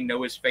whatever, and they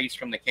know his face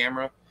from the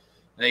camera.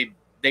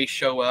 They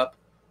show up,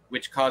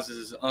 which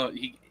causes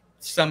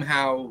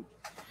somehow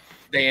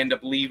they end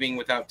up leaving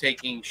without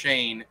taking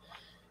Shane.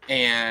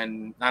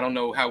 And I don't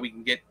know how we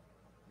can get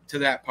to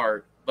that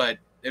part, but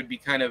it would be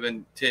kind of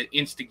to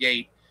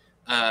instigate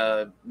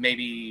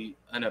maybe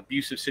an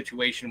abusive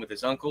situation with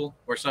his uncle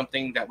or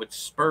something that would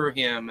spur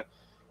him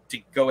to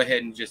go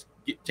ahead and just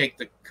take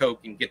the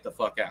coke and get the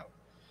fuck out.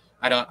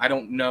 I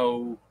don't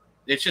know.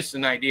 It's just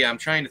an idea. I'm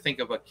trying to think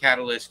of a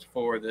catalyst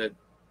for the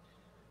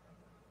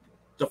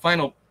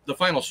final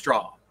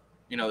straw.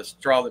 You know, the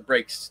straw that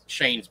breaks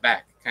Shane's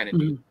back, kind of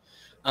deal.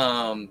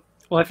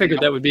 Well, I figured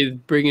that would be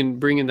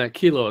bringing that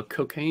kilo of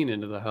cocaine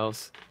into the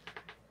house,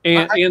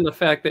 and the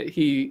fact that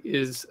he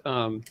is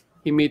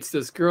he meets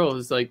this girl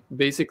who's like,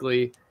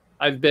 basically,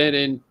 I've been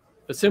in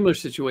a similar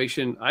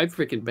situation. I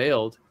freaking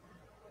bailed,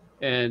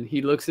 and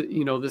he looks at,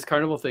 you know, this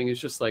carnival thing is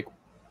just like,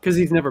 because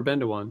he's never been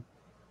to one.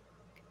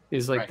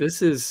 He's like,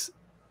 this is,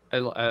 I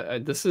love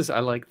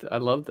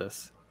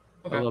this.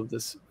 Okay. I love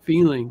this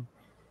feeling.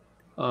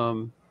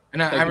 And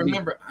I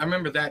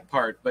remember that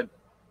part, but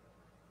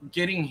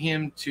getting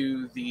him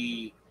to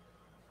the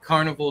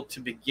carnival to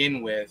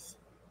begin with,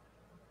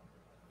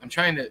 I'm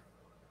trying to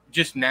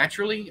just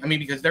naturally. I mean,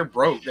 because they're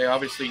broke. They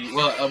obviously.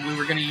 Well, we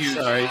were going to use.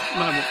 Sorry,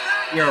 Mom.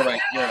 You're all right.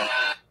 You're all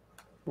right.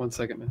 1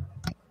 second, man.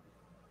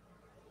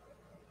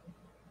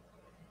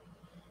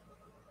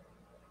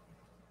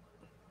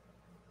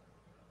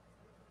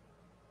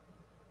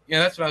 Yeah,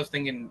 that's what I was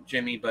thinking,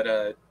 Jimmy.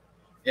 But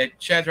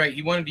Chad's right.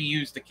 He wanted to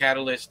use the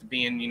catalyst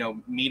being, you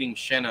know, meeting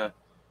Shenna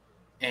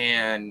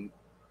and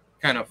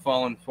kind of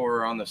falling for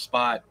her on the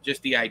spot.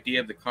 Just the idea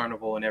of the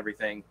carnival and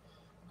everything.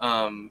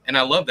 And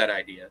I love that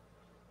idea.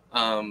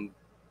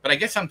 But I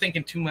guess I'm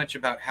thinking too much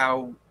about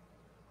how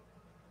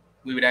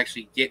we would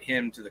actually get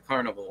him to the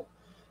carnival.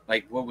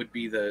 Like, what would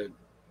be the...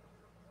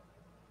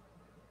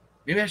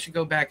 Maybe I should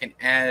go back and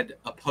add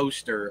a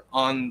poster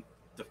on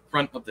the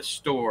front of the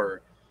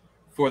store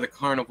for the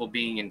carnival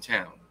being in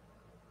town.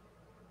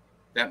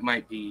 That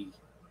might be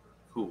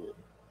cool.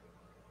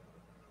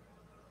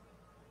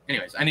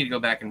 Anyways, I need to go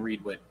back and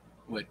read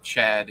what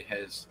Chad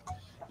has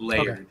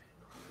layered. Okay.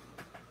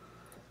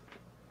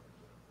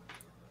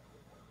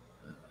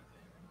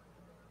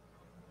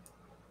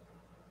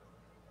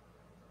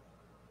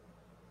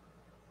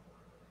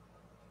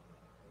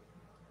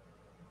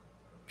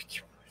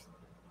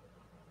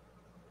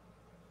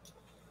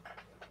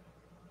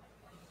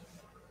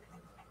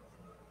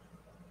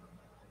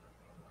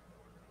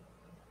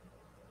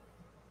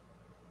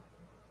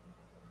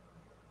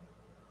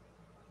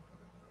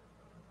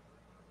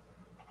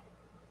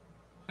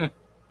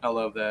 I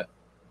love that.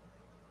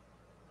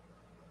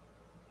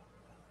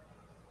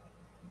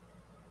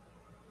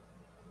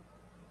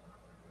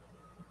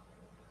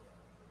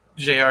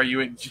 JR,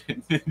 you and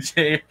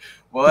J,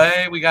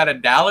 what? We got a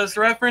Dallas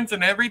reference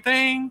and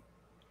everything?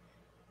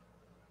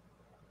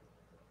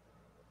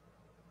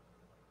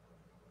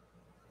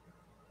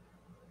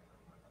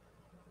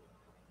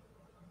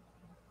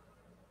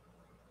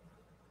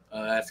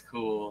 Oh, that's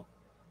cool.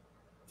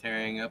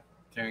 Tearing up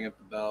the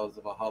boughs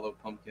of a hollow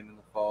pumpkin in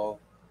the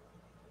fall.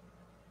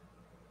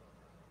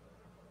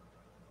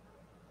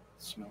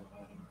 Smell of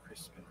autumn,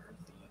 crisp and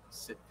earthy.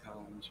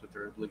 Sitcoms with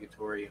their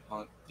obligatory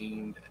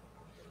haunt-themed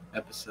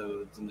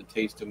episodes and the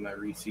taste of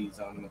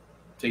Reese's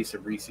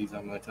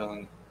on my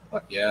tongue.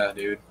 Fuck yeah,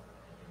 dude.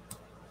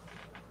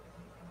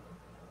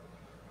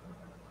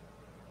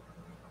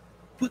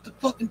 Put the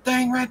fucking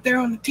thing right there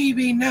on the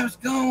TV and now it's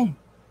gone.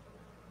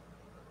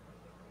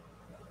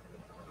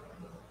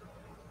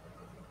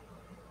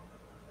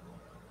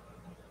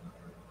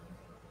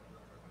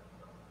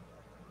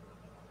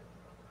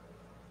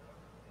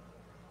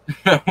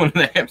 One of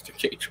the hamster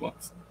cage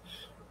ones.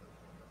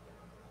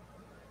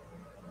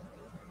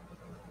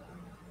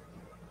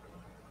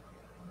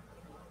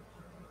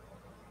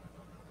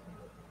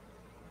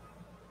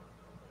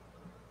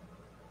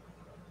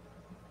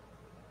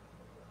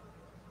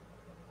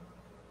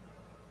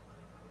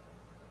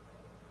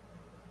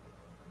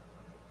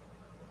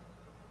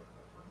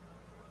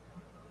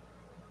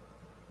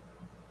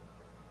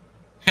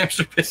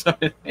 Hamster piss on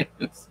his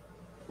hands.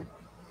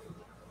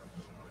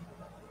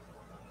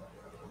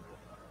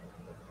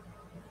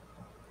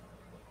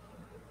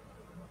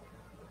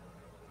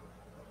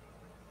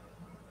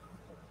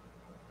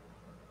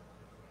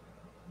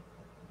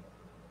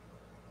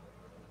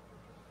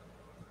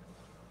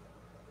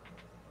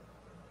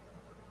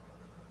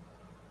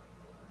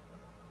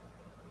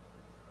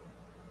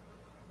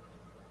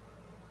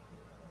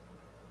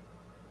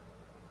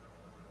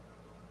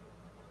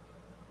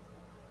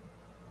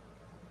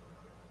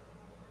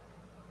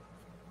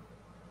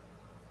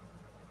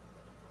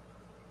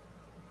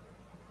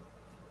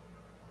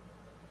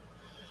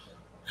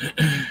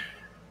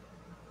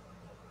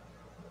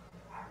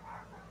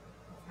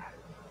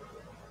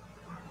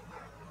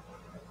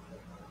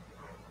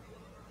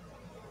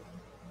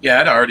 Yeah,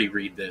 I'd already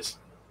read this.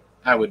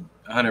 I would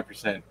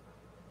 100%.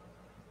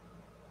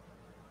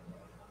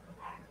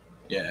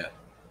 Yeah.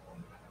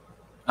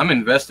 I'm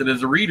invested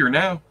as a reader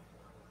now.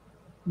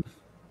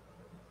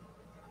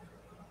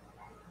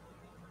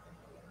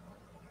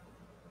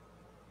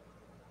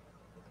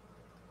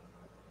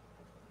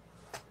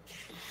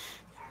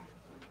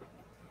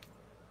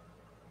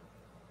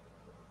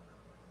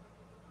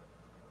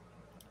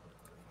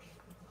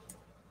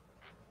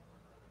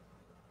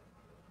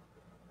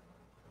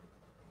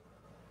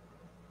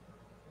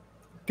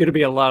 Going to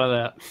be a lot of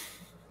that.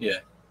 Yeah.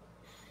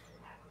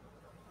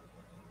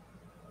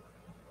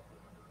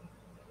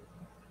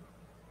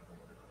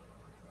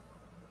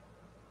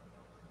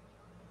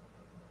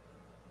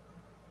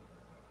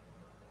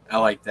 I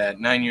like that.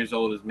 9 years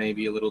old is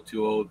maybe a little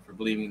too old for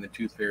believing in the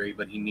tooth fairy,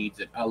 but he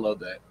needs it. I love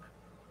that.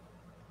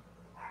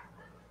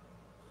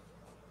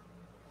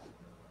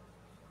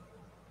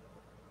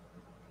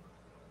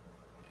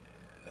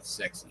 Yeah, that's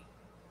sexy.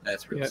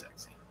 That's really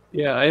sexy.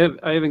 Yeah,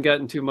 I haven't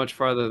gotten too much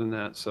farther than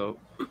that, so.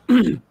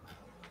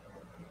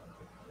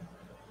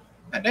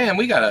 Damn,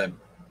 we got a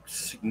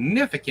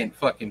significant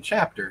fucking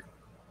chapter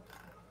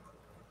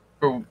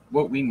for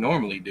what we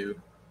normally do.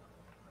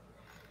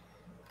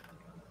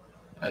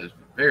 That is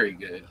very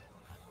good.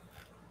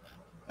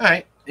 All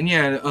right, and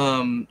yeah,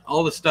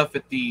 all the stuff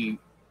at the,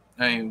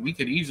 I mean, we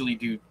could easily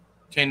do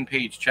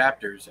 10-page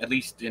chapters, at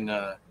least in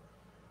a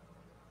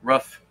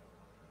rough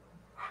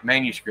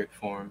manuscript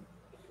form.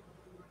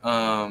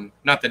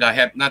 Not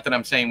that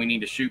I'm saying we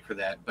need to shoot for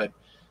that, but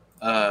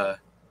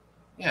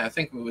yeah, I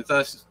think with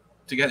us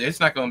together, it's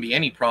not going to be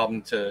any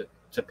problem to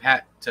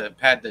pad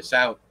this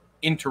out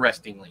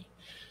interestingly,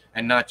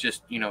 and not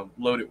just, you know,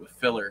 load it with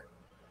filler.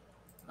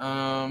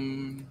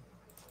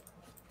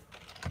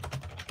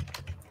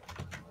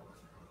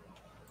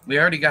 We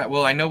already got,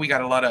 well, I know we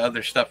got a lot of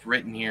other stuff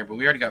written here, but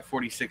we already got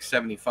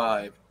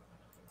 4675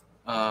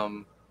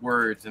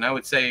 words, and I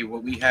would say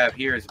what we have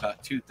here is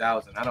about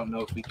 2,000. I don't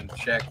know if we can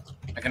check.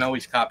 I can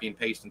always copy and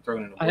paste and throw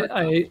it in a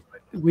Word.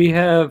 We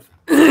have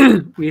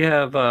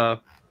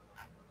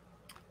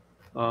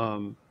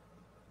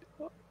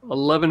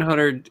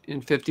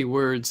 1,150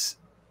 words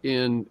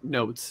in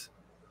notes.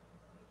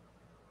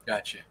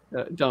 Gotcha.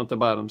 Down at the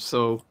bottom.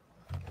 So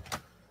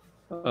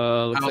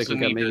looks like we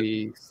got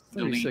maybe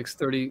 36,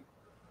 30.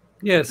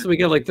 Yeah, so we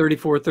got like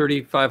 34,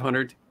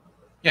 3,500.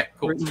 Yeah,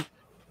 cool. Written.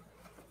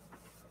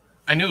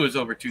 I knew it was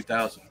over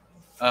 2,000.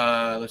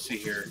 Let's see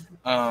here.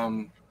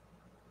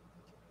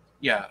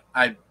 Yeah,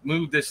 I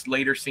moved this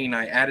later scene.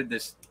 I added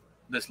this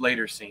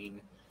later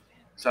scene,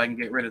 so I can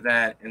get rid of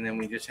that, and then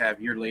we just have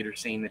your later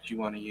scene that you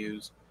want to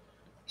use.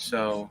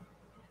 So,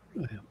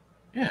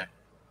 yeah,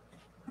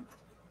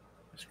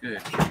 that's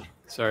good.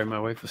 Sorry, my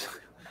wife was.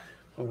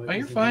 Oh,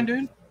 you're fine,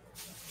 dude.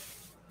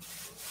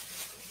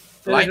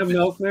 Life have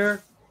milk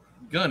there.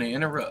 Gonna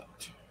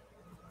interrupt.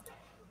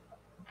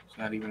 It's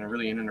not even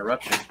really an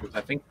interruption because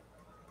I think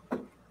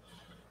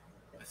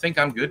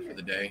I'm good for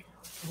the day.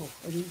 Oh,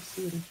 I didn't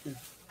see it in here.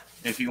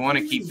 If you want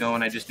to keep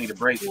going, I just need a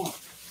break.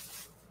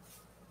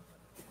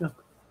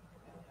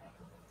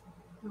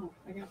 No,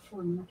 I got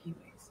 4 Milky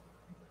Ways.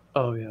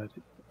 Oh yeah.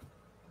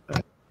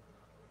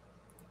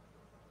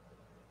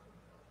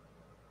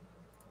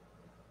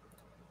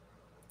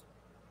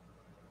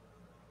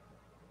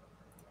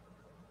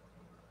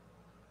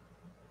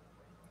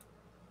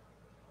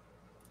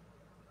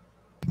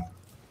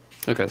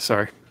 Okay,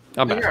 sorry.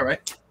 I'm back. You're all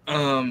right.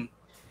 All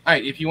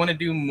right. If you want to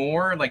do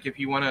more, like if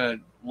you want to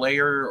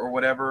layer or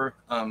whatever,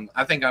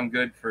 I think I'm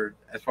good for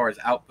as far as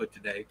output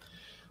today.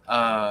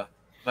 But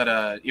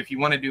if you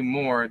want to do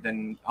more,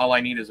 then all I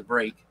need is a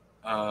break.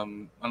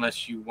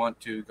 Unless you want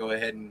to go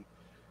ahead and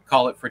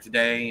call it for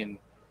today. And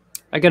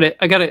I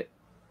gotta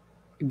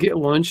get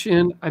lunch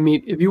in. I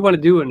mean, if you want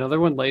to do another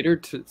one later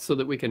so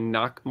that we can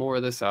knock more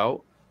of this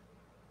out,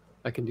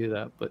 I can do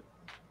that. But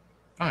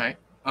all right.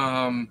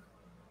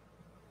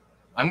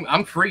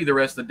 I'm free the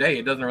rest of the day.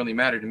 It doesn't really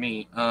matter to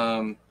me.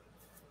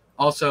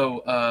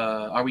 Also,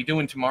 are we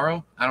doing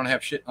tomorrow? I don't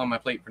have shit on my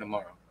plate for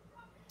tomorrow.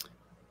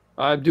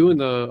 I'm doing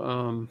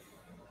the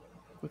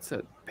what's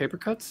that? Paper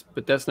cuts,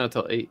 but that's not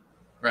till 8.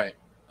 Right.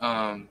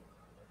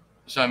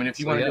 So I mean, if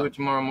you want to do it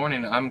tomorrow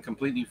morning, I'm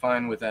completely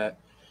fine with that.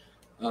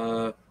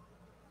 The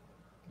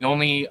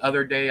only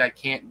other day I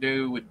can't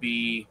do would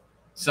be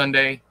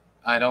Sunday.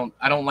 I don't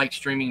like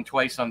streaming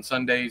twice on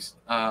Sundays.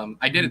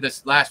 I did it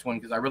this last one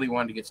because I really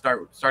wanted to get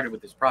started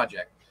with this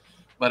project.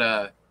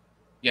 But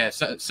yeah,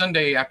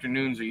 Sunday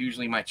afternoons are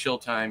usually my chill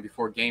time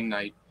before game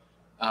night.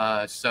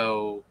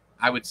 So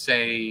I would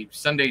say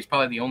Sunday is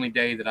probably the only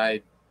day that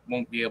I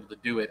won't be able to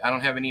do it. I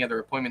don't have any other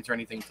appointments or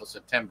anything until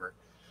September.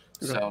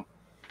 Okay. So,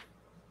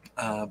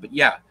 but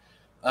yeah,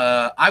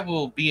 I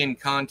will be in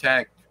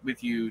contact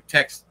with you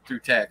through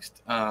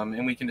text,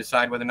 and we can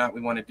decide whether or not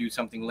we want to do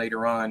something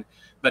later on.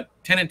 But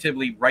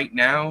tentatively, right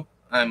now,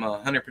 I'm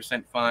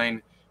 100%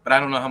 fine. But I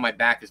don't know how my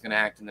back is going to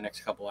act in the next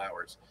couple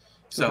hours.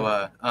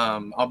 So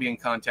I'll be in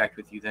contact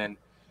with you then.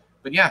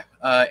 But yeah,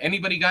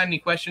 anybody got any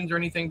questions or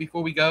anything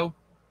before we go?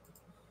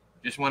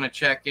 Just want to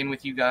check in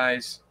with you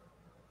guys.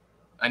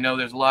 I know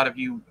there's a lot of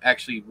you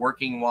actually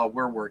working while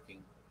we're working.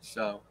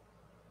 So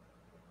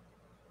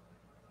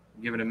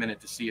give it a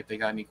minute to see if they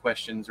got any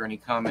questions or any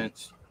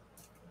comments.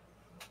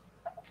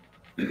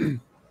 You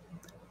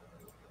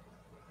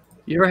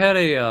ever had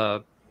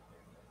the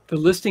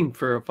listing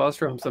for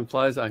Foster Homes and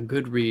Flies on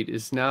Goodread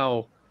is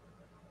now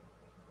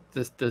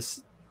the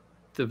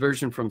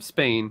version from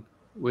Spain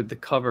with the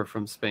cover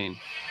from Spain,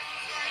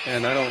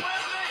 and I don't.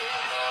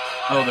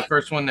 Oh, the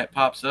first one that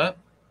pops up.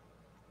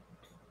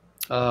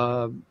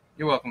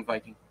 You're welcome,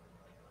 Viking.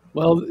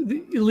 Well,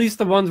 at least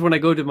the ones when I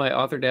go to my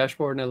author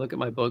dashboard and I look at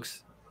my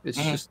books, it's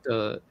just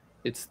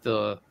it's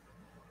the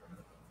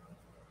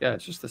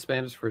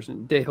Spanish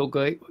version. De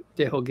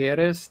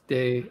hogueras,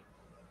 de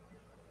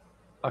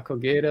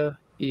acogera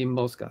y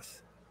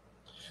moscas.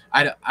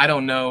 I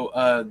don't know.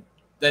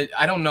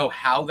 I don't know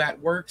how that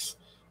works,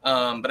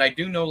 but I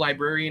do know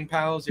Librarian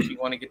Pals. If you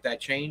want to get that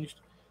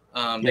changed,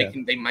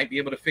 they might be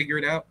able to figure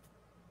it out.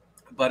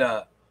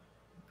 But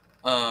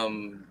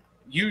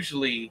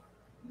usually,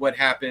 what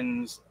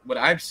happens, what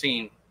I've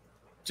seen,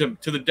 to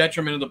the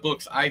detriment of the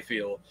books, I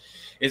feel,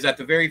 is that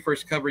the very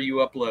first cover you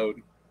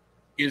upload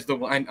is the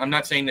one. I'm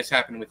not saying this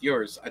happened with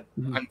yours.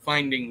 I'm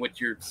finding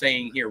what you're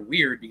saying here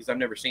weird because I've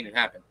never seen it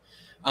happen.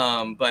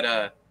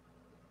 But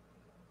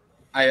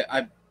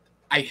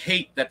I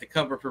hate that the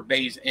cover for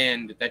Bay's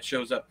End that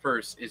shows up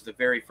first is the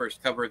very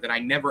first cover that I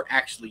never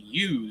actually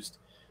used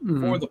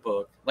for the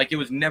book. Like, it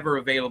was never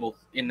available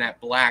in that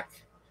black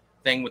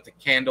thing with the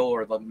candle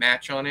or the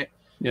match on it.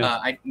 Yeah.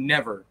 I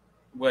never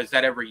was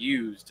that ever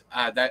used.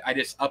 That I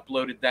just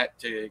uploaded that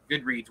to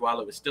Goodreads while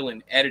it was still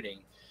in editing,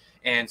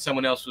 and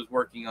someone else was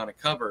working on a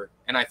cover,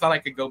 and I thought I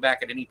could go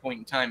back at any point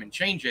in time and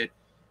change it,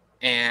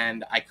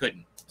 and I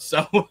couldn't.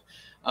 So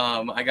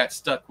I got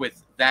stuck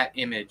with that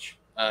image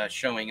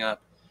showing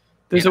up.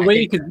 There's a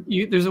way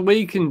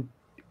you can.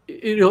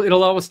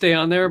 It'll always stay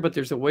on there, but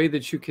there's a way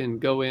that you can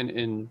go in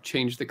and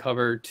change the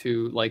cover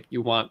to like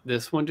you want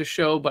this one to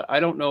show. But I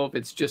don't know if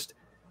it's just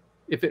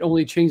if it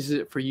only changes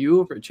it for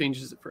you, if it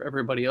changes it for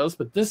everybody else.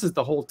 But this is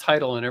the whole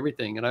title and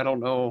everything, and I don't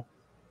know.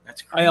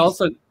 That's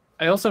crazy.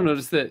 I also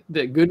noticed that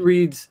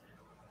Goodreads,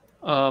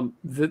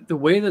 the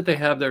way that they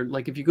have their,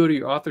 like if you go to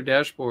your author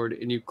dashboard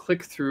and you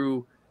click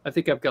through, I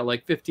think I've got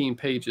like 15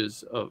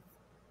 pages of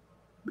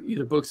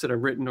either books that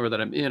I've written or that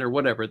I'm in or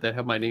whatever that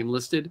have my name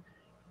listed,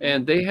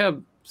 and they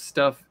have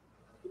stuff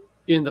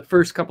in the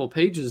first couple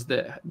pages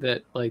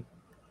that like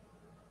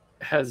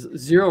has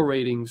 0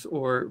 ratings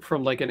or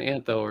from like an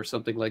Antho or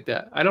something like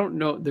that. I don't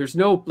know. There's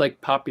no like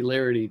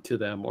popularity to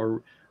them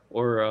or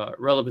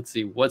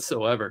relevancy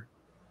whatsoever.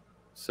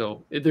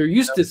 So there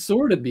used to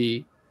sort of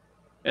be,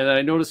 and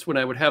I noticed when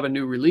I would have a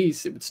new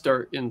release, it would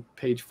start in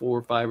page 4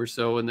 or 5 or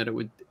so, and then it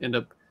would end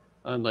up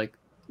on like,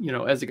 you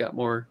know, as it got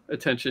more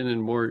attention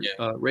and more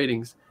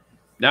ratings.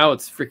 Now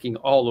it's freaking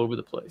all over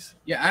the place.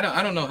 Yeah,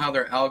 I don't know how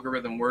their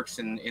algorithm works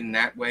in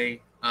that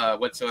way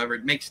whatsoever.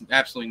 It makes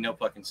absolutely no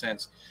fucking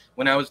sense.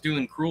 When I was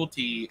doing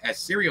Cruelty as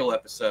serial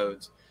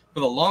episodes, for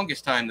the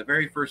longest time, the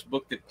very first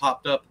book that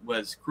popped up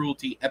was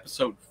Cruelty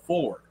episode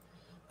 4.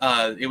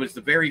 It was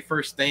the very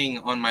first thing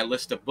on my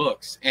list of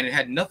books, and it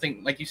had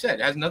nothing, like you said,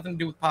 it has nothing to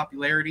do with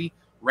popularity,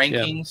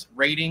 rankings,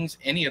 ratings,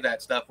 any of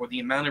that stuff, or the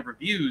amount of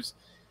reviews,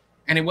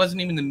 and it wasn't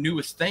even the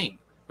newest thing.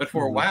 But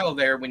for a while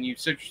there, when you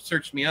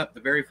searched me up, the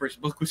very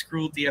first book was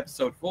Cruelty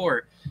episode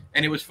 4,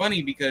 and it was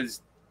funny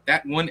because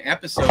that one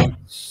episode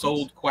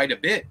sold quite a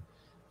bit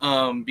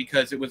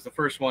because it was the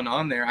first one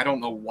on there. I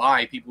don't know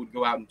why people would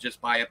go out and just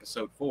buy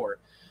episode 4,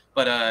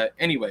 but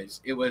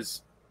anyways,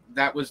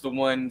 that was the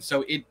one.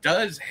 So it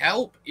does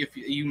help if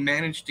you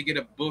manage to get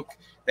a book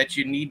that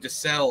you need to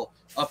sell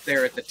up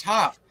there at the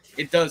top.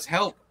 It does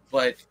help,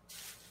 but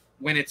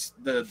when it's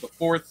the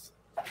fourth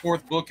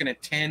book in a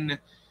 10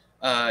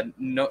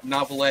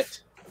 novelette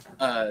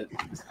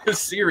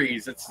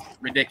series, it's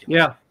ridiculous.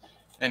 Yeah.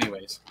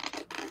 Anyways.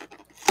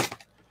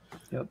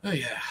 Yep. Oh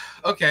yeah.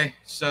 Okay.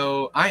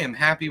 So I am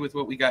happy with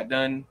what we got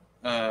done.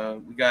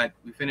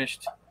 We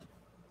finished.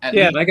 I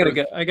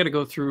gotta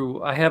go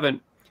through. I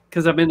haven't,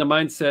 because I'm in the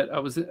mindset. I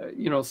was,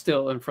 you know,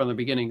 still in from the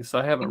beginning, so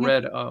I haven't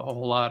read a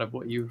whole lot of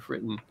what you've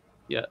written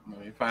yet.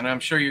 You're fine. I'm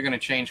sure you're going to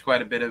change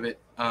quite a bit of it,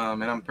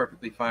 and I'm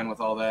perfectly fine with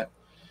all that.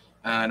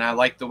 And I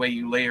like the way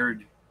you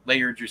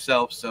layered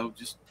yourself. So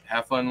just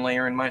have fun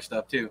layering my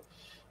stuff too.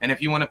 And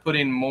if you want to put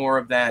in more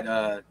of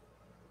that,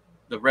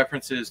 the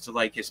references to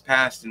like his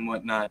past and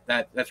whatnot,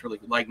 that's really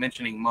like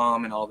mentioning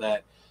mom and all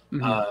that.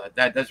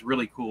 That's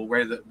really cool.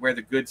 Where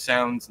the good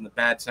sounds and the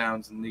bad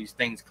sounds and these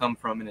things come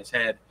from in his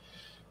head.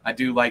 I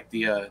do like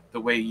the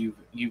way you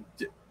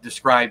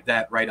described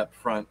that right up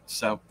front.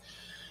 So,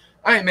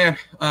 all right, man.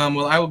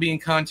 Well, I will be in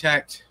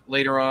contact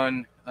later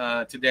on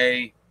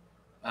today.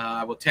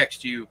 I will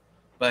text you.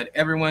 But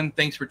everyone,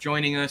 thanks for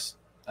joining us.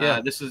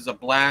 This is a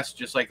blast,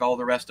 just like all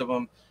the rest of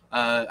them.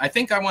 I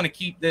think I want to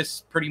keep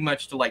this pretty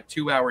much to like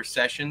 2-hour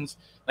sessions.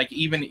 Like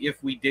even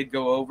if we did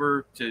go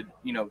over to,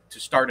 you know, to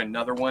start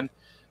another one,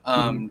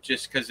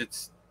 just because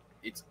it's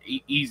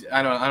easy.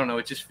 I don't know.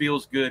 It just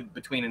feels good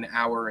between an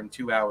hour and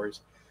 2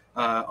 hours.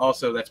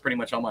 Also, that's pretty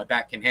much all my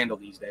back can handle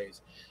these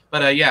days.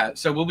 But yeah,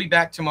 so we'll be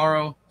back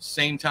tomorrow,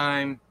 same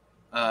time,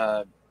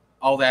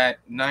 all that,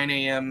 9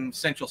 a.m.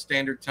 Central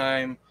Standard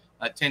Time,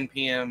 10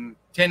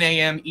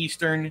 a.m.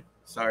 Eastern.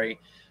 Sorry.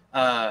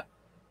 But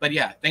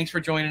yeah, thanks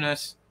for joining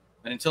us.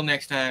 And until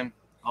next time,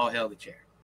 all hail the chair.